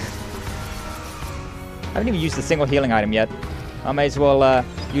 Whatever. I haven't even used a single healing item yet. I may as well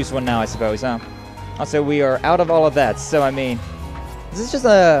use one now, I suppose, huh? Also, we are out of all of that, so I mean... This is just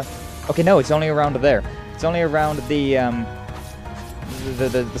a... Okay, no, it's only around there. It's only around the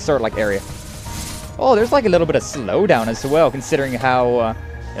sword-like area. Oh, there's like a little bit of slowdown as well, considering how...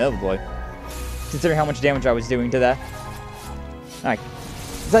 oh boy. Considering how much damage I was doing to that. Alright.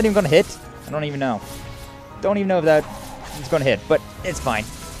 Is that even gonna hit? I don't even know. Don't even know if that is gonna hit, but it's fine.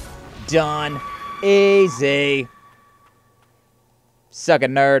 Done. Easy. Suck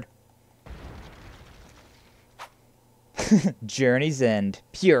it, nerd. Journey's End.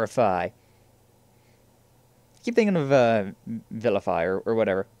 Purify. I keep thinking of Vilify or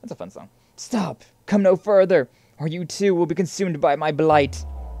whatever. That's a fun song. Stop. Come no further, or you too will be consumed by my blight.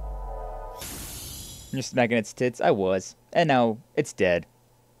 You're smacking its tits? I was. And now it's dead.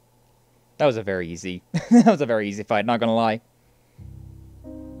 That was a very easy... that was a very easy fight, not gonna lie.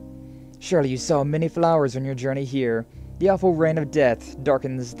 Surely you saw many flowers on your journey here. The awful rain of death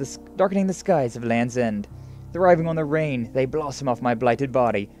darkening the skies of Land's End. Thriving on the rain, they blossom off my blighted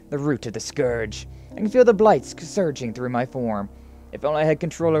body, the root of the scourge. I can feel the blight surging through my form. If only I had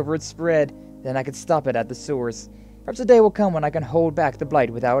control over its spread, then I could stop it at the source. Perhaps a day will come when I can hold back the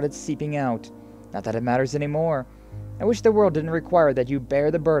blight without it seeping out. Not that it matters anymore. I wish the world didn't require that you bear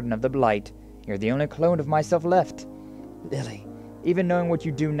the burden of the blight. You're the only clone of myself left. Lily, even knowing what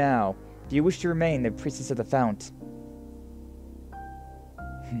you do now, do you wish to remain the priestess of the fount?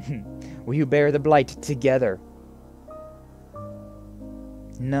 Will you bear the blight together?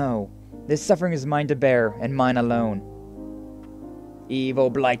 No. This suffering is mine to bear, and mine alone. Evil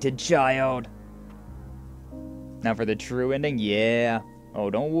blighted child. Now for the true ending? Yeah. Oh,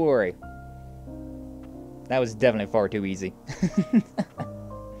 don't worry. That was definitely far too easy.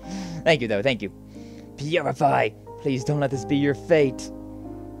 Thank you, though. Thank you. Purify. Please don't let this be your fate.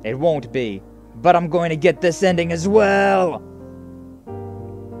 It won't be. But I'm going to get this ending as well.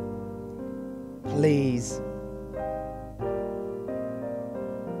 Please.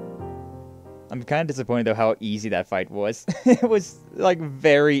 I'm kind of disappointed, though, how easy that fight was. It was, like,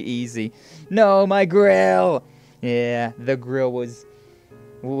 very easy. No, my grill! Yeah, the grill was...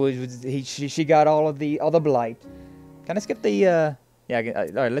 she got all the blight. Can I skip the, yeah,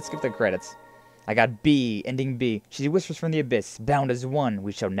 alright, let's skip the credits. I got B, ending B. She whispers from the abyss, bound as one,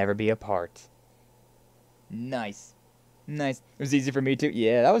 we shall never be apart. Nice. Nice. It was easy for me, too.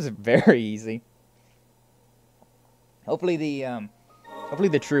 Yeah, that was very easy. Hopefully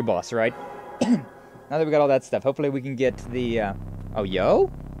the true boss, right? Now that we got all that stuff, hopefully we can get the, oh, yo?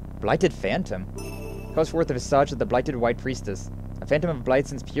 Blighted Phantom. Calls forth the visage of the blighted White Priestess. A phantom of blight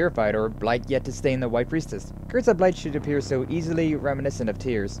since purified, or blight yet to stain the White Priestess. Curse that blight should appear so easily reminiscent of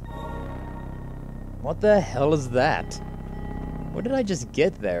tears. What the hell is that? What did I just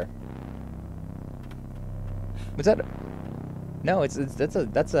get there? Was that... No, that's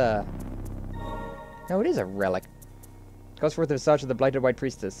a... No, it is a relic. Goes forth the visage of the blighted White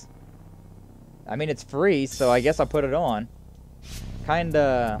Priestess. I mean, it's free, so I guess I'll put it on.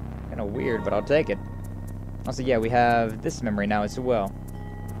 Kinda weird, but I'll take it. Also, yeah, we have this memory now as well.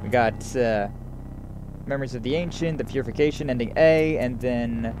 We got, Memories of the Ancient, the Purification, ending A, and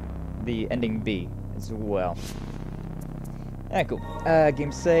then the ending B as well. Alright, cool.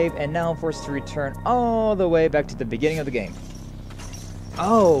 Game save, and now I'm forced to return all the way back to the beginning of the game.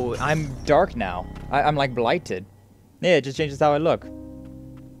 Oh, I'm dark now. I'm like blighted. Yeah, it just changes how I look.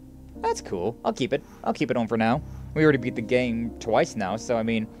 That's cool. I'll keep it. I'll keep it on for now. We already beat the game twice now, so I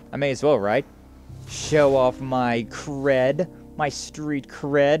mean, I may as well, right? Show off my cred. My street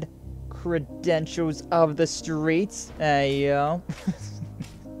cred. Credentials of the streets. Hey, yo.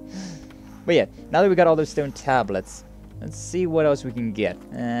 But yeah, now that we got all those stone tablets, let's see what else we can get.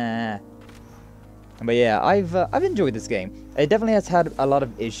 But yeah, I've enjoyed this game. It definitely has had a lot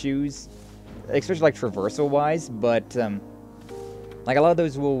of issues, especially like traversal-wise, but like a lot of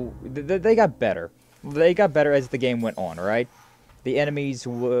those they got better. They got better as the game went on, right? The enemies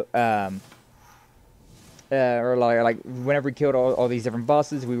were, or like whenever we killed all these different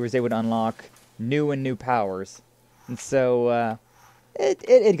bosses, we was able to unlock new powers, and so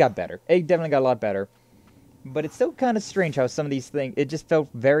it got better. It definitely got a lot better, but it's still kind of strange how some of these things, it just felt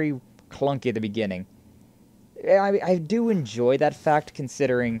very clunky at the beginning. I do enjoy that fact,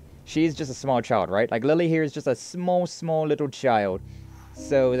 considering she's just a small child, right? Like Lily here is just a small little child,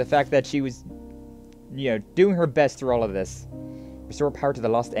 so the fact that she was, you know, doing her best through all of this, restore power to the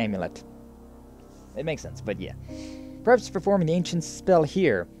lost amulet. It makes sense, but yeah. Perhaps performing the ancient spell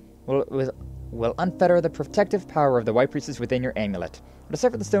here will unfetter the protective power of the White Priestess within your amulet.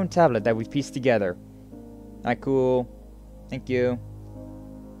 Decipher the stone tablet that we've pieced together. Alright, cool. Thank you.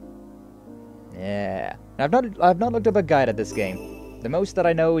 Yeah. Now, I've not looked up a guide at this game. The most that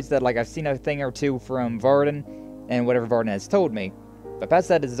I know is that, like, I've seen a thing or two from Varden, and whatever Varden has told me. But past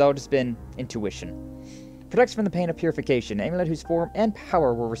that, it's all just been intuition. Protects from the pain of purification. Amulet whose form and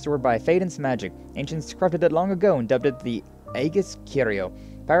power were restored by Faden's magic. Ancients crafted it long ago and dubbed it the Aegis Curio.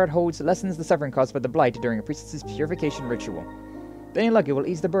 Power it holds lessens the suffering caused by the blight during a priestess's purification ritual. Then you're lucky, will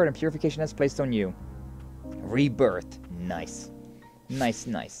ease the burden purification has placed on you. Rebirth. Nice.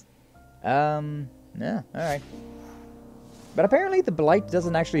 Nice. Yeah, alright. But apparently the blight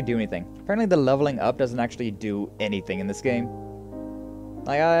doesn't actually do anything. Apparently the leveling up doesn't actually do anything in this game.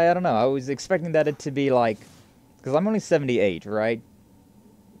 Like, I don't know, I was expecting that it to be like... Because I'm only 78, right?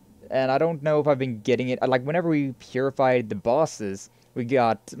 And I don't know if I've been getting it. Like, whenever we purified the bosses, we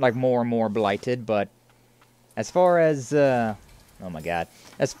got, like, more and more blighted, but... As far as, oh my god.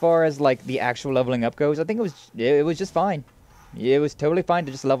 As far as, like, the actual leveling up goes, I think it was just fine. It was totally fine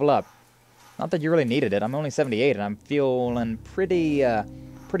to just level up. Not that you really needed it. I'm only 78, and I'm feeling pretty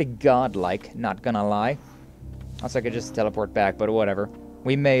godlike, not gonna lie. Also, I could just teleport back, but whatever.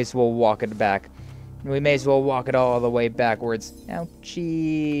 We may as well walk it back. We may as well walk it all the way backwards.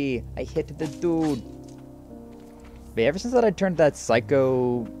 Ouchie! I hit the dude. But ever since that I turned that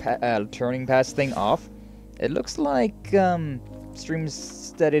psycho turning pass thing off, it looks like streams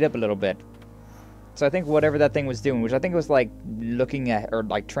steadied up a little bit. So I think whatever that thing was doing, which I think was like looking at, or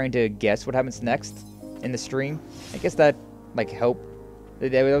like trying to guess what happens next in the stream, I guess that like helped.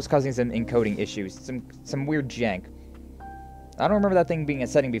 That was causing some encoding issues, some weird jank. I don't remember that thing being a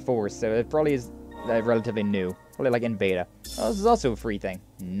setting before, so it probably is relatively new. Probably like in beta. Oh, this is also a free thing.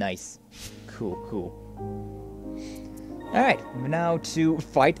 Nice. Cool. Alright, now to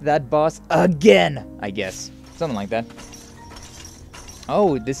fight that boss again, I guess. Something like that.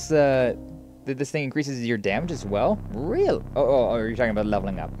 Oh, this thing increases your damage as well? Real? Oh, you're talking about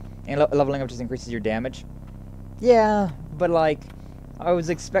leveling up. And leveling up just increases your damage? Yeah, but like... I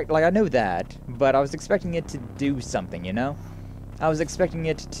know that, but I was expecting it to do something, you know? I was expecting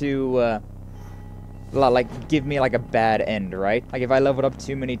it to, like, give me, like, a bad end, right? Like, if I leveled up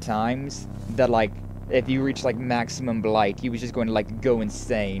too many times, that, like, if you reach, like, maximum blight, he was just going to, like, go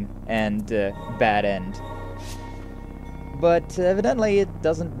insane, and, bad end. But, evidently, it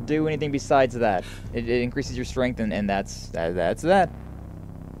doesn't do anything besides that. It increases your strength, and that's that.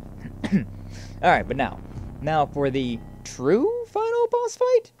 Alright, but now for the true final boss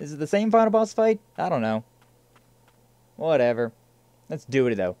fight? Is it the same final boss fight? I don't know. Whatever. Let's do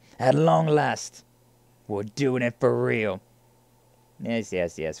it, though. At long last. We're doing it for real.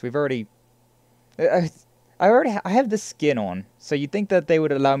 Yes. We've already... I have the skin on, so you'd think that they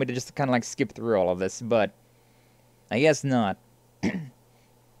would allow me to just kind of, like, skip through all of this, but... I guess not.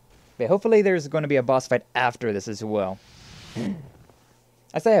 But hopefully there's going to be a boss fight after this as well.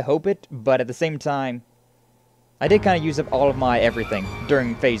 I say I hope it, but at the same time, I did kind of use up all of my everything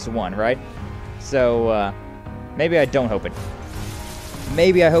during phase 1, right? So, maybe I don't hope it.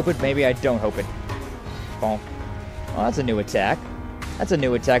 Maybe I hope it, maybe I don't hope it. Bonk. Oh, that's a new attack. That's a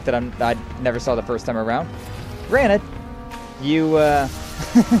new attack that I never saw the first time around. Granted, you,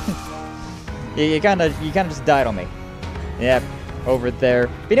 you kind of just died on me. Yep, over there.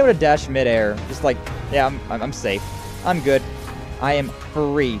 Being able to dash midair, just like, yeah, I'm safe. I'm good. I am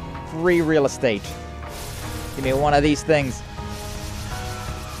free. Free real estate. Give me one of these things.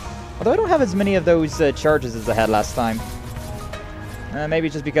 Although I don't have as many of those charges as I had last time. Maybe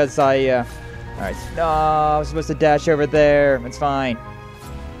just because I, alright. No, I was supposed to dash over there. It's fine.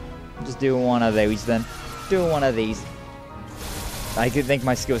 Just do one of these then. Do one of these. I did think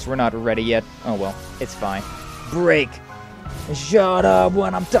my skills were not ready yet. Oh well, it's fine. Break! Shut up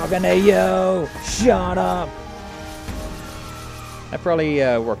when I'm talking to you! Shut up! That probably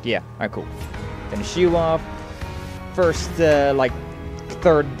worked, yeah. Alright, cool. Finish you off. First, like,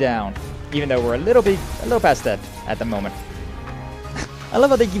 third down. Even though we're a little past that at the moment. I love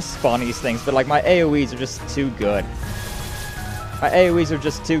how they keep spawning these things, but like my AoEs are just too good. My AoEs are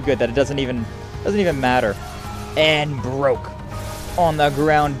just too good that it doesn't even matter. And broke. On the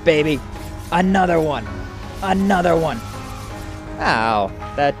ground, baby. Another one. Another one. Ow.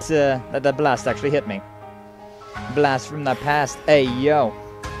 That blast actually hit me. Blast from the past. Hey, yo.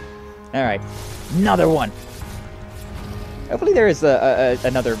 Alright. Another one. Hopefully there is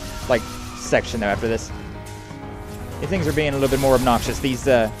another, like, section there after this. These things are being a little bit more obnoxious. These,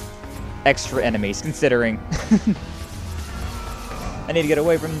 extra enemies, considering. I need to get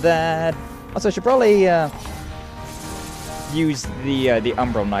away from that. Also, I should probably, use the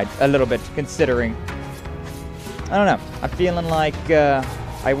Umbral Knight a little bit, considering. I don't know. I'm feeling like,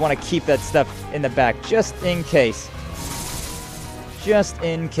 I want to keep that stuff in the back, just in case. Just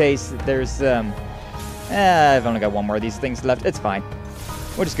in case there's, I've only got one more of these things left. It's fine.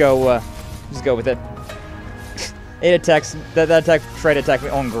 We'll just go with it. It attacks, that attack tried to attack me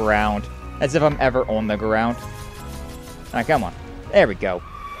on ground. As if I'm ever on the ground. Alright, come on. There we go.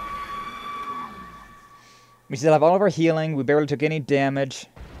 We still have all of our healing. We barely took any damage.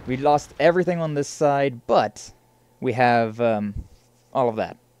 We lost everything on this side, but we have, all of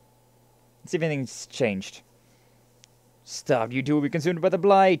that. Let's see if anything's changed. Stop, you two will be consumed by the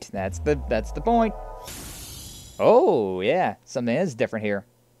blight. That's the point. Oh, yeah. Something is different here.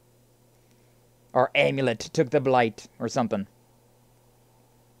 Our amulet took the blight, or something.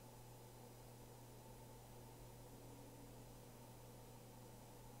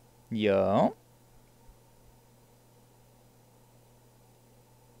 Yo.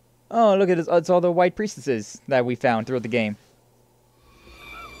 Oh, look at this. It's all the White Priestesses that we found throughout the game.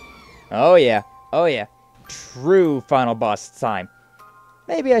 Oh, yeah. Oh, yeah. True final boss time.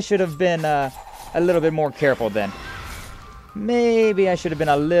 Maybe I should have been a little bit more careful then. Maybe I should have been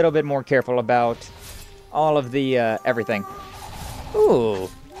a little bit more careful about all of the everything. Ooh.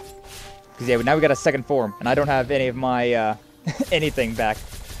 Because yeah, now we got a second form, and I don't have any of my anything back.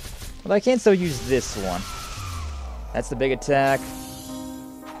 Well, I can still use this one. That's the big attack.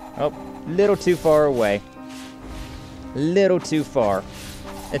 Oh, little too far away. Little too far.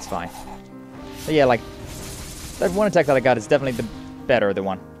 It's fine. But yeah, like that one attack that I got is definitely the better the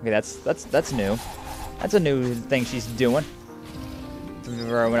one. Okay, that's new. That's a new thing she's doing.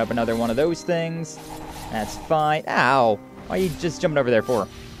 Throwing up another one of those things. That's fine. Ow! Why are you just jumping over there for?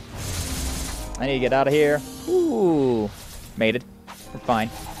 I need to get out of here. Ooh. Made it. We're fine.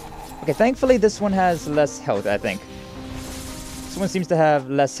 Okay, thankfully this one has less health, I think. This one seems to have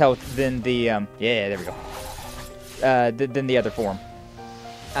less health than the, yeah, there we go. Than the other form.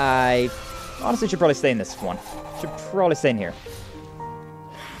 I honestly should probably stay in this one. Should probably stay in here.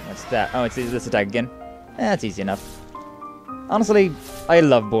 What's that? Oh, it's this attack again. That's easy enough. Honestly, I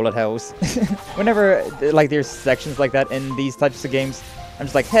love bullet hells. Whenever, like, there's sections like that in these types of games, I'm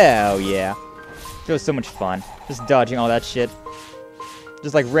just like, hell yeah. Feels so much fun. Just dodging all that shit.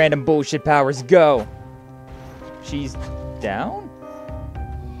 Just like random bullshit powers. Go! She's down?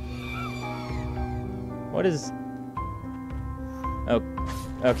 What is... Oh,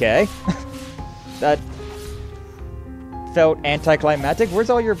 okay. That felt anticlimactic. Where's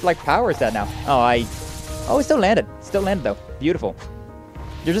all your, like, powers at now? Oh, Oh, it still landed. Still landed, though. Beautiful.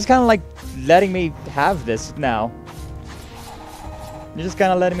 You're just kind of, like, letting me have this now. You're just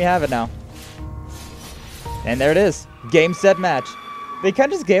kind of letting me have it now. And there it is. Game, set, match. They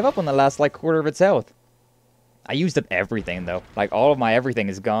kind of just gave up on the last, like, quarter of its health. I used up everything, though. Like, all of my everything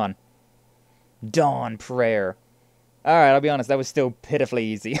is gone. Dawn Prayer. Alright, I'll be honest. That was still pitifully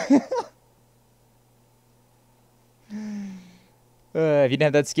easy. If you didn't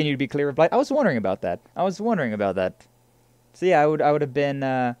have that skin, you'd be clear of blight. I was wondering about that. So yeah, I would have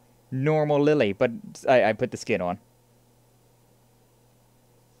been normal Lily, but I put the skin on.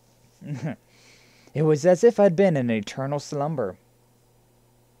 It was as if I'd been in an eternal slumber.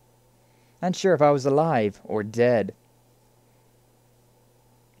 Unsure if I was alive or dead.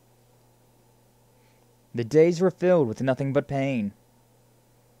 The days were filled with nothing but pain.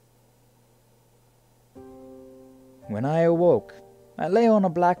 When I awoke, I lay on a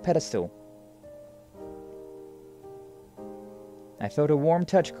black pedestal. I felt a warm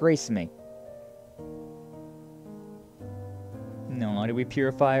touch grace me. No, did we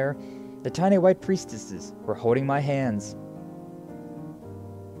purify her? The tiny white priestesses were holding my hands.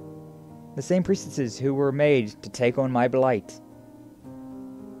 The same priestesses who were made to take on my blight.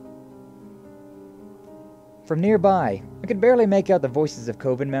 From nearby, I could barely make out the voices of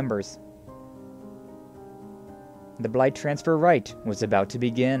Coven members. The blight transfer rite was about to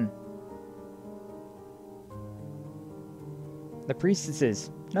begin. The priestesses,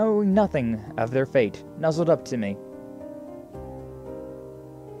 knowing nothing of their fate, nuzzled up to me.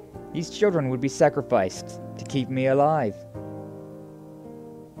 These children would be sacrificed to keep me alive.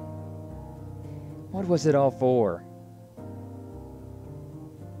 What was it all for?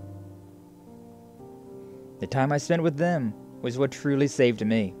 The time I spent with them was what truly saved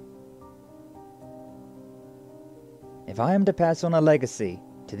me. If I am to pass on a legacy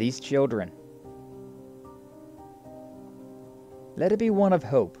to these children, let it be one of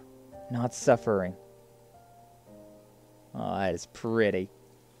hope, not suffering. Oh, that is pretty.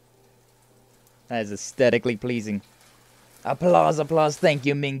 That is aesthetically pleasing. Applause, applause, thank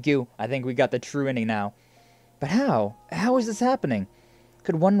you, Mingyu. I think we got the true ending now. But how? How is this happening?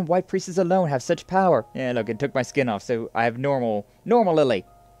 Could one white priestess alone have such power? Yeah, look, it took my skin off, so I have normal Lily.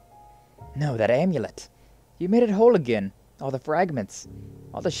 No, that amulet. You made it whole again. All the fragments.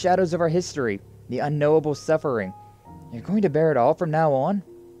 All the shadows of our history. The unknowable suffering. You're going to bear it all from now on?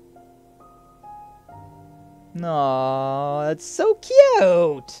 Aww, that's so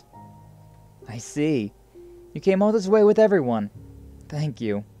cute! I see. You came all this way with everyone. Thank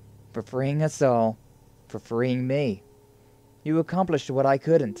you. For freeing us all. For freeing me. You accomplished what I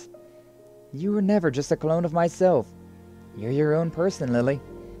couldn't. You were never just a clone of myself. You're your own person, Lily.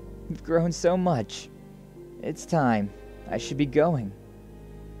 You've grown so much. It's time. I should be going.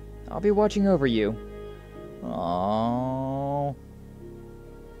 I'll be watching over you. Aww.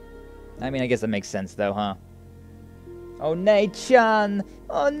 I mean, I guess that makes sense, though, huh? Oh, Nei-chan!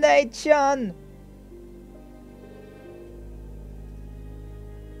 Oh, Nei-chan!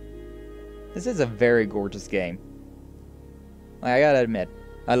 This is a very gorgeous game. I gotta admit,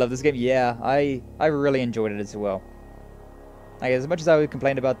 I love this game. Yeah, I really enjoyed it as well. Like, as much as I would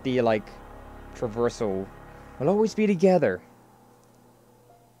complain about the, like, traversal, we'll always be together.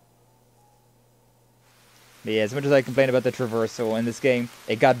 But yeah, as much as I complained about the traversal in this game,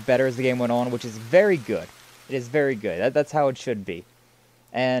 it got better as the game went on, which is very good. It is very good. That's how it should be.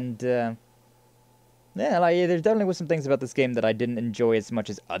 And, yeah, like, there definitely was some things about this game that I didn't enjoy as much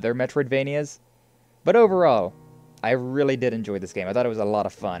as other Metroidvanias. But overall, I really did enjoy this game. I thought it was a lot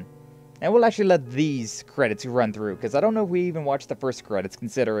of fun. And we'll actually let these credits run through, because I don't know if we even watched the first credits,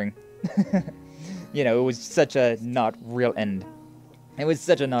 considering, you know, it was such a not real end. It was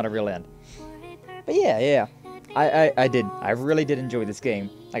such a not a real end. But yeah. I really did enjoy this game.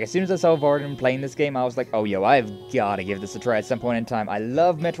 Like, as soon as I saw Varden playing this game, I was like, oh, yo, I've got to give this a try at some point in time. I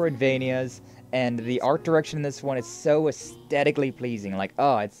love Metroidvanias, and the art direction in this one is so aesthetically pleasing. Like,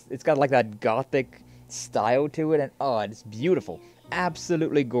 oh, it's got, like, that gothic style to it, and oh, it's beautiful.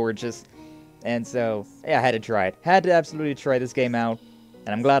 Absolutely gorgeous. And so, yeah, I had to try it. Had to absolutely try this game out,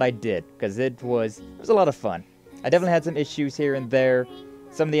 and I'm glad I did, because it was a lot of fun. I definitely had some issues here and there.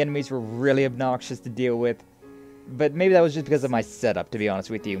 Some of the enemies were really obnoxious to deal with, but maybe that was just because of my setup, to be honest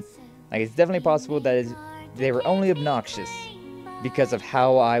with you. Like, it's definitely possible that they were only obnoxious because of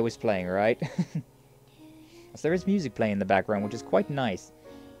how I was playing, right? So there is music playing in the background, which is quite nice.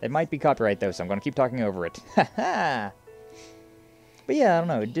 It might be copyright, though, so I'm going to keep talking over it. Haha! But yeah, I don't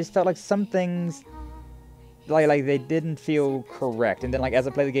know, it just felt like some things, like they didn't feel correct. And then, like, as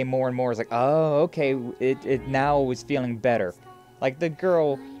I play the game more and more, it's like, oh, okay, it now was feeling better. Like, the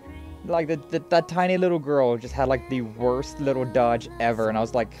girl, like, that tiny little girl just had, like, the worst little dodge ever. And I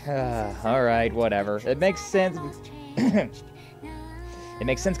was like, alright, whatever. It makes sense. It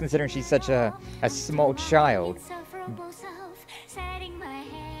makes sense considering she's such a small child.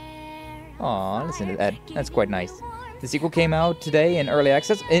 Aw, listen to that. That's quite nice. The sequel came out today in early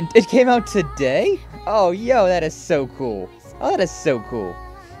access. And it came out today? Oh, yo, that is so cool. Oh, that is so cool.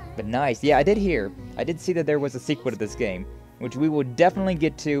 But nice. Yeah, I did see that there was a sequel to this game. which we will definitely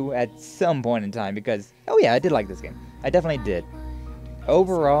get to at some point in time because, oh yeah, I did like this game. I definitely did.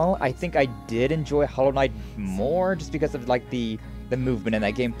 Overall, I think I did enjoy Hollow Knight more just because of like the movement in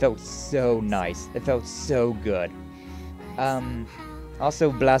that game felt so nice. It felt so good.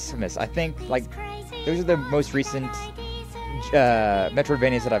 Also Blasphemous. I think like those are the most recent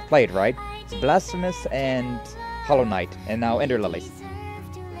Metroidvanias that I've played, right? It's Blasphemous and Hollow Knight, and now Ender Lilies.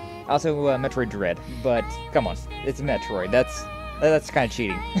 Also Metroid Dread, but come on, it's Metroid. That's kind of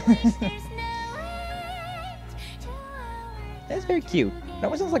cheating. That's very cute. That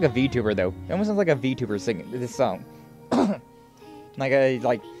almost sounds like a VTuber though. It almost sounds like a VTuber singing this song. I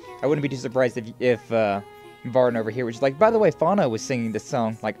wouldn't be too surprised if Varden over here was just like, by the way, Fauna was singing this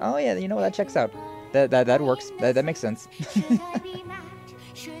song. Like, oh yeah, you know what, that checks out. That works. That makes sense.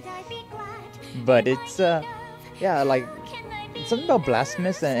 But it's yeah, like something about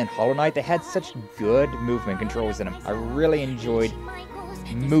Blasphemous and Hollow Knight. They had such good movement controls in them. I really enjoyed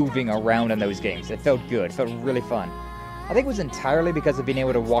moving around in those games. It felt good. It felt really fun. I think it was entirely because of being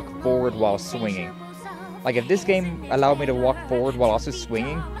able to walk forward while swinging. Like, if this game allowed me to walk forward while also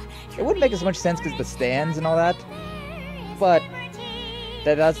swinging, it wouldn't make as much sense because the stands and all that. But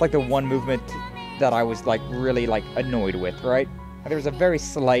that's like the one movement that I was like really like annoyed with, right? There was a very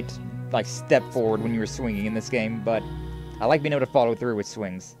slight like step forward when you were swinging in this game, but I like being able to follow through with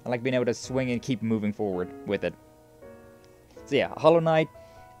swings. I like being able to swing and keep moving forward with it. So yeah, Hollow Knight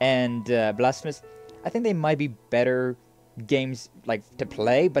and Blasphemous, I think they might be better games like to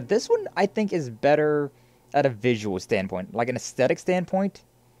play, but this one I think is better at a visual standpoint, like an aesthetic standpoint.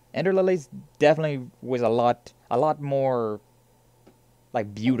 Ender Lilies definitely was a lot more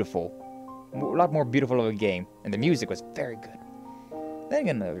like beautiful, a lot more beautiful of a game, and the music was very good. Then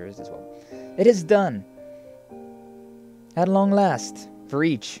again, there is as well. It is done. At long last, for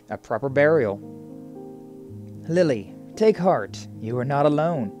each a proper burial. Lily, take heart. You are not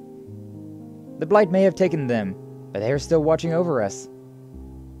alone. The blight may have taken them, but they are still watching over us.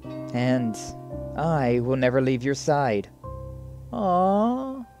 And I will never leave your side.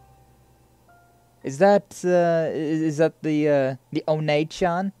 Aww. Is that the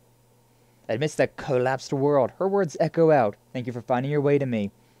One-chan? Amidst a collapsed world, her words echo out. Thank you for finding your way to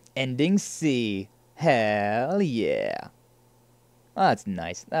me. Ending C. Hell yeah. Oh, that's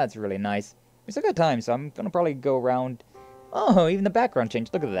nice. That's really nice. We still got time, so I'm gonna probably go around. Oh, even the background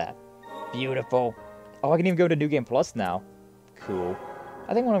changed. Look at that. Beautiful. Oh, I can even go to New Game Plus now. Cool.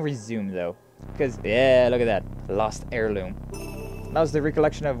 I think I want to resume, though. Because, yeah, look at that. Lost heirloom. That was the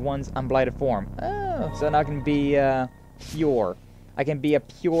recollection of one's unblighted form. Oh, so now I can be, pure. I can be a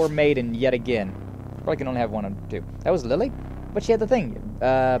pure maiden yet again. Probably can only have one or two. That was Lily? But she had the thing.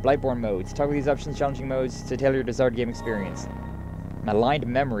 Blightborn modes. Toggle these options, challenging modes to tailor your desired game experience. Aligned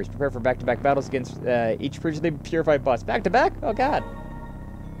memories. Prepare for back-to-back battles against each previously purified boss. Back-to-back? Oh, God.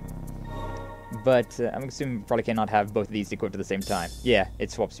 But I'm assuming we probably cannot have both of these equipped at the same time. Yeah,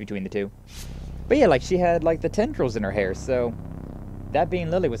 it swaps between the two. But yeah, like she had like the tendrils in her hair, so that being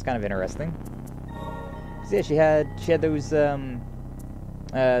Lily was kind of interesting. So yeah, she had those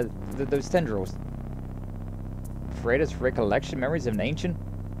those tendrils. Quietus recollection memories of an ancient.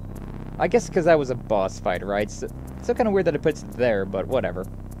 I guess because that was a boss fight, right? So kind of weird that it puts it there, but whatever.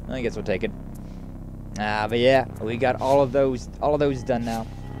 I guess we'll take it. But yeah, we got all of those done now.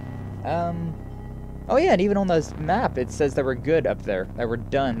 Oh yeah, and even on this map, it says that we're good up there. That we're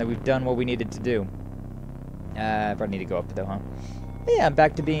done. That we've done what we needed to do. Probably need to go up though, huh? But yeah,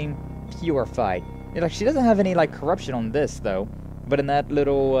 back to being purified. Yeah, like she doesn't have any like corruption on this though, but in that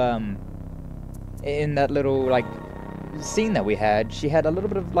little like scene that we had, she had a little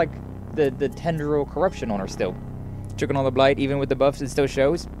bit of like the tendril corruption on her still. Took on all the blight, even with the buffs, it still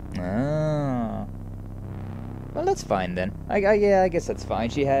shows. Ah. Well, that's fine then. Yeah, I guess that's fine.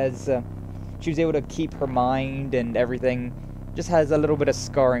 She has, she was able to keep her mind and everything. Just has a little bit of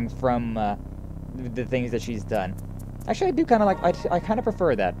scarring from the things that she's done. Actually, I do kind of like. I kind of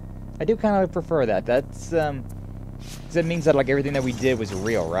prefer that. I do kind of prefer that. That's because it means that like everything that we did was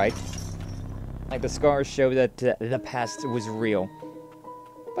real, right? Like the scars show that the past was real.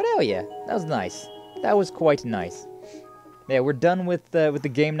 But oh yeah, that was nice. That was quite nice. Yeah, we're done with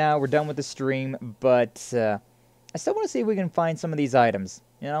the game now. We're done with the stream, but I still want to see if we can find some of these items.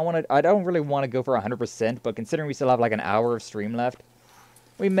 You know, I don't really want to go for 100%, but considering we still have like an hour of stream left,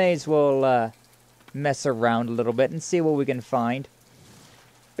 we may as well mess around a little bit and see what we can find.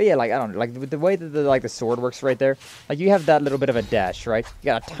 But yeah, like I don't know, like the way that the sword works right there, like you have that little bit of a dash, right? You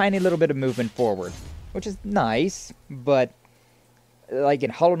got a tiny little bit of movement forward, which is nice, but like in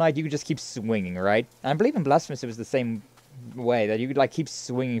Hollow Knight, you could just keep swinging, right? And I believe in Blasphemous it was the same way, that you could like keep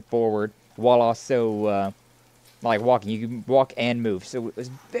swinging forward while also like walking. You can walk and move, so it was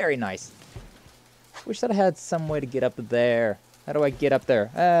very nice. Wish that I had some way to get up there. How do I get up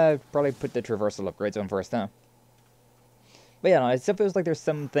there? Probably put the traversal upgrades on first, huh? But yeah, no, it still feels like there's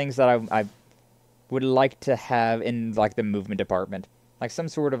some things that I would like to have in, like, the movement department. Like, some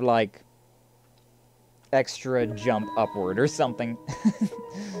sort of, like, extra jump upward or something.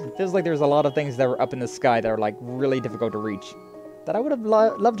 Feels like there's a lot of things that were up in the sky that are, like, really difficult to reach. That I would have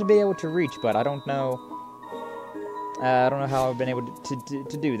loved to be able to reach, but I don't know. I don't know how I've been able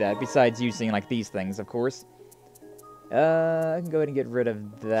to do that, besides using, like, these things, of course. I can go ahead and get rid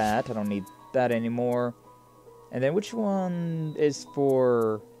of that. I don't need that anymore. And then which one is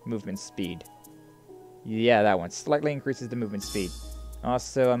for movement speed? Yeah, that one. Slightly increases the movement speed.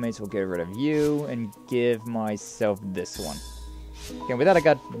 Also, I may as well get rid of you and give myself this one. Okay, with that I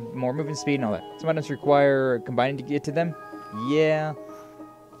got more movement speed and all that. Some items require combining to get to them. Yeah.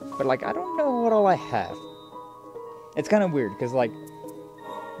 But, like, I don't know what all I have. It's kind of weird, because, like,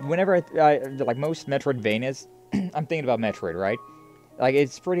 whenever I like, most Metroidvanias, I'm thinking about Metroid, right? Like,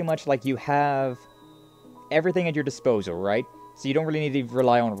 it's pretty much like you have everything at your disposal, right? So you don't really need to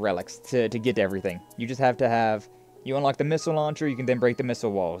rely on relics to get to everything. You just have to have... You unlock the missile launcher, you can then break the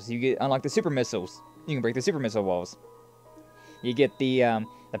missile walls. You unlock the super missiles, you can break the super missile walls. You get the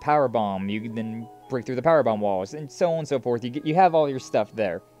power bomb, you can then break through the power bomb walls, and so on and so forth. You have all your stuff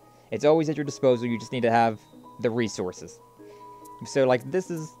there. It's always at your disposal, you just need to have the resources. So, like, this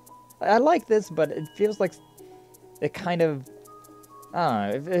is... I like this, but it feels like it kind of...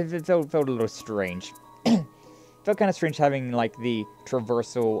 I don't know, it felt a little strange. It felt kind of strange having, like, the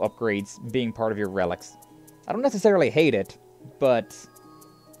traversal upgrades being part of your relics. I don't necessarily hate it, but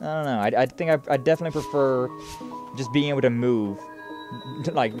I don't know. I think I definitely prefer just being able to move,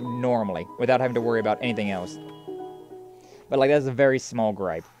 like, normally, without having to worry about anything else. But, like, that's a very small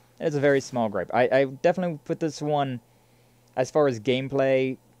gripe. It's a very small gripe. I definitely put this one, as far as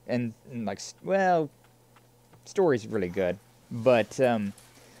gameplay, and like, well, story's really good. But,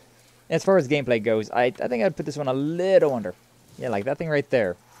 as far as gameplay goes, I think I'd put this one a little under. Yeah, like, that thing right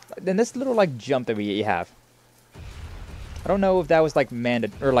there. Then this little, like, jump that you have. I don't know if that was, like,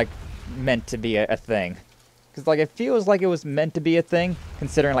 meant to be a thing. Because, like, it feels like it was meant to be a thing,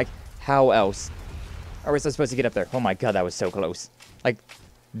 considering, like, how else are we supposed to get up there? Oh my god, that was so close. Like,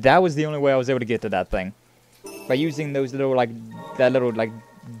 that was the only way I was able to get to that thing. By using those little, like, that little, like,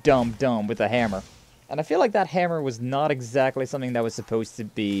 dumb with a hammer. And I feel like that hammer was not exactly something that was supposed to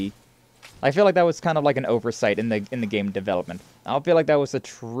be... I feel like that was kind of like an oversight in the game development. I don't feel like that was a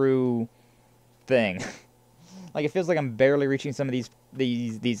true thing. Like, it feels like I'm barely reaching some of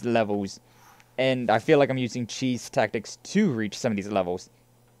these levels, and I feel like I'm using cheese tactics to reach some of these levels.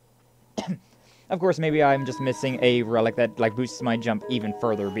 Of course, maybe I'm just missing a relic that, like, boosts my jump even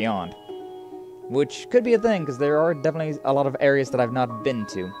further beyond, which could be a thing, because there are definitely a lot of areas that I've not been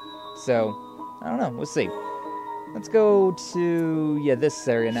to. So, I don't know. We'll see. Let's go to, yeah, this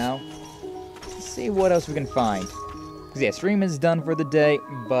area now. Let's see what else we can find. Because, yeah, stream is done for the day,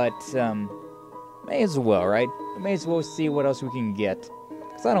 but, may as well, right? We may as well see what else we can get.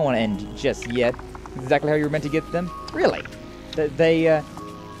 Because I don't want to end just yet. Exactly how you were meant to get them? Really?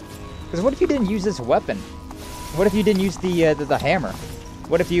 Because what if you didn't use this weapon? What if you didn't use the hammer?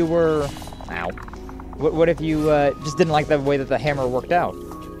 What if you were... Ow. What if you just didn't like the way that the hammer worked out?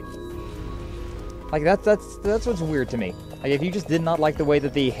 Like, that's what's weird to me. Like, if you just did not like the way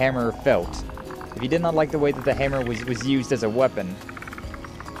that the hammer felt, if you did not like the way that the hammer was used as a weapon,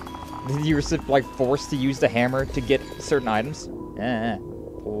 you were, like, forced to use the hammer to get certain items?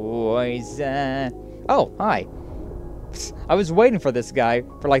 Poison. Oh, hi. I was waiting for this guy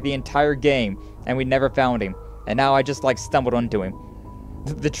for, like, the entire game, and we never found him. And now I just, like, stumbled onto him.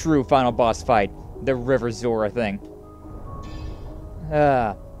 The true final boss fight. The River Zora thing.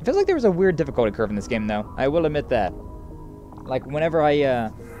 It feels like there was a weird difficulty curve in this game, though. I will admit that. Like, whenever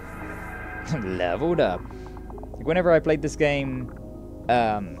I, leveled up. Like, whenever I played this game,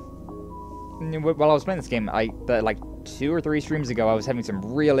 while I was playing this game, like, 2 or 3 streams ago, I was having some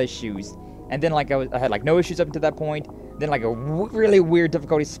real issues. And then, like, I had, like, no issues up until that point. Then, like, a really weird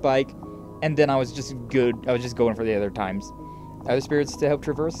difficulty spike. And then I was just good. I was just going for the other times. Are the spirits to help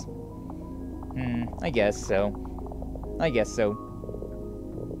traverse? I guess so. I guess so.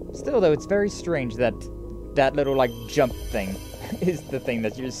 Still, though, it's very strange that that little, like, jump thing is the thing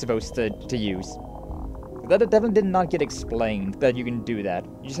that you're supposed to use. That definitely did not get explained, that you can do that.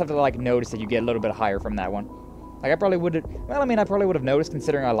 You just have to, like, notice that you get a little bit higher from that one. Like, I probably would have... Well, I mean, I probably would have noticed,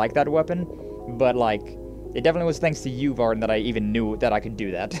 considering I like that weapon. But, like, it definitely was thanks to you, Varden, that I even knew that I could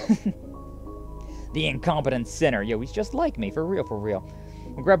do that. The incompetent sinner. Yo, he's just like me, for real, for real.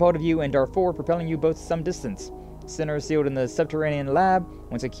 We'll grab hold of you and are forward, propelling you both some distance. Sinner sealed in the subterranean lab,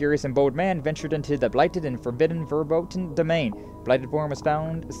 once a curious and bold man ventured into the blighted and forbidden verboten domain. Blighted form was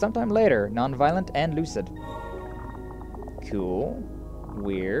found sometime later, non-violent and lucid. Cool.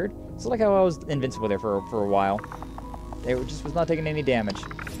 Weird. It's like how I was invincible there for a while. It just was not taking any damage.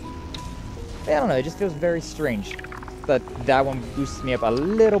 I don't know, it just feels very strange that one boosts me up a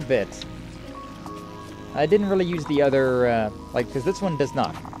little bit. I didn't really use the other, because this one does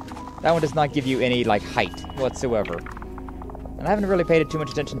not. That one does not give you any, height whatsoever. And I haven't really paid too much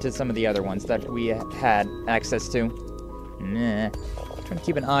attention to some of the other ones that we had access to. Nah. Trying to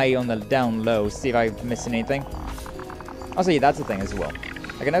keep an eye on the down low, see if I miss anything. Also, yeah, that's the thing as well.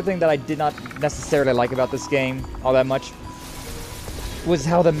 Another thing that I did not necessarily like about this game all that much was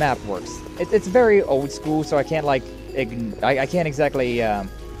how the map works. It's very old school, so I can't, I can't exactly,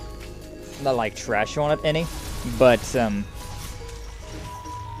 not, trash on it any. But,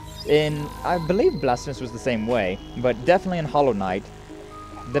 I believe Blasphemous was the same way, but definitely in Hollow Knight,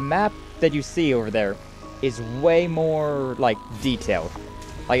 the map that you see over there is way more, detailed.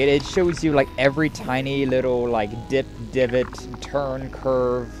 It shows you, every tiny little, dip, divot, turn,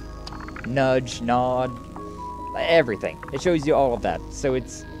 curve, nudge, nod, everything. It shows you all of that. So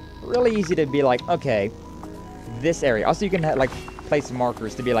it's really easy to be okay, this area. Also, you can, place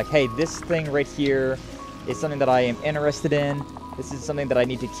markers to be hey, this thing right here is something that I am interested in. This is something that I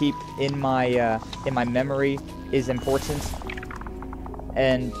need to keep in my memory is important.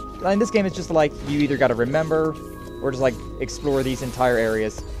 And in this game, it's just you either got to remember or just explore these entire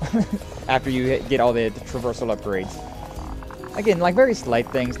areas after you get all the traversal upgrades. Again, very slight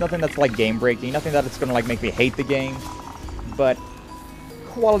things, nothing that's game breaking, nothing that it's gonna make me hate the game, but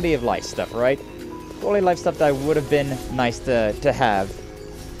quality of life stuff, right? Quality of life stuff that would have been nice to have.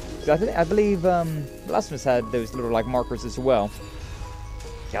 So I believe Blasphemous had those little markers as well.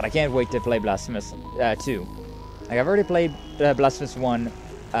 God, I can't wait to play Blasphemous 2. I've already played Blasphemous 1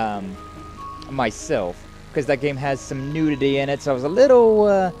 myself, because that game has some nudity in it, so I was a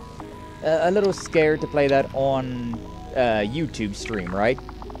little scared to play that on YouTube stream, right?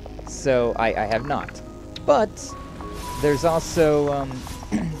 So I have not. But there's also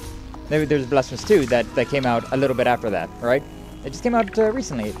there's Blasphemous 2 that came out a little bit after that, right? It just came out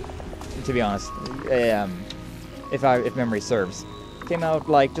recently, to be honest. If memory serves, came out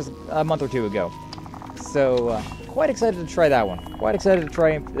just a month or two ago. So quite excited to try that one. Quite excited to try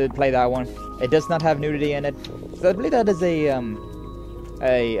and play that one. It does not have nudity in it. So I believe that is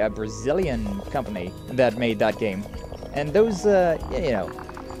a Brazilian company that made that game. And those, a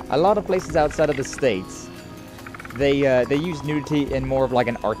lot of places outside of the States, they use nudity in more of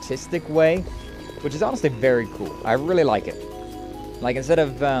an artistic way, which is honestly very cool. I really like it. Instead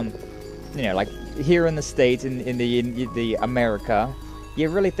of, here in the States, in the America, you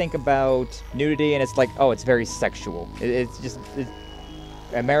really think about nudity and it's oh, it's very sexual.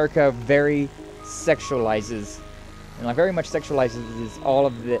 America very sexualizes, and very much sexualizes all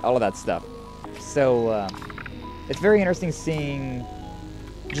of that stuff. So it's very interesting seeing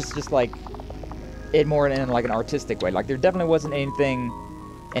just it more in an artistic way. There definitely wasn't anything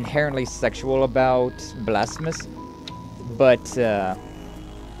inherently sexual about Blasphemous, but I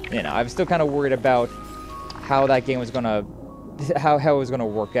was still kind of worried about how that game was gonna how it was gonna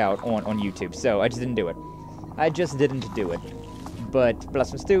work out on YouTube. So I just didn't do it. I just didn't do it. But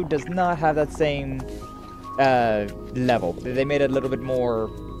Blasphemous 2 does not have that same level. They made it a little bit more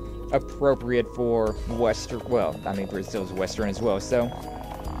appropriate for Western. Well, I mean, Brazil's Western as well, so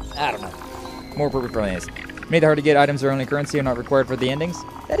I don't know. More appropriate for this. Made it hard to get items are only currency are not required for the endings.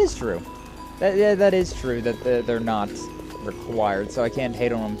 That is true. That is true that they're not required, so I can't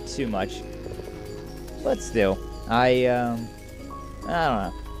hate on them too much. But still, I don't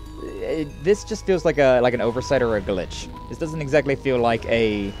know. This just feels like an oversight or a glitch. This doesn't exactly feel like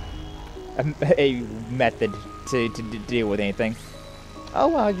a method to deal with anything. Oh,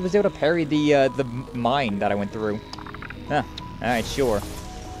 well, I was able to parry the mine that I went through. Huh. Alright, sure.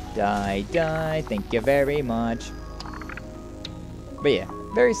 Die, thank you very much. But yeah,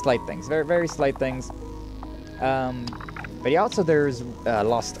 very slight things. Very, very slight things. But yeah, also there's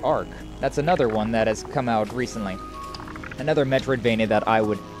Lost Ark. That's another one that has come out recently. Another Metroidvania that I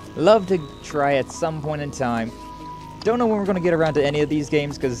would love to try at some point in time. Don't know when we're going to get around to any of these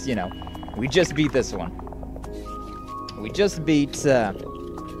games, because, we just beat this one. We just beat the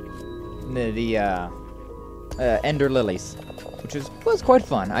Ender Lilies, which was quite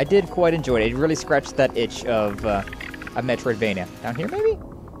fun. I did quite enjoy it. It really scratched that itch of a Metroidvania. Down here, maybe?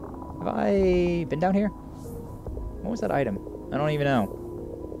 Have I been down here? What was that item? I don't even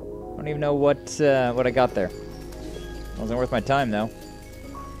know. I don't even know what I got there. Wasn't worth my time, though.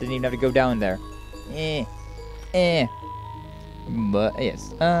 Didn't even have to go down there. Eh. But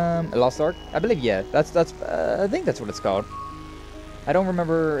yes, Lost Ark. I believe, yeah. That's I think that's what it's called. I don't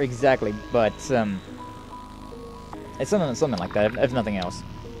remember exactly, but it's something like that. If nothing else,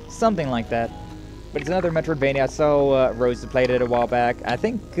 something like that. But it's another Metroidvania. I saw Rose played it a while back. I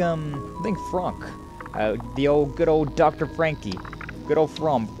think Frank, the good old Dr. Frankie, good old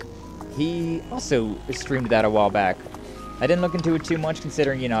Frank. He also streamed that a while back. I didn't look into it too much,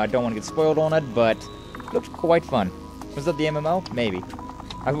 considering, you know, I don't want to get spoiled on it, but it looked quite fun. Was that the MMO? Maybe.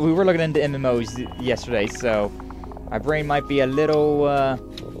 We were looking into MMOs yesterday, so my brain might be a little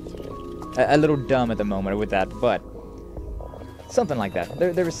dumb at the moment with that, but something like that.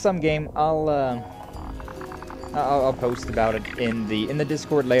 There was some game. I'll post about it in the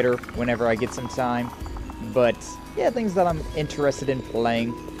Discord later whenever I get some time. But yeah, things that I'm interested in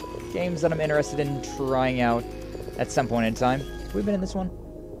playing, games that I'm interested in trying out at some point in time. We've been in this one.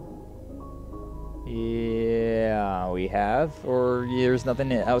 Yeah, we have. Or there's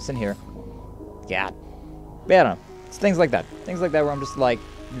nothing else in here. God. But I don't know. It's things like that. Things like that where I'm just like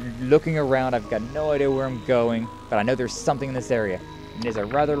looking around. I've got no idea where I'm going, but I know there's something in this area. And it's a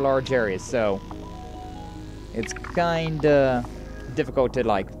rather large area, so it's kinda difficult to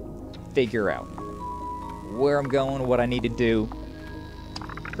like figure out where I'm going, what I need to do.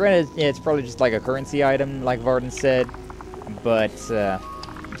 Granted, yeah, it's probably just like a currency item, like Varden said, but I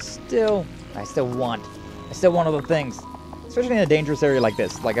still want all the things. Especially in a dangerous area like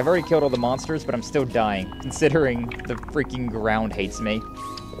this. Like, I've already killed all the monsters, but I'm still dying, considering the freaking ground hates me.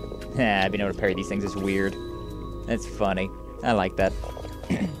 Being able to parry these things is weird. It's funny. I like that.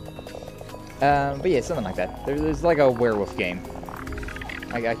 But yeah, something like that. There's like a werewolf game.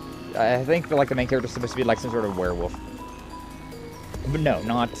 I think like the main character's supposed to be like some sort of werewolf. But no,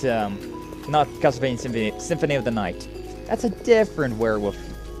 not Castlevania Symphony of the Night. That's a different werewolf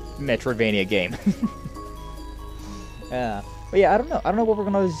Metroidvania game. But yeah, I don't know what we're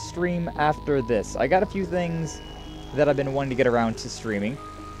gonna stream after this. I got a few things that I've been wanting to get around to streaming.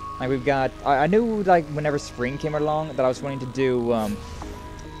 Like we've got, I knew like whenever spring came along that I was wanting to do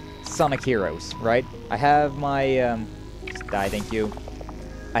Sonic Heroes, right? I have my die, thank you.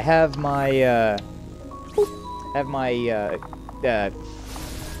 I have my my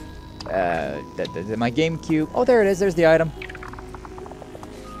GameCube. Oh, there it is. There's the item.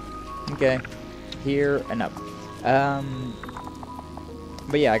 Okay, here and up.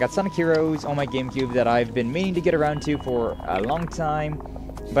 But yeah, I got Sonic Heroes on my GameCube that I've been meaning to get around to for a long time.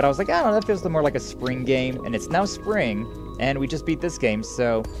 But I was like, I don't know, that feels more like a spring game. And it's now spring, and we just beat this game,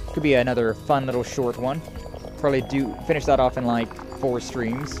 so it could be another fun little short one. Probably finish that off in like 4 or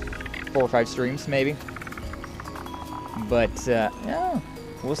 5 streams, maybe. But, yeah,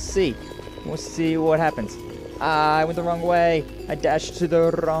 we'll see. We'll see what happens. I went the wrong way. I dashed to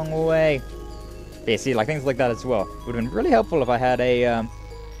the wrong way. Yeah, see, like things like that as well. Would have been really helpful if I had a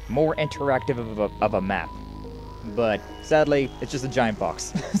more interactive of a map. But sadly, it's just a giant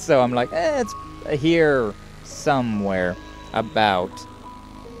box. So I'm like, it's here somewhere about.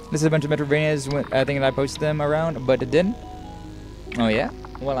 This is a bunch of Metroidvanias. I think I posted them around, but it didn't. Oh yeah?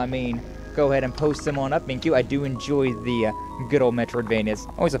 Well, I mean, go ahead and post them on up. Thank you. I do enjoy the good old Metroidvanias.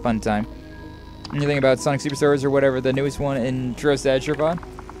 Always a fun time. Anything about Sonic Superstars or whatever, the newest one in Trost Edgerpod?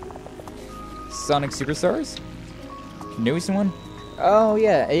 Sonic Superstars? Newest one? Oh,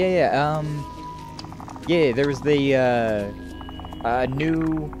 yeah. Yeah, there was the, a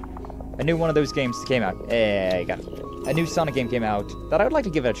new one of those games that came out. I got it. A new Sonic game came out that I would like to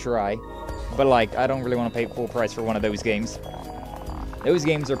give it a try. But, like, I don't really want to pay full price for one of those games. Those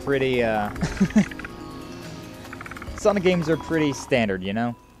games are pretty, Sonic games are pretty standard, you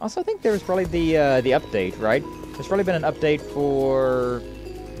know? Also, I think there was probably the update, right? There's probably been an update for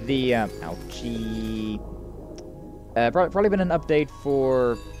the, ouchie. Probably been an update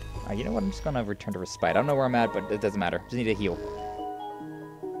for, you know what, I'm just gonna return to Respite. I don't know where I'm at, but it doesn't matter. Just need to heal.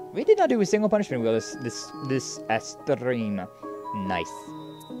 We did not do a single punishment wheel this stream. Nice.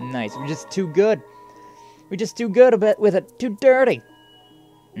 Nice. We're just too good. We're just too good a bit with it. Too dirty.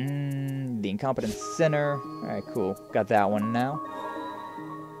 The Incompetent Sinner. Alright, cool. Got that one now.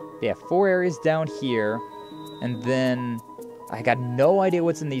 Yeah, 4 areas down here. And then I got no idea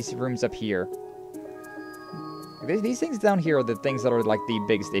what's in these rooms up here. These things down here are the things that are like the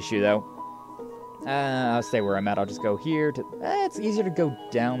biggest issue, though. I'll stay where I'm at. I'll just go here to... it's easier to go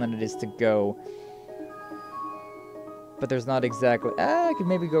down than it is to go... But there's not exactly... I could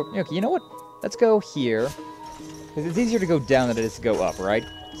maybe go... Okay, you know what? Let's go here. Because it's easier to go down than it is to go up, right?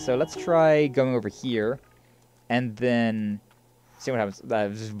 So let's try going over here. And then... See what happens. That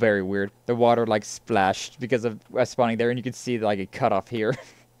was very weird. The water, like, splashed because of us spawning there. And you can see, like, a cutoff here.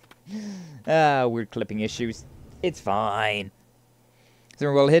 Weird clipping issues. It's fine.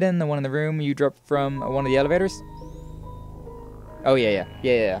 So well hidden, the one in the room you dropped from one of the elevators? Oh, yeah.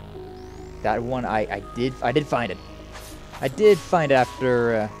 That one, I did find it. I did find it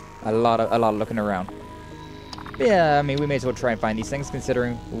after a lot of looking around. But yeah, I mean, we may as well try and find these things,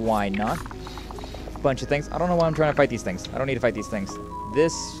 considering why not? Bunch of things. I don't know why I'm trying to fight these things. I don't need to fight these things.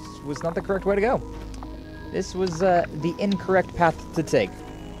 This was not the correct way to go. This was the incorrect path to take.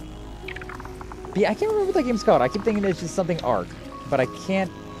 But yeah, I can't remember what that game's called. I keep thinking it's just something Ark, but I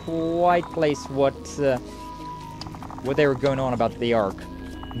can't quite place what they were going on about the Ark.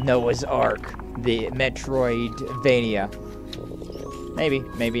 Noah's Ark, the Metroidvania.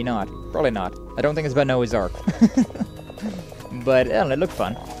 Maybe not. Probably not. I don't think it's about Noah's Ark. But I don't know, it looked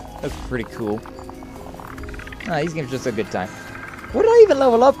fun. Looked pretty cool. These games are just a good time. Where did I even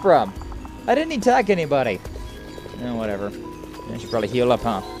level up from? I didn't attack anybody. Whatever. I should probably heal up,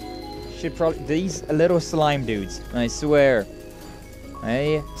 huh? These little slime dudes. I swear.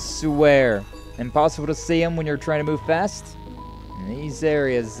 Impossible to see them when you're trying to move fast. And these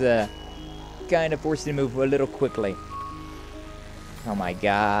areas kind of force you to move a little quickly. Oh my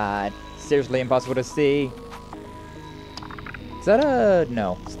god. Seriously impossible to see. Is that a...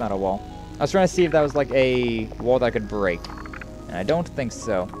 No, it's not a wall. I was trying to see if that was like a wall that I could break. And I don't think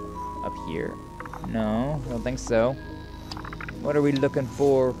so. Up here. No, I don't think so. What are we looking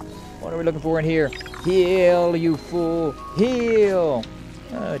for? What are we looking for in here? Heal, you fool! Heal!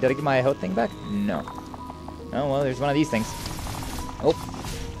 Did I get my health thing back? No. Oh, well, there's one of these things. Oh,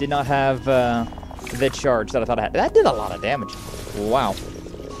 did not have the charge that I thought I had. That did a lot of damage. Wow.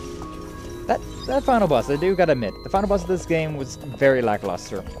 That final boss, I do gotta admit, the final boss of this game was very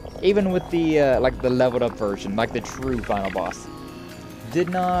lackluster. Even with the, like, the leveled up version, like the true final boss. Did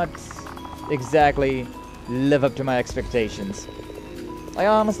not exactly live up to my expectations. Like,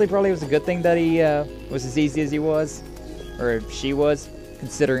 honestly, probably it was a good thing that he was as easy as he was. Or she was.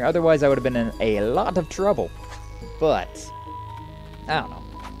 Considering otherwise I would have been in a lot of trouble. But, I don't know.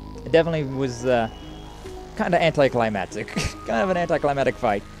 It definitely was kind of anticlimactic. Kind of an anticlimactic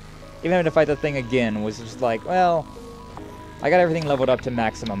fight. Even having to fight the thing again was just like, well, I got everything leveled up to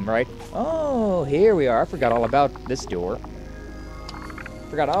maximum, right? Oh, here we are. I forgot all about this door.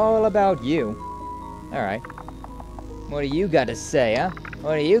 Forgot all about you. Alright. What do you got to say, huh?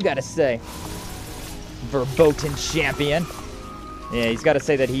 What do you got to say? Verboten champion. Yeah, he's got to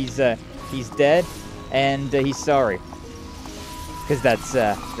say that he's dead and he's sorry. Because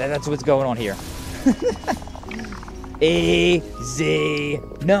that's what's going on here. Easy.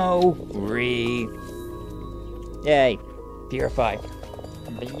 No. Re. Yay. Purify.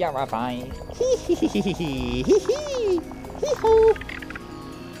 Purify.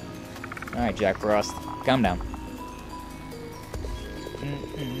 Alright, Jack Frost. Calm down.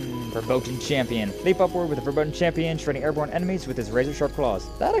 Verboten champion. Leap upward with the Verboten champion, shredding airborne enemies with his razor-sharp claws.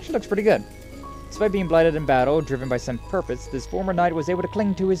 That actually looks pretty good. Despite being blighted in battle, driven by some purpose, this former knight was able to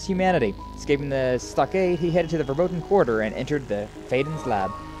cling to his humanity. Escaping the stockade, he headed to the Verboten quarter and entered the Faden's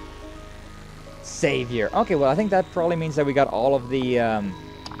lab. Savior. Okay, well, I think that probably means that we got all of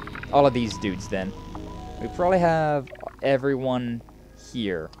these dudes then. We probably have everyone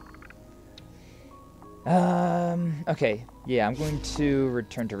here. Okay. Yeah, I'm going to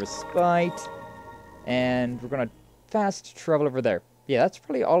return to Respite. And we're going to fast travel over there. Yeah, that's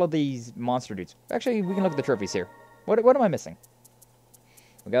probably all of these monster dudes. Actually, we can look at the trophies here. What am I missing?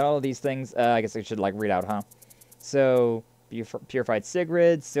 We got all of these things. I guess I should, like, read out, huh? So, Purified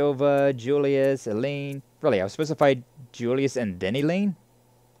Sigrid, Silva, Julius, Eileen. Really, I was supposed to fight Julius and then Eileen?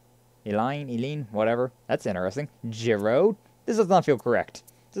 Eileen, whatever. That's interesting. Gerode? This does not feel correct.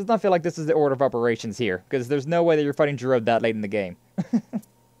 Does not feel like this is the order of operations here, because there's no way that you're fighting Gerode that late in the game.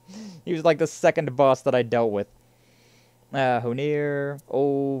 He was like the second boss that I dealt with. Hoenir,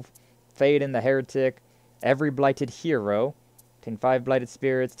 Ove, Faden, the Heretic, every blighted hero. 5 blighted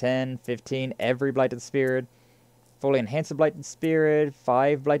spirits, 10, 15, every blighted spirit. Fully enhanced blighted spirit,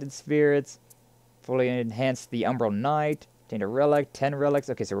 5 blighted spirits. Fully enhanced the Umbral Knight. Obtained a relic, 10 relics.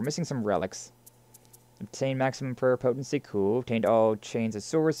 Okay, so we're missing some relics. Obtained maximum prayer potency, cool. Obtained all chains of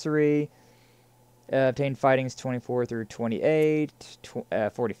sorcery. Obtained findings 24 through 28.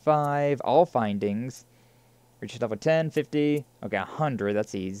 45. All findings. Reached level 10, 50. Okay, 100.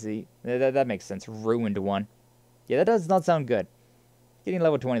 That's easy. That makes sense. Ruined one. Yeah, that does not sound good. Getting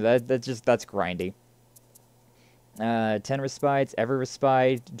level 20, that's grindy. 10 respites. Every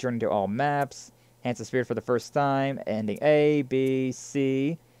respite. Journey to all maps. Enhance the spirit for the first time. Ending A, B,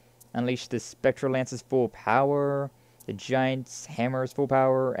 C. Unleash the Spectral Lance's full power, the Giant's Hammer's full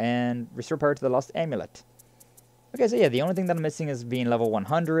power, and restore power to the Lost Amulet. Okay, so yeah, the only thing that I'm missing is being level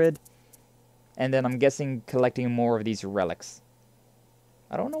 100. And then I'm guessing collecting more of these relics.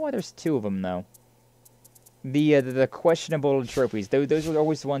 I don't know why there's 2 of them, though. The questionable trophies, those are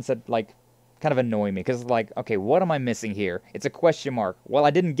always the ones that, like, kind of annoy me. Because, like, okay, what am I missing here? It's a question mark. Well,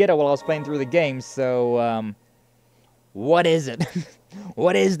 I didn't get it while I was playing through the game, so, what is it?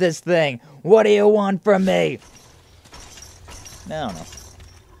 What is this thing? What do you want from me? I don't know.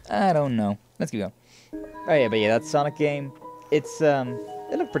 I don't know. Let's keep going. Oh yeah, but yeah, that Sonic game, it's,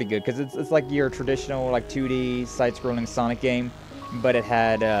 it looked pretty good, because it's like your traditional, like, 2D side-scrolling Sonic game, but it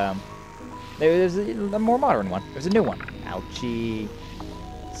had, there's a more modern one. There's a new one. Ouchie.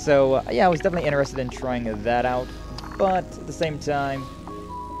 So, yeah, I was definitely interested in trying that out, but at the same time,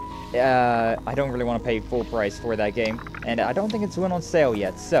 I don't really want to pay full price for that game, and I don't think it's went on sale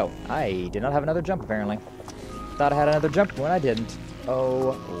yet, so I did not have another jump, apparently. Thought I had another jump when I didn't.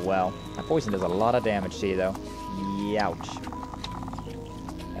 Oh, well. My poison does a lot of damage to you, though. Youch.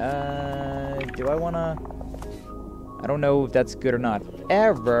 Do I want to... I don't know if that's good or not.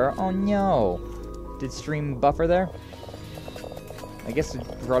 Error? Oh, no. Did stream buffer there? I guess it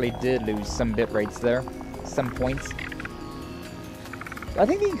probably did lose some bit rates there. Some points. I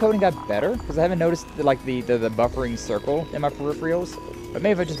think the encoding got better, because I haven't noticed, like, the buffering circle in my peripherals. But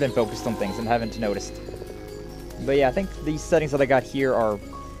maybe I've just been focused on things and haven't noticed. But yeah, I think these settings that I got here are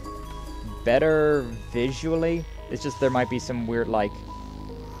better visually. It's just there might be some weird, like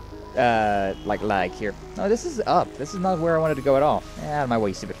lag here. No, this is up. This is not where I wanted to go at all. Out of my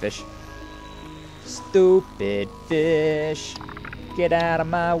way, stupid fish. Stupid fish. Get out of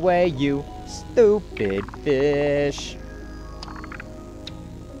my way, you stupid fish.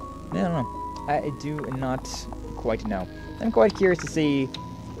 I don't know. I do not quite know. I'm quite curious to see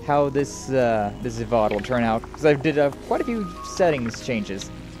how this VOD will turn out, because I did quite a few settings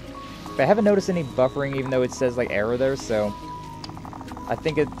changes. But I haven't noticed any buffering, even though it says like error there, so I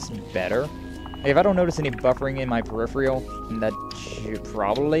think it's better. If I don't notice any buffering in my peripheral, that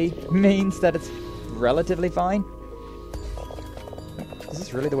probably means that it's relatively fine. Is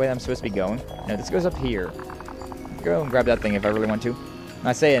this really the way I'm supposed to be going? No, this goes up here. Go and grab that thing if I really want to.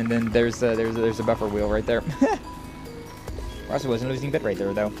 I say, and then there's a buffer wheel right there. I also wasn't losing bitrate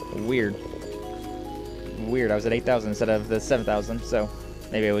there though. Weird. Weird. I was at 8,000 instead of the 7,000, so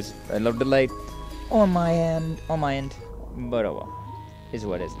maybe it was a little delayed on my end. But oh well, is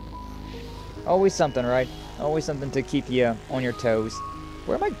what it is. Always something, right? Always something to keep you on your toes.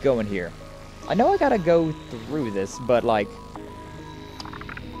 Where am I going here? I know I gotta go through this, but like,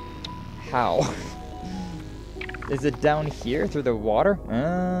 how? Is it down here through the water? Oh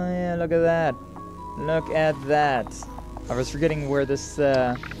yeah, look at that. Look at that. I was forgetting where this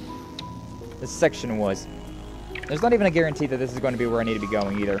section was. There's not even a guarantee that this is going to be where I need to be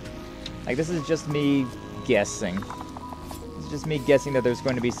going either. Like, this is just me guessing. It's just me guessing that there's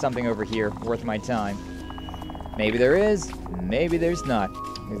going to be something over here worth my time. Maybe there is, maybe there's not.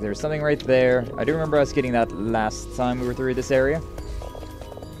 There's something right there. I do remember us getting that last time we were through this area.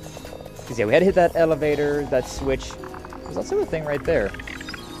 Because yeah, we had to hit that elevator, that switch. There's also a thing right there.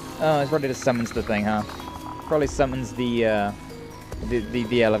 Oh, it's probably just summons the thing, huh? Probably summons the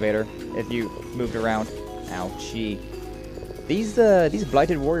elevator if you moved around. Ouchie. These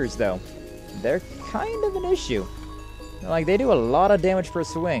blighted warriors though, they're kind of an issue. Like, they do a lot of damage per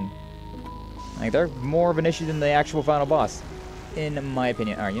swing. Like, they're more of an issue than the actual final boss, in my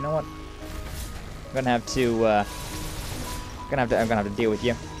opinion. All right, you know what? I'm gonna have to I'm gonna have to deal with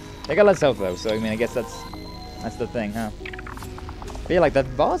you. They got less health though, so I mean, I guess that's the thing, huh? But yeah, like,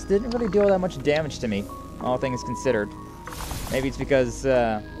 that boss didn't really do all that much damage to me, all things considered. Maybe it's because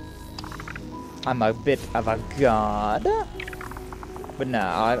I'm a bit of a god. But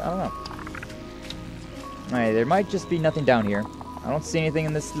nah, I don't know. Alright, there might just be nothing down here. I don't see anything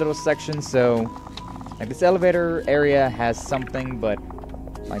in this little section, so like, this elevator area has something, but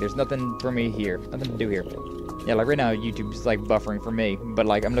like, there's nothing for me here. Nothing to do here. Yeah, like right now YouTube's like buffering for me, but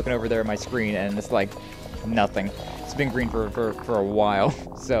like, I'm looking over there at my screen and it's like nothing. It's been green for a while,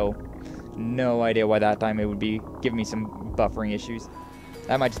 so no idea why that time it would be giving me some buffering issues.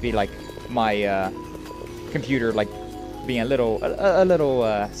 That might just be like my computer like being a little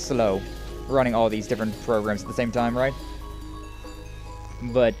slow, running all these different programs at the same time, right?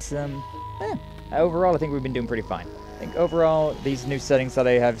 But overall, I think we've been doing pretty fine. I think overall, these new settings that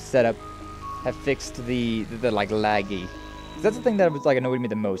I have set up have fixed the like laggy. That's the thing that was like annoyed me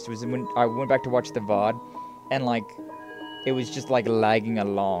the most, was when I went back to watch the VOD and like it was just like lagging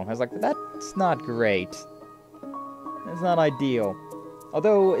along. I was like, that's not great. That's not ideal.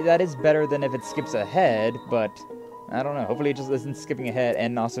 Although that is better than if it skips ahead, but I don't know. Hopefully it just isn't skipping ahead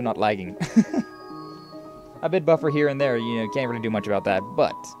and also not lagging. A bit buffer here and there, you know, can't really do much about that,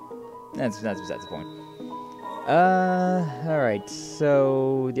 but That's besides the point. Alright,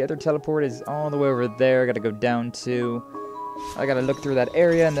 so the other teleport is all the way over there. I gotta go down to... I gotta look through that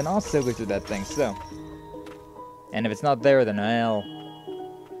area and then also go through that thing, so... And if it's not there, then, well...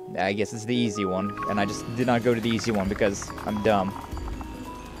 I guess it's the easy one, and I just did not go to the easy one because I'm dumb.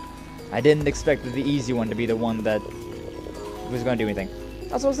 I didn't expect the easy one to be the one that was gonna do anything.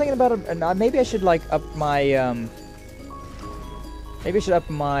 Also, I was thinking about maybe I should, like, up my, maybe I should up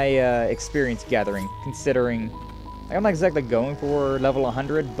my, experience gathering, considering... Like, I'm not exactly going for level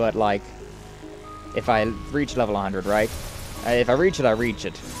 100, but, like, if I reach level 100, right? If I reach it, I reach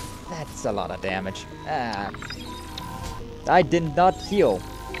it. That's a lot of damage. Ah. I did not heal.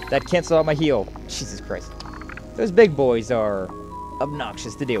 That canceled out my heal. Jesus Christ. Those big boys are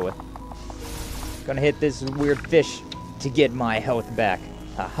obnoxious to deal with. Gonna hit this weird fish to get my health back.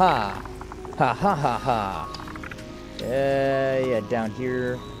 Ha ha. Ha ha ha ha. Yeah, down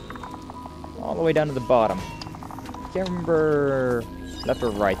here. All the way down to the bottom. Can't remember left or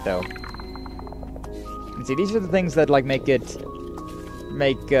right, though. And see, these are the things that, like, make... oh,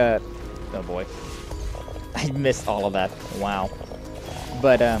 boy. I missed all of that. Wow.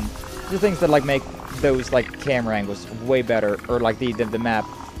 But, the things that, like, make those, like, camera angles way better. Or, like, the map...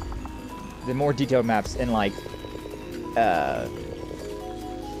 The more detailed maps in, like,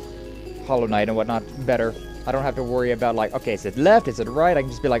 Hollow Knight and whatnot better. I don't have to worry about, like, okay, is it left, is it right? I can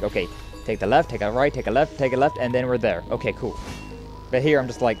just be like, okay, take the left, take a right, take a left, take a left, and then we're there. Okay, cool. But here I'm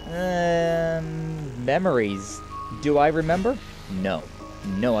just like, memories. Do I remember? No.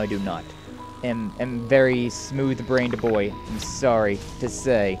 No, I do not. Am very smooth-brained boy. I'm sorry to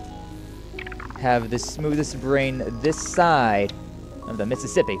say. Have the smoothest brain this side of the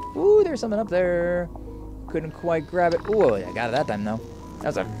Mississippi. Ooh, there's something up there. Couldn't quite grab it. Ooh, I got it that time, though. That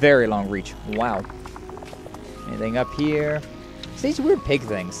was a very long reach. Wow. Anything up here? It's these weird pig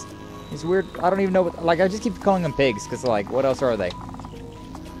things. These weird... I don't even know what... Like, I just keep calling them pigs, because, like, what else are they?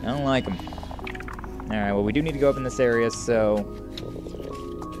 I don't like them. Alright, well, we do need to go up in this area, so...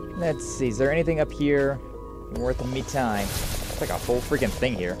 Let's see. Is there anything up here worth me time? It's like a whole freaking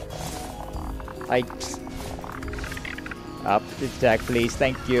thing here. Up the attack, please.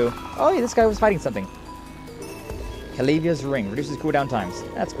 Thank you. Oh, yeah, this guy was fighting something. Calivia's ring. Reduces cooldown times.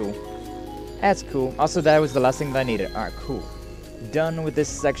 That's cool. That's cool. Also, that was the last thing that I needed. Alright, cool. Done with this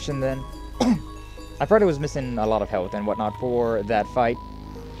section, then. I probably was missing a lot of health and whatnot for that fight.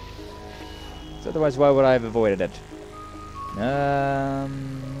 So otherwise, why would I have avoided it? Got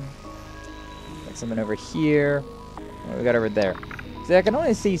something over here. What we got over there? See, I can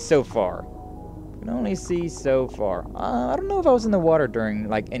only see so far. I can only see so far. I don't know if I was in the water during,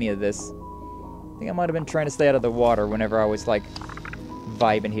 like, any of this. I think I might have been trying to stay out of the water whenever I was, like,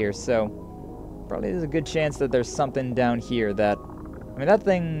 vibing here, so... Probably there's a good chance that there's something down here that... I mean, that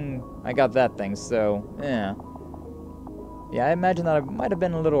thing... I got that thing, so... Yeah. Yeah, I imagine that I might have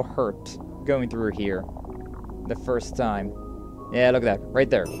been a little hurt going through here. The first time. Yeah, look at that. Right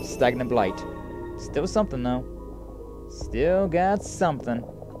there. Stagnant blight. Still something, though. Still got something.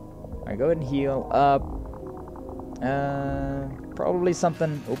 Alright, go ahead and heal up. Probably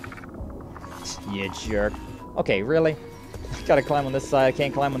something... Oh. You jerk. Okay, really? Gotta climb on this side. I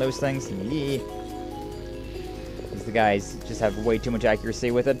can't climb on those things. Yeah. Because the guys just have way too much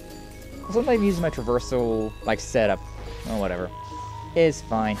accuracy with it. Sometimes I'm using my traversal, like, setup. Oh, whatever. It's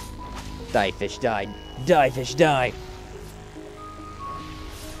fine. Die, fish, die. Die, fish, die.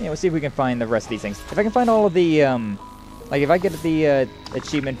 Yeah, we'll see if we can find the rest of these things. If I can find all of the, like, if I get the,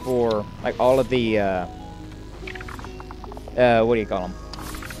 achievement for, like, all of the, what do you call them?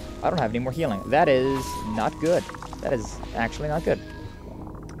 I don't have any more healing. That is not good. That is actually not good.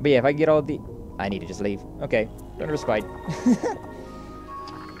 But yeah, if I get all the... I need to just leave. Okay, don't respite.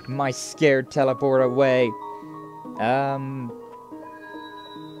 My scared teleport away. But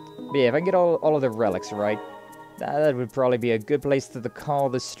yeah, if I can get all of the relics, right? That would probably be a good place to call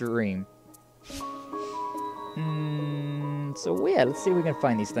the stream. So yeah, let's see if we can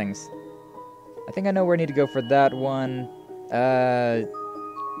find these things. I think I know where I need to go for that one.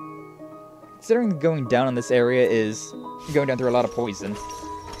 Considering going down in this area is going down through a lot of poison,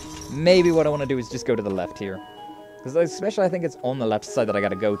 maybe what I want to do is just go to the left here. Because especially I think it's on the left side that I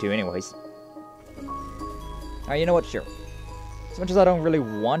gotta go to anyways. Alright, you know what? Sure. As much as I don't really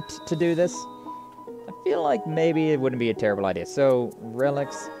want to do this, I feel like maybe it wouldn't be a terrible idea. So,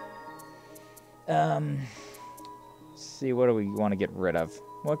 relics. See, what do we want to get rid of?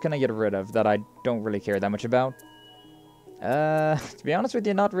 What can I get rid of that I don't really care that much about? To be honest with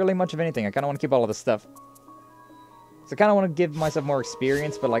you, not really much of anything. I kind of want to keep all of this stuff. So I kind of want to give myself more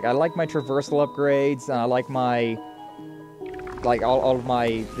experience, but, like, I like my traversal upgrades, and I like my like, all of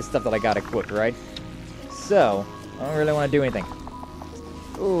the stuff that I got equipped, right? So, I don't really want to do anything.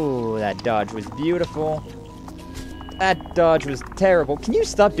 Ooh, that dodge was beautiful. That dodge was terrible. Can you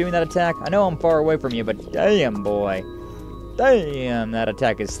stop doing that attack? I know I'm far away from you, but damn, boy. Damn, that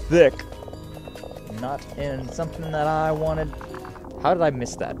attack is thick. Not in something that I wanted. How did I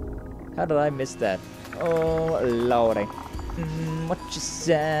miss that? How did I miss that? Oh, lordy. What you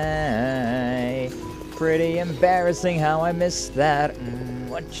say? Pretty embarrassing how I missed that.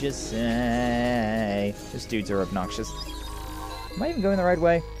 What you say? Those dudes are obnoxious. Am I even going the right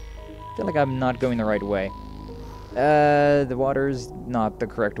way? I feel like I'm not going the right way. The water's not the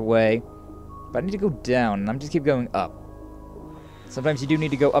correct way. But I need to go down, and I'm just keep going up. Sometimes you do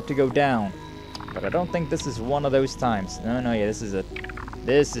need to go up to go down. But I don't think this is one of those times. No, yeah, this is it.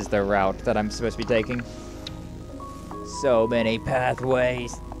 This is the route that I'm supposed to be taking. So many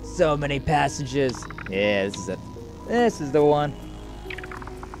pathways. So many passages. Yeah, this is it. This is the one.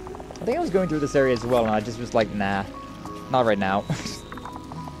 I think I was going through this area as well, and I just was like, nah. Not right now.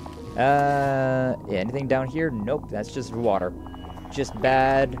 Yeah, anything down here? Nope, that's just water. Just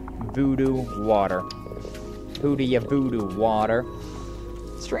bad voodoo water. Voodoo ya voodoo water.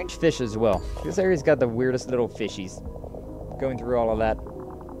 Strange fish as well. This area's got the weirdest little fishies. Going through all of that.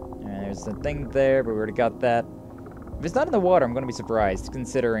 And there's a thing there, but we already got that. If it's not in the water, I'm going to be surprised,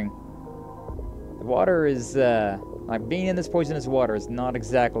 considering the water is, like, being in this poisonous water is not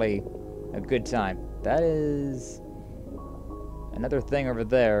exactly a good time. That is another thing over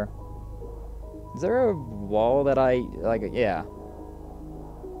there. Is there a wall that I, like, yeah.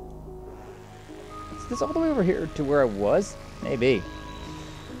 Is this all the way over here to where I was? Maybe.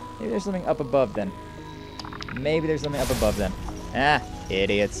 Maybe there's something up above then. Maybe there's something up above then. Ah,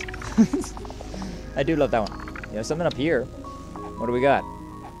 idiots. I do love that one. You know, something up here. What do we got?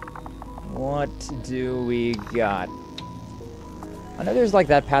 What do we got? I know there's like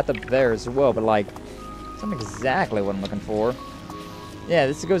that path up there as well, but like, it's not exactly what I'm looking for. Yeah,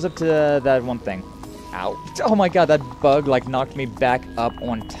 this goes up to that one thing. Ow. Oh my god, that bug like knocked me back up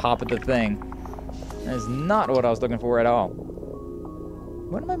on top of the thing. That is not what I was looking for at all.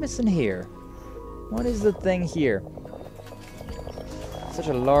 What am I missing here? What is the thing here? Such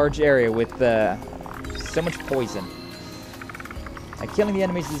a large area with so much poison. Like, killing the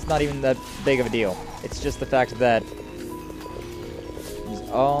enemies is not even that big of a deal. It's just the fact that there's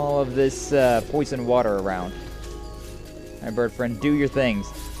all of this poison water around. Alright, bird friend, do your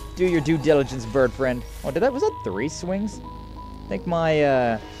things. Do your due diligence, bird friend. Oh, was that 3 swings? I think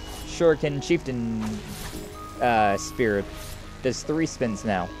my Shuriken Chieftain spirit does 3 spins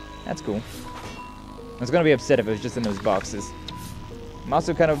now. That's cool. I was gonna be upset if it was just in those boxes. I'm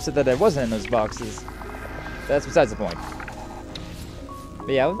also kind of upset that it wasn't in those boxes. But that's besides the point. But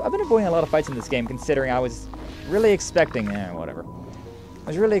yeah, I've been avoiding a lot of fights in this game, considering I was really expecting... whatever. I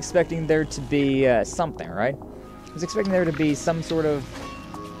was really expecting there to be something, right? I was expecting there to be some sort of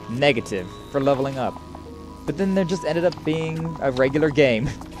negative for leveling up. But then there just ended up being a regular game.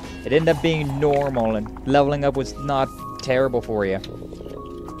 It ended up being normal, and leveling up was not terrible for you.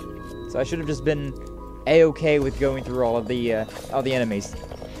 So I should have just been a-okay with going through all the enemies.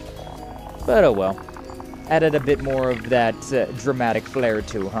 But oh well. Added a bit more of that dramatic flair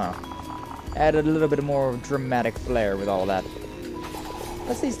too, huh? Added a little bit more dramatic flair with all that.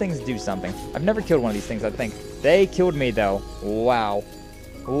 Let's these things do something. I've never killed one of these things, I think. They killed me, though. Wow.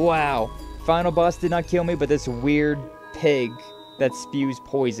 Wow. Final boss did not kill me, but this weird pig that spews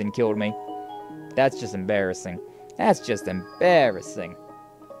poison killed me. That's just embarrassing. That's just embarrassing.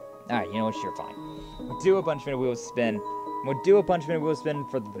 Alright, you know what? Sure, fine. We'll do a punch minute wheel spin. We'll do a punch minute wheel spin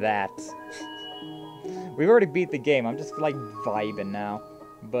for that. We've already beat the game. I'm just, like, vibing now.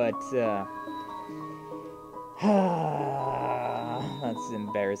 But, that's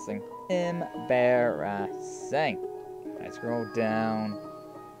embarrassing. Embarrassing. I scroll down.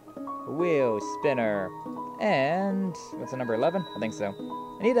 Wheel spinner. And what's the number? 11? I think so.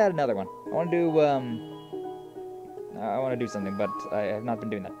 I need to add another one. I want to do something, but I have not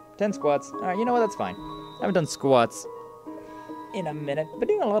been doing that. 10 squats. Alright, you know what? That's fine. I haven't done squats in a minute. Been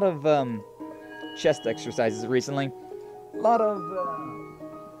doing a lot of chest exercises recently. A lot of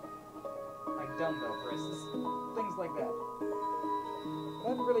like dumbbell presses. Things like that. But I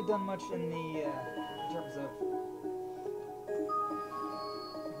haven't really done much in the in terms of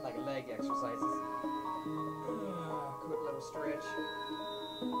like leg exercises. Quick little stretch.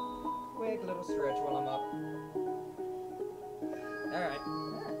 Quick little stretch while I'm up. Alright.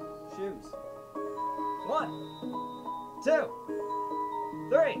 Shoes. 1, 2,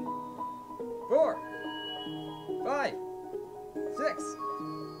 3, 4, 5, 6,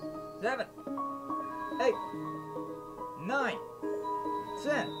 7, 8, 9,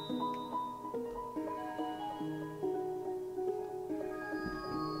 Sin.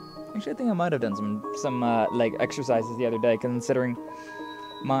 Actually, I think I might have done some like exercises the other day, considering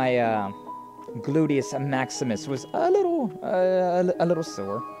my gluteus maximus was a little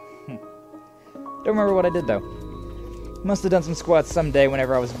sore. Don't remember what I did though. Must have done some squats someday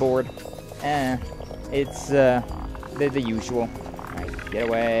whenever I was bored. It's the usual. Alright, get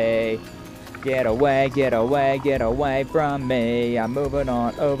away. Get away, get away, get away from me. I'm moving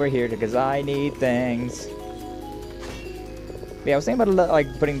on over here because I need things. But yeah, I was thinking about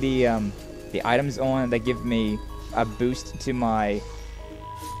like putting the items on that give me a boost to my.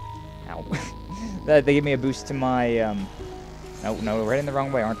 Ow. That they give me a boost to my. No, we're heading the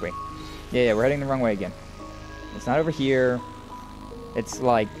wrong way, aren't we? Yeah, we're heading the wrong way again. It's not over here. It's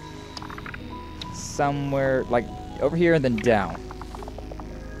like somewhere like over here and then down.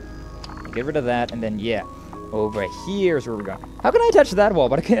 Get rid of that and then yeah, over here is where we're going. How can I touch that wall,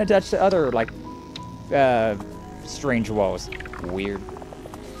 but I can't touch the other like strange walls? Weird.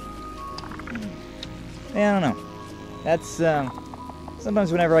 Yeah, I don't know. That's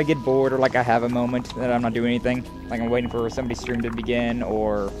sometimes whenever I get bored or like I have a moment that I'm not doing anything, like I'm waiting for somebody's stream to begin,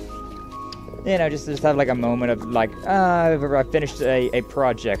 or you know, just have like a moment of like, I finished a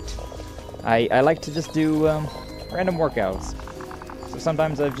project. I like to just do random workouts. So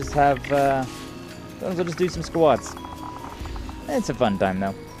sometimes I just have, sometimes I'll just do some squats. It's a fun time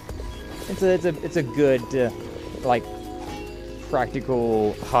though. It's a good like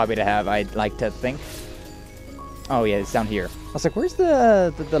practical hobby to have. I'd like to think. Oh yeah, it's down here. I was like, where's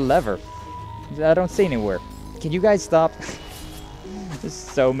the lever? I don't see anywhere. Can you guys stop? There's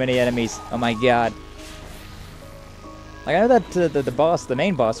so many enemies. Oh my god. Like, I know that the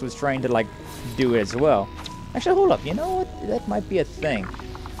main boss was trying to, like, do it as well. Actually, hold up. You know what? That might be a thing.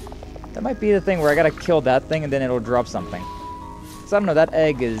 That might be the thing where I gotta kill that thing and then it'll drop something. So, I don't know. That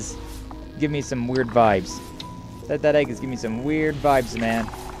egg is giving me some weird vibes. That egg is giving me some weird vibes, man.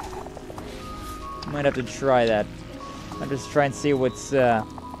 Might have to try that. I'll just try and see what's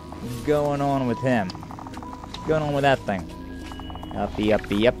going on with him. What's going on with that thing. Uppy,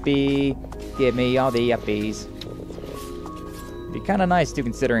 uppy, uppy. Give me all the uppies. Be kind of nice, too,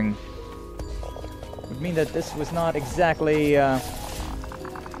 considering... would mean that this was not exactly, okay,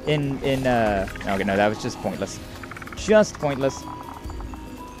 no, that was just pointless. Just pointless.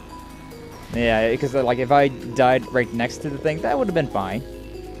 Yeah, because, like, if I died right next to the thing, that would have been fine.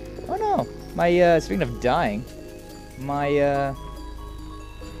 Oh, no. My, speaking of dying, my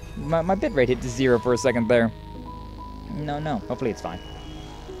bitrate hit to 0 for a second there. No. Hopefully it's fine.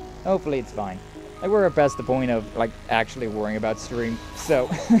 Hopefully it's fine. Like, we're past the point of, like, actually worrying about stream. So,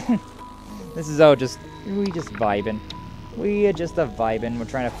 this is all just, we just vibing. We are just vibing. We're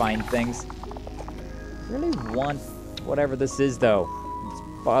trying to find things. I really want whatever this is, though. It's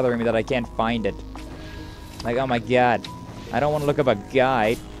bothering me that I can't find it. Like, oh my god. I don't want to look up a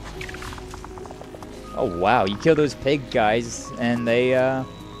guide. Oh, wow. You kill those pig guys, and they,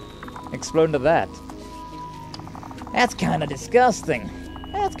 explode into that. That's kind of disgusting.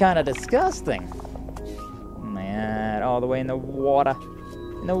 That's kind of disgusting. Man, all the way in the water.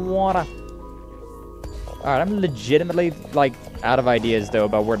 In the water. Alright, I'm legitimately, like, out of ideas, though,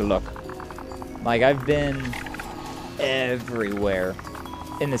 about where to look. Like, I've been everywhere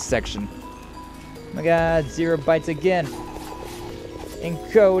in this section. Oh my god, 0 bytes again.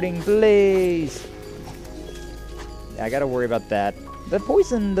 Encoding, please. Yeah, I gotta worry about that. The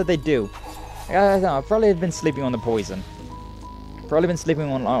poison that they do. I don't know, I probably have been sleeping on the poison. Probably been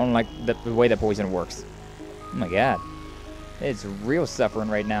sleeping on like, the way that poison works. Oh my god. It's real suffering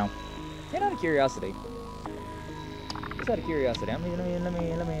right now. And out of curiosity. Just out of curiosity. Let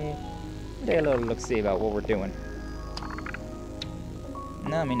me take a little look-see about what we're doing.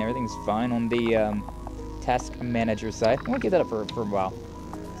 No, I mean, everything's fine on the task manager side. I won't keep that up for a while.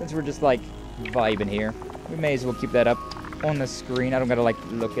 Since we're just, like, vibing here, we may as well keep that up on the screen. I don't gotta, like,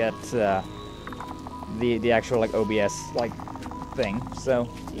 look at the actual, like, OBS, like, thing. So,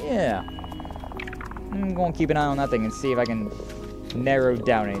 yeah. I'm gonna keep an eye on that thing and see if I can narrow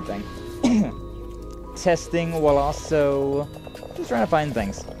down anything. Testing while also just trying to find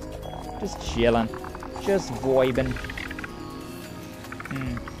things. Just chilling. Just vibing.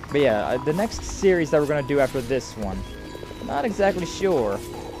 But yeah, the next series that we're gonna do after this one, not exactly sure.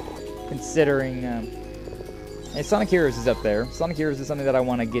 Considering, Sonic Heroes is up there. Sonic Heroes is something that I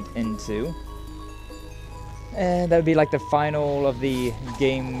want to get into. And that would be like the final of the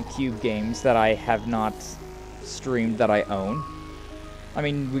GameCube games that I have not streamed that I own. I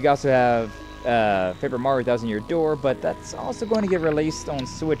mean, we also have Paper Mario Thousand Year Door, but that's also going to get released on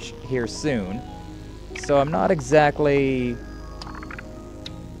Switch here soon. So I'm not exactly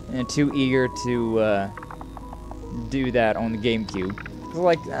too eager to do that on the GameCube. So,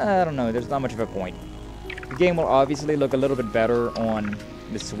 like, I don't know, there's not much of a point. The game will obviously look a little bit better on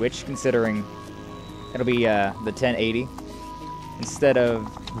the Switch, considering it'll be the 1080 instead of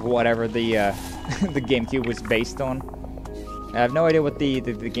whatever the the GameCube was based on. I have no idea what the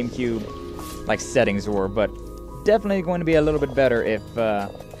GameCube like settings were, but definitely going to be a little bit better if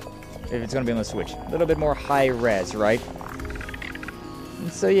it's going to be on the Switch. A little bit more high res, right?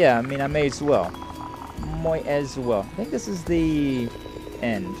 And so yeah, I mean, I may as well. Might as well. I think this is the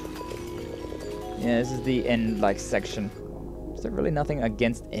end. Yeah, this is the end, like, section. Is there really nothing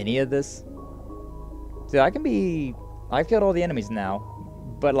against any of this? See, I've killed all the enemies now,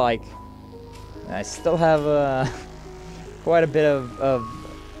 but, like, I still have quite a bit of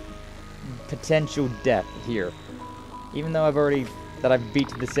potential depth here. Even though I've beat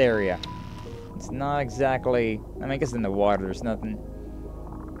this area. It's not exactly, I mean, I guess in the water there's nothing.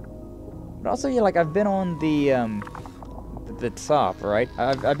 But also, yeah, like, I've been on the top, right?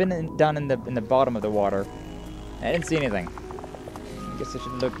 I've been down in the bottom of the water. I didn't see anything. I guess I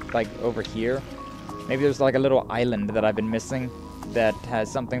should look, like, over here. Maybe there's, like, a little island that I've been missing that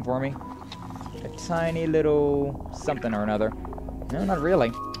has something for me. A tiny little something or another. No, not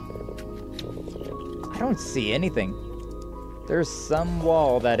really. I don't see anything. There's some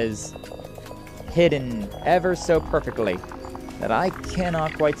wall that is hidden ever so perfectly that I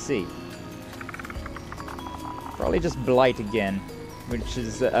cannot quite see. Probably just blight again, which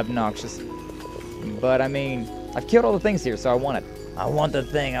is obnoxious. But I mean, I've killed all the things here, so I want it. I want the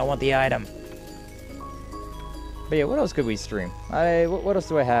thing, I want the item. But yeah, what else could we stream? What else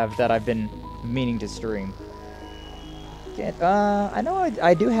do I have that I've been meaning to stream? I know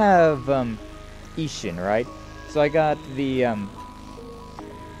I do have Ishin, right? So I got the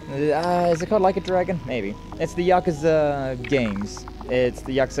is it called Like a Dragon? Maybe. It's the Yakuza games. It's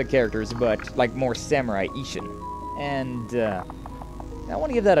the Yakuza characters, but like more samurai Ishin. And I want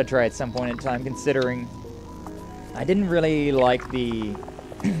to give that a try at some point in time, considering I didn't really like the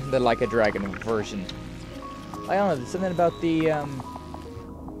the Like a Dragon version. I don't know, there's something about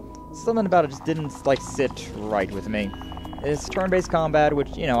something about it just didn't like sit right with me. It's turn-based combat, which,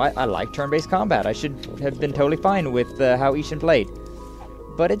 you know, I like turn-based combat. I should have been totally fine with how Ishin played.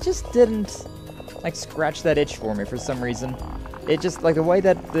 But it just didn't, like, scratch that itch for me for some reason. It just, like, the way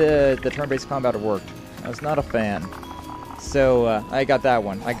that the turn-based combat worked, I was not a fan. So, I got that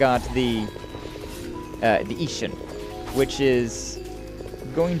one. I got the Ishin, which is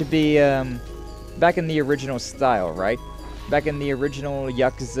going to be, back in the original style, right? Back in the original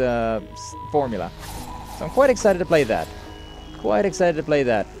Yakuza formula. So I'm quite excited to play that. Quite excited to play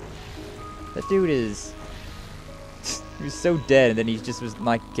that. That dude is... he was so dead, and then he just was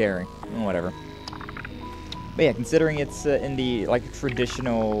not caring. Whatever. But yeah, considering it's in the, like,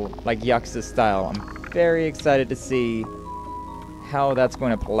 traditional, like, Yakuza style, I'm very excited to see how that's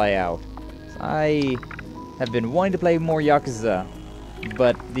going to play out. I have been wanting to play more Yakuza,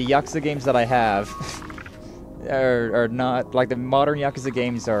 but the Yakuza games that I have are not, like, the modern Yakuza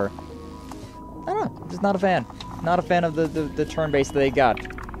games are, I don't know, just not a fan. Not a fan of the turn-based that they got.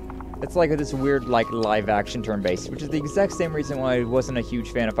 It's like this weird, like, live-action turn-based, which is the exact same reason why I wasn't a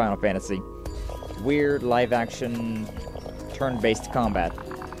huge fan of Final Fantasy. Weird, live-action, turn-based combat.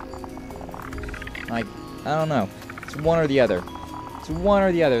 Like, I don't know. It's one or the other. It's one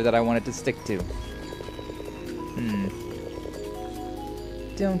or the other that I wanted to stick to.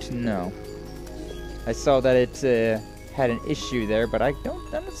 Don't know. I saw that it had an issue there, but I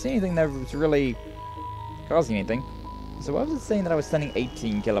don't see anything that was really causing anything. So why was it saying that I was sending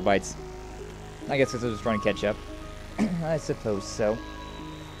 18 kilobytes? I guess because I was trying to catch up. I suppose so.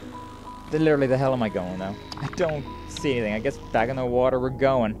 Literally, the hell am I going, though? I don't see anything. I guess back in the water we're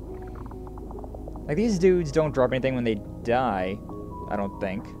going. Like, these dudes don't drop anything when they die. I don't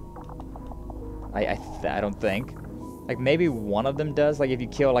think. I don't think. Like, maybe one of them does, like, if you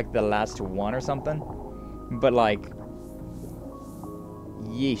kill, like, the last one or something. But, like...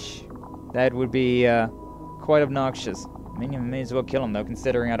 yeesh. That would be, quite obnoxious. I mean, you may as well kill him, though,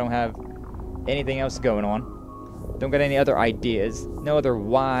 considering I don't have anything else going on. Don't got any other ideas. No other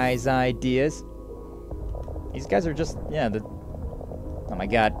wise ideas. These guys are just, yeah, oh my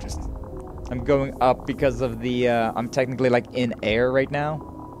god, just... I'm going up because of the, I'm technically, like, in air right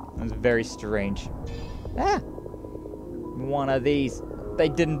now. It's very strange. Ah! One of these. They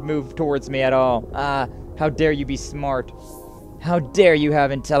didn't move towards me at all. Ah, how dare you be smart. How dare you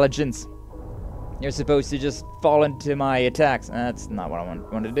have intelligence. You're supposed to just fall into my attacks. That's not what I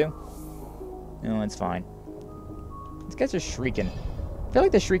want to do. No, it's fine. These guys are shrieking. I feel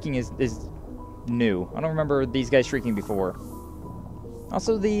like the shrieking is new. I don't remember these guys shrieking before.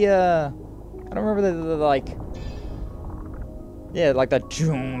 Also the, I don't remember the like... Yeah, like that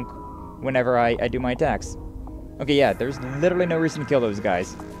chunk whenever I do my attacks. Okay, yeah, there's literally no reason to kill those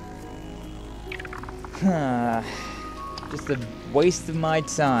guys. Just a waste of my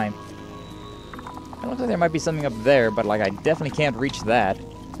time. It looks like there might be something up there, but like I definitely can't reach that.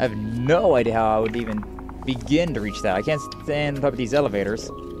 I have no idea how I would even begin to reach that. I can't stand on top of these elevators.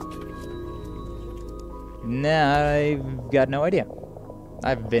 Nah, I've got no idea.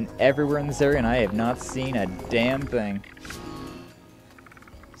 I've been everywhere in this area and I have not seen a damn thing.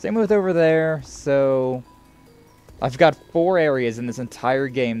 Same with over there, so... I've got 4 areas in this entire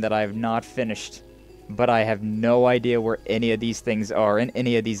game that I have not finished. But I have no idea where any of these things are in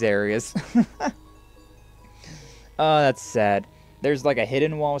any of these areas. Oh, that's sad. There's like a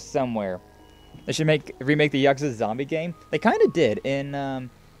hidden wall somewhere. They should remake the Yakuza zombie game. They kind of did. In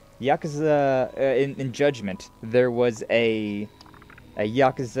Yakuza, in Judgment, there was a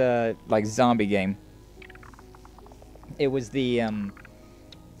Yakuza, like, zombie game. It was the, oh,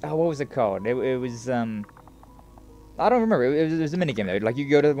 what was it called? It was, I don't remember. It was a minigame, though. Like, you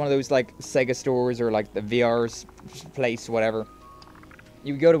go to one of those, like, Sega stores or, like, the VR's place, whatever.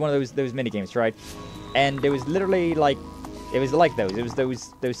 You go to one of those minigames, right? And it was literally, like, it was like those. It was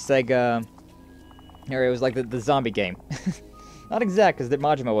those Sega, or it was like the zombie game. Not exact, because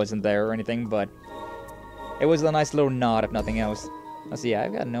Majima wasn't there or anything, but it was a nice little nod, if nothing else. Let's see,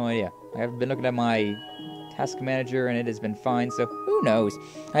 I've got no idea. I've been looking at my task manager, and it has been fine, so who knows?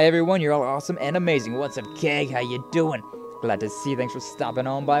 Hi, everyone, you're all awesome and amazing. What's up, Keg? How you doing? Glad to see you. Thanks for stopping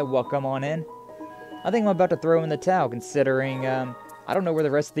on by. Welcome on in. I think I'm about to throw in the towel, considering, I don't know where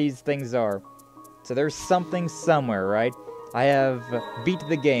the rest of these things are. So there's something somewhere, right? I have beat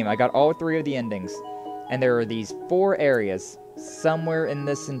the game. I got all 3 of the endings. And there are these 4 areas somewhere in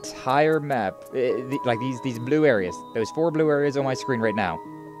this entire map. Like these blue areas. Those 4 blue areas on my screen right now.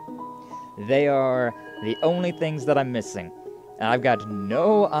 They are the only things that I'm missing. And I've got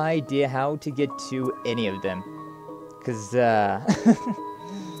no idea how to get to any of them. Because,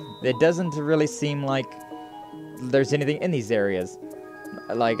 it doesn't really seem like there's anything in these areas.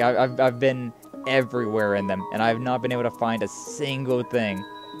 Like, I've been everywhere in them, and I've not been able to find a single thing.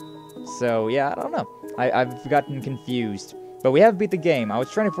 So, yeah, I don't know. I've gotten confused. But we have beat the game. I was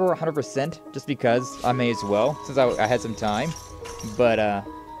trying for 100% just because I may as well, since I had some time. But,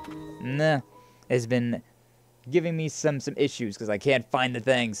 nah. It's been giving me some issues because I can't find the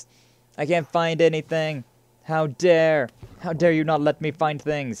things. I can't find anything. How dare you not let me find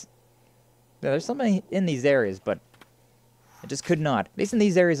things? Yeah, there's something in these areas, but I just could not. At least in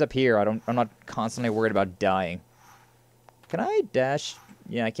these areas up here, I'm not constantly worried about dying. Can I dash?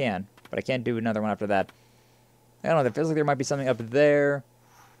 Yeah, I can, but I can't do another one after that. I don't know, it feels like there might be something up there,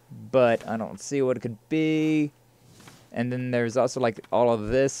 but I don't see what it could be. And then there's also, like, all of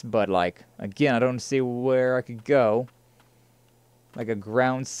this, but, like, again, I don't see where I could go. Like, a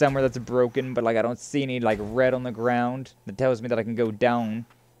ground somewhere that's broken, but, like, I don't see any, like, red on the ground that tells me that I can go down.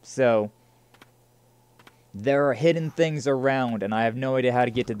 So, there are hidden things around, and I have no idea how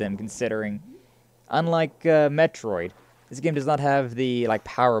to get to them, considering, unlike Metroid, this game does not have the, like,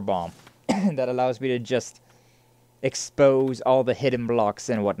 power bomb that allows me to just expose all the hidden blocks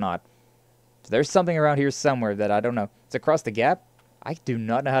and whatnot. So there's something around here somewhere that I don't know. It's across the gap. I do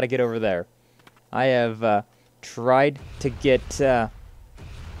not know how to get over there. I have tried to get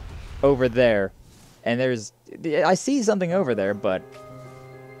over there, and I see something over there, but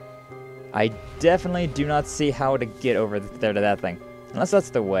I definitely do not see how to get over there to that thing. Unless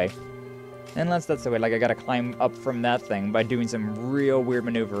that's the way. Unless that's the way. Like, I gotta climb up from that thing by doing some real weird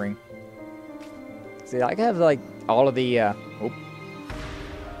maneuvering. See, I have, like, all of the,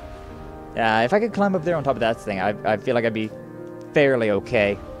 if I could climb up there on top of that thing, I feel like I'd be fairly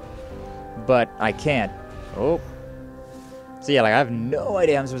okay. But I can't. Oh. So yeah, like, I have no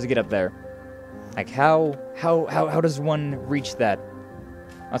idea how I'm supposed to get up there. Like, how does one reach that?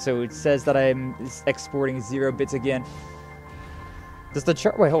 Also, it says that I'm exporting 0 bits again. Does the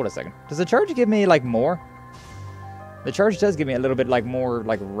charge... Wait, hold a second. Does the charge give me, like, more? The charge does give me a little bit, like, more,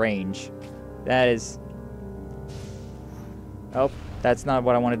 like, range. That is... Oh, that's not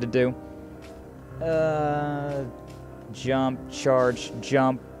what I wanted to do. Jump, charge,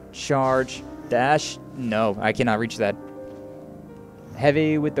 dash. No, I cannot reach that.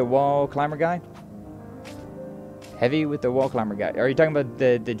 Heavy with the wall climber guy? Heavy with the wall climber guy. Are you talking about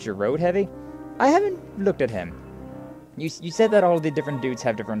the Giroud Heavy? I haven't looked at him. You said that all the different dudes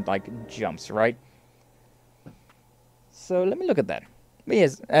have different, like, jumps, right? So, let me look at that. But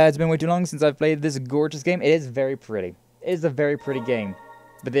yes, it's been way too long since I've played this gorgeous game. It is very pretty. It is a very pretty game.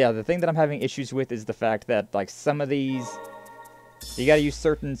 But yeah, the thing that I'm having issues with is the fact that, like, some of these You gotta use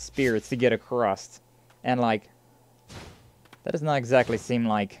certain spirits to get across. And, like, that does not exactly seem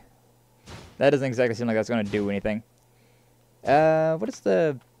like... That doesn't exactly seem like that's gonna do anything. What does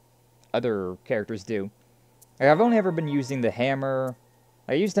the other characters do? Like, I've only ever been using the hammer.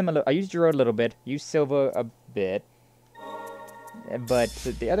 I used Gerard a little bit. Used Silva a bit. But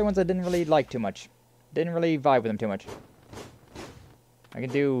the other ones I didn't really like too much. Didn't really vibe with them too much. I can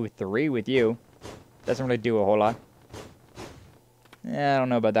do 3 with you. Doesn't really do a whole lot. I don't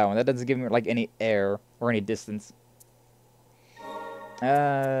know about that one. That doesn't give me, like, any air or any distance.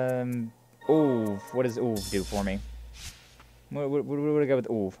 Oov. What does Oov do for me? What would I go with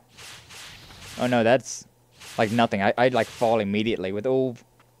Oov? Oh, no, that's, like, nothing. I'd, like, fall immediately with Oov.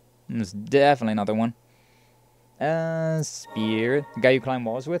 It's definitely not the one. Spear. The guy you climb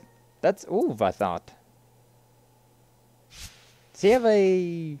walls with? That's Oov, I thought. Does he have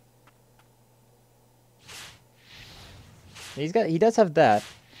a... He does have that.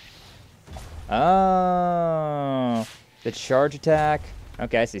 Oh, the charge attack.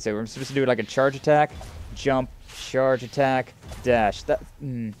 Okay, I see. So we're supposed to do like a charge attack, jump, charge attack, dash. That.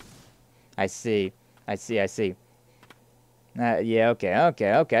 I see. Yeah. Okay.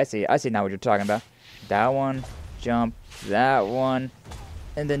 I see now what you're talking about. That one, jump. That one,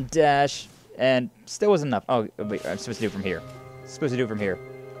 and then dash. And still wasn't enough. Oh, wait, I'm supposed to do it from here.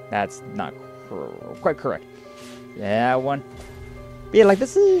 That's not quite correct. That one. But yeah, like,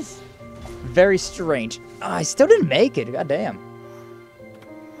 this is very strange. Oh, I still didn't make it. God damn.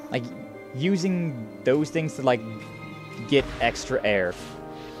 Like, using those things to, like, get extra air.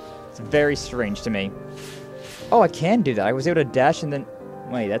 It's very strange to me. Oh, I can do that. I was able to dash and then...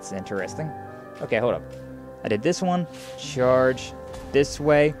 Wait, that's interesting. Okay, hold up. I did this one. Charge. This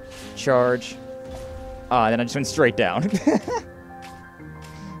way. Charge. Ah, then I just went straight down.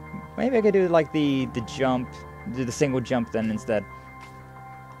 Maybe I could do, like, the jump... Do the single jump then instead.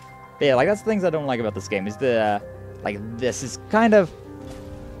 But yeah, like, that's the things I don't like about this game, is the, like, this is kind of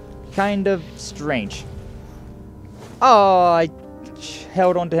strange. Oh, I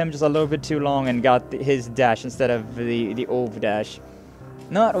held onto him just a little bit too long and got his dash instead of the Ov dash.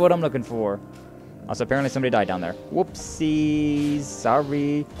 Not what I'm looking for. Also, apparently somebody died down there. Whoopsies,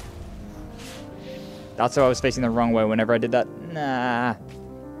 sorry. Also, I was facing the wrong way whenever I did that. Nah.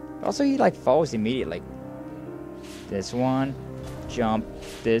 Also, he, like, falls immediately. This one, jump,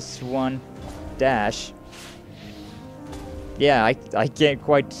 this one, dash. Yeah, I can't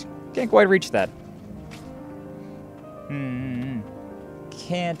quite reach that.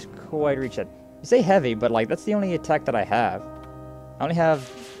 Can't quite reach that. You say heavy, but, like, that's the only attack that I have. I only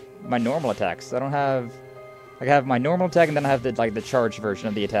have my normal attacks. I don't have... Like, I have my normal attack, and then I have the, like, the charged version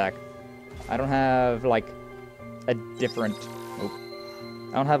of the attack. I don't have, like, a different...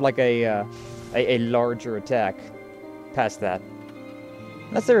 I don't have, like, a larger attack past that.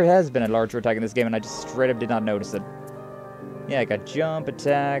 Unless there has been a larger attack in this game and I just straight up did not notice it. Yeah, I got jump,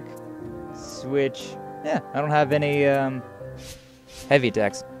 attack, switch. Yeah, I don't have any heavy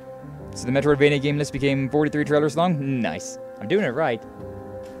attacks. So the Metroidvania game list became 43 trailers long? Nice. I'm doing it right.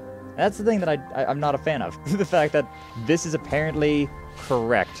 That's the thing that I'm not a fan of. The fact that this is apparently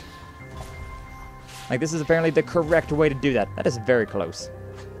correct. Like, this is apparently the correct way to do that. That is very close.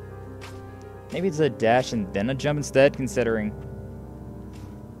 Maybe it's a dash and then a jump instead, considering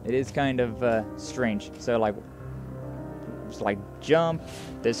it is kind of strange. So, like, just like jump,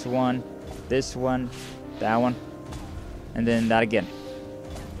 this one, that one, and then that again.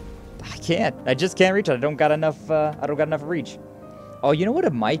 I can't. I just can't reach it. I don't got enough reach. Oh, you know what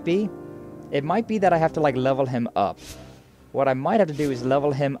it might be? It might be that I have to, like, level him up. What I might have to do is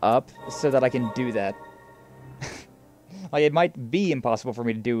level him up so that I can do that. Like, it might be impossible for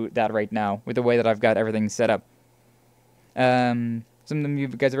me to do that right now with the way that I've got everything set up. Some of you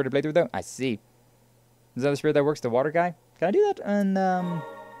guys have already played through, though? I see. Is that the spirit that works, the water guy? Can I do that? And,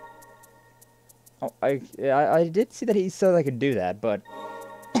 oh, I did see that he said I could do that, but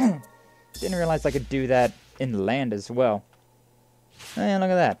didn't realize I could do that in land as well. Oh, yeah,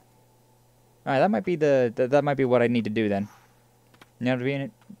 look at that. Alright, that might be that might be what I need to do then. You know what I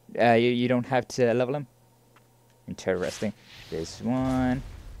mean? You don't have to level him. Interesting. This one,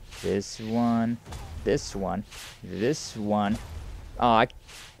 this one, this one, this one. Oh, it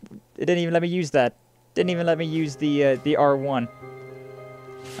didn't even let me use that. Didn't even let me use the R1.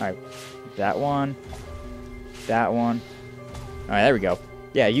 Alright. That one. That one. Alright, there we go.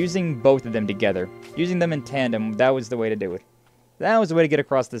 Yeah, using both of them together. Using them in tandem, that was the way to do it. That was the way to get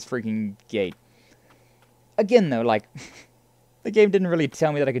across this freaking gate. Again, though, like, the game didn't really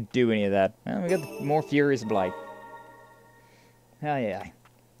tell me that I could do any of that. Well, we got more Furious Blight. Hell yeah.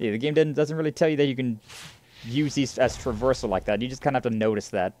 Yeah, the game doesn't really tell you that you can use these as traversal like that. You just kind of have to notice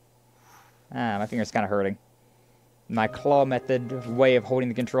that. Ah, my finger's kind of hurting. My claw method way of holding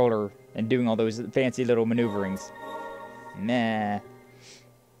the controller and doing all those fancy little maneuverings. Nah.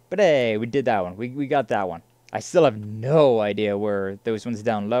 But hey, we did that one. We got that one. I still have no idea where those ones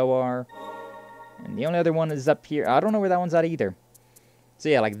down low are. And the only other one is up here. I don't know where that one's at either. So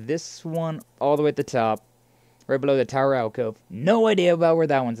yeah, like this one all the way at the top. Right below the tower alcove. No idea about where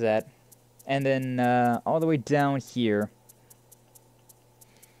that one's at. And then all the way down here.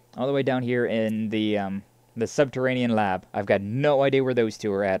 All the way down here in the subterranean lab. I've got no idea where those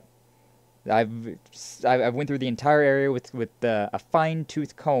two are at. I've went through the entire area with a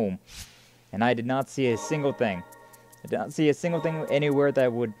fine-tooth comb. And I did not see a single thing. I did not see a single thing anywhere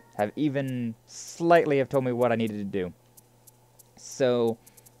that would have even slightly have told me what I needed to do. So,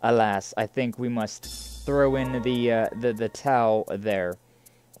 alas, I think we must throw in the towel there.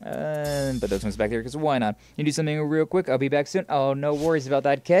 Put those ones back there, because why not? You do something real quick, I'll be back soon. Oh, no worries about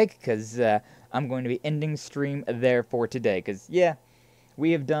that, Keg, because I'm going to be ending stream there for today. Because, yeah,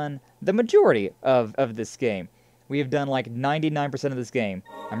 we have done the majority of this game. We have done like 99% of this game.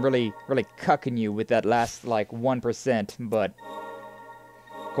 I'm really cucking you with that last like 1%, but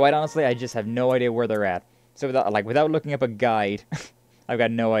quite honestly, I just have no idea where they're at. So without looking up a guide, I've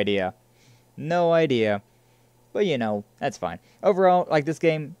got no idea. No idea. But you know, that's fine. Overall, like this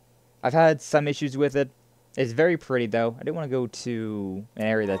game, I've had some issues with it. It's very pretty though. I didn't want to go to an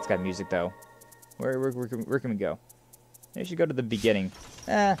area that's got music though. Where can we go? Maybe we should go to the beginning.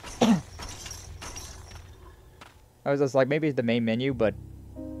 I was just like, maybe it's the main menu, but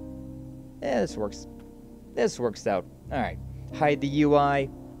yeah, this works. This works out. Alright. Hide the UI,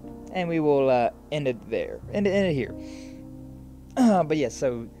 and we will end it there. End it here. But yeah,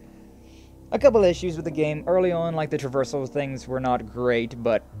 so a couple issues with the game. Early on, like the traversal things were not great,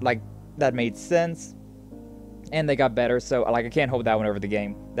 but like that made sense. And they got better, so like I can't hold that one over the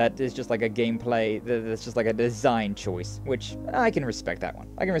game. That is just like a gameplay, that's just like a design choice, which I can respect that one.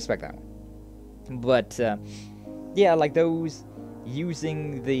 I can respect that one. But yeah, like those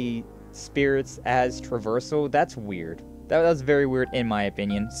using the spirits as traversal, that's weird. That's very weird in my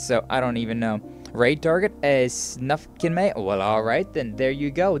opinion, so I don't even know. Raid target is Snuffkin. Well, alright then, there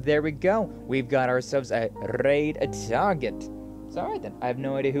you go, there we go. We've got ourselves a raid target. So alright then, I have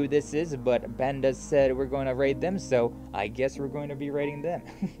no idea who this is, but Panda said we're going to raid them, so I guess we're going to be raiding them.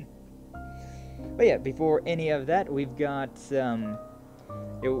 But yeah, before any of that, we've got,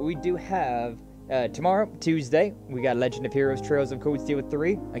 we do have, tomorrow, Tuesday, we got Legend of Heroes Trails of Cold Steel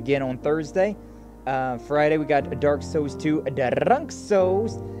 3, again on Thursday. Friday, we got Dark Souls 2, Drunk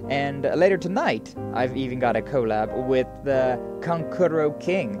Souls, and later tonight, I've even got a collab with Konkuro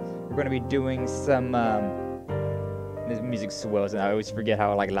King. We're going to be doing some, this music swells, and I always forget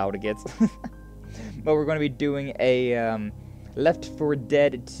how like loud it gets. But we're going to be doing a Left 4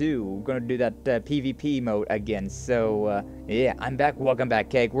 Dead 2. We're going to do that PvP mode again. So yeah, I'm back. Welcome back,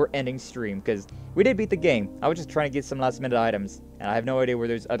 Keg. We're ending stream because we did beat the game. I was just trying to get some last minute items, and I have no idea where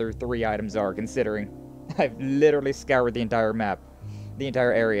those other 3 items are, considering I've literally scoured the entire map, the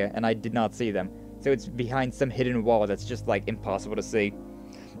entire area, and I did not see them. So it's behind some hidden wall that's just like impossible to see.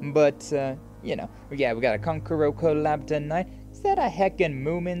 But you know, yeah, we got a Konkuro collab tonight. Is that a heckin'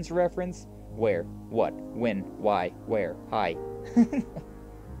 Moomins reference? Where? What? When? Why? Where? Hi.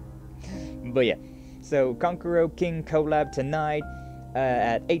 But yeah, so Konkuro King collab tonight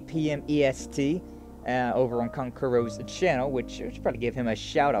at 8 p.m. EST over on Konkuro's channel, which I should probably give him a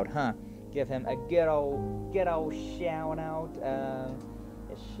shout out, huh? Give him a good old shout out. A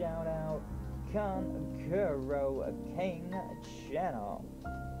shout out, Konkuro King channel.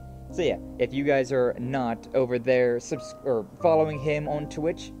 So yeah, if you guys are not over there or following him on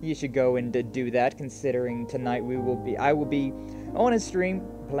Twitch, you should go and do that, considering tonight I will be on a stream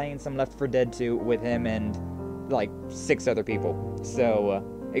playing some Left 4 Dead 2 with him and like 6 other people. So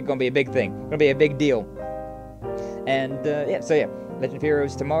it's gonna be a big thing. It's gonna be a big deal. And yeah, so yeah, Legend of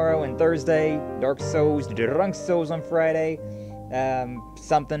Heroes tomorrow and Thursday, Dark Souls, Drunk Souls on Friday.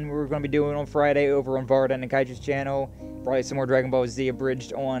 Something we're going to be doing on Friday over on Vardan and Kaiju's channel. Probably some more Dragon Ball Z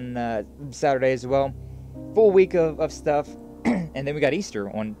abridged on Saturday as well. Full week of stuff. And then we got Easter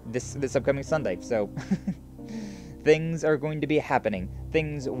on this upcoming Sunday. So things are going to be happening.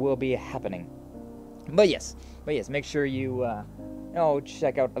 Things will be happening. But yes, make sure you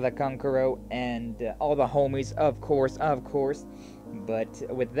check out the Konkuro and all the homies, of course. But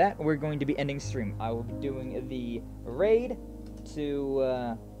with that, we're going to be ending stream. I will be doing the raid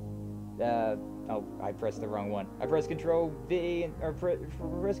to oh, I pressed the wrong one. I pressed Control V or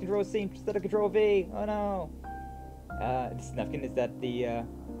press Control C instead of Control V. Oh no. Snuffkin, is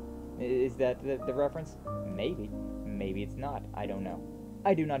Is that the reference? Maybe. Maybe it's not. I don't know.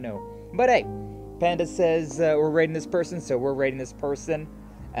 I do not know. But hey, Panda says we're rating this person, so we're rating this person.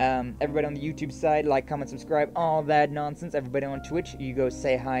 Everybody on the YouTube side, like, comment, subscribe, all that nonsense. Everybody on Twitch, you go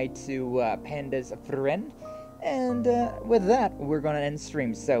say hi to Panda's friend. And with that, we're gonna end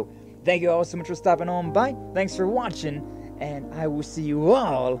stream. So thank you all so much for stopping on by. Thanks for watching, and I will see you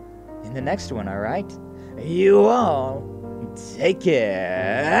all in the next one, alright? You all take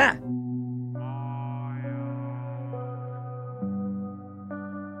care.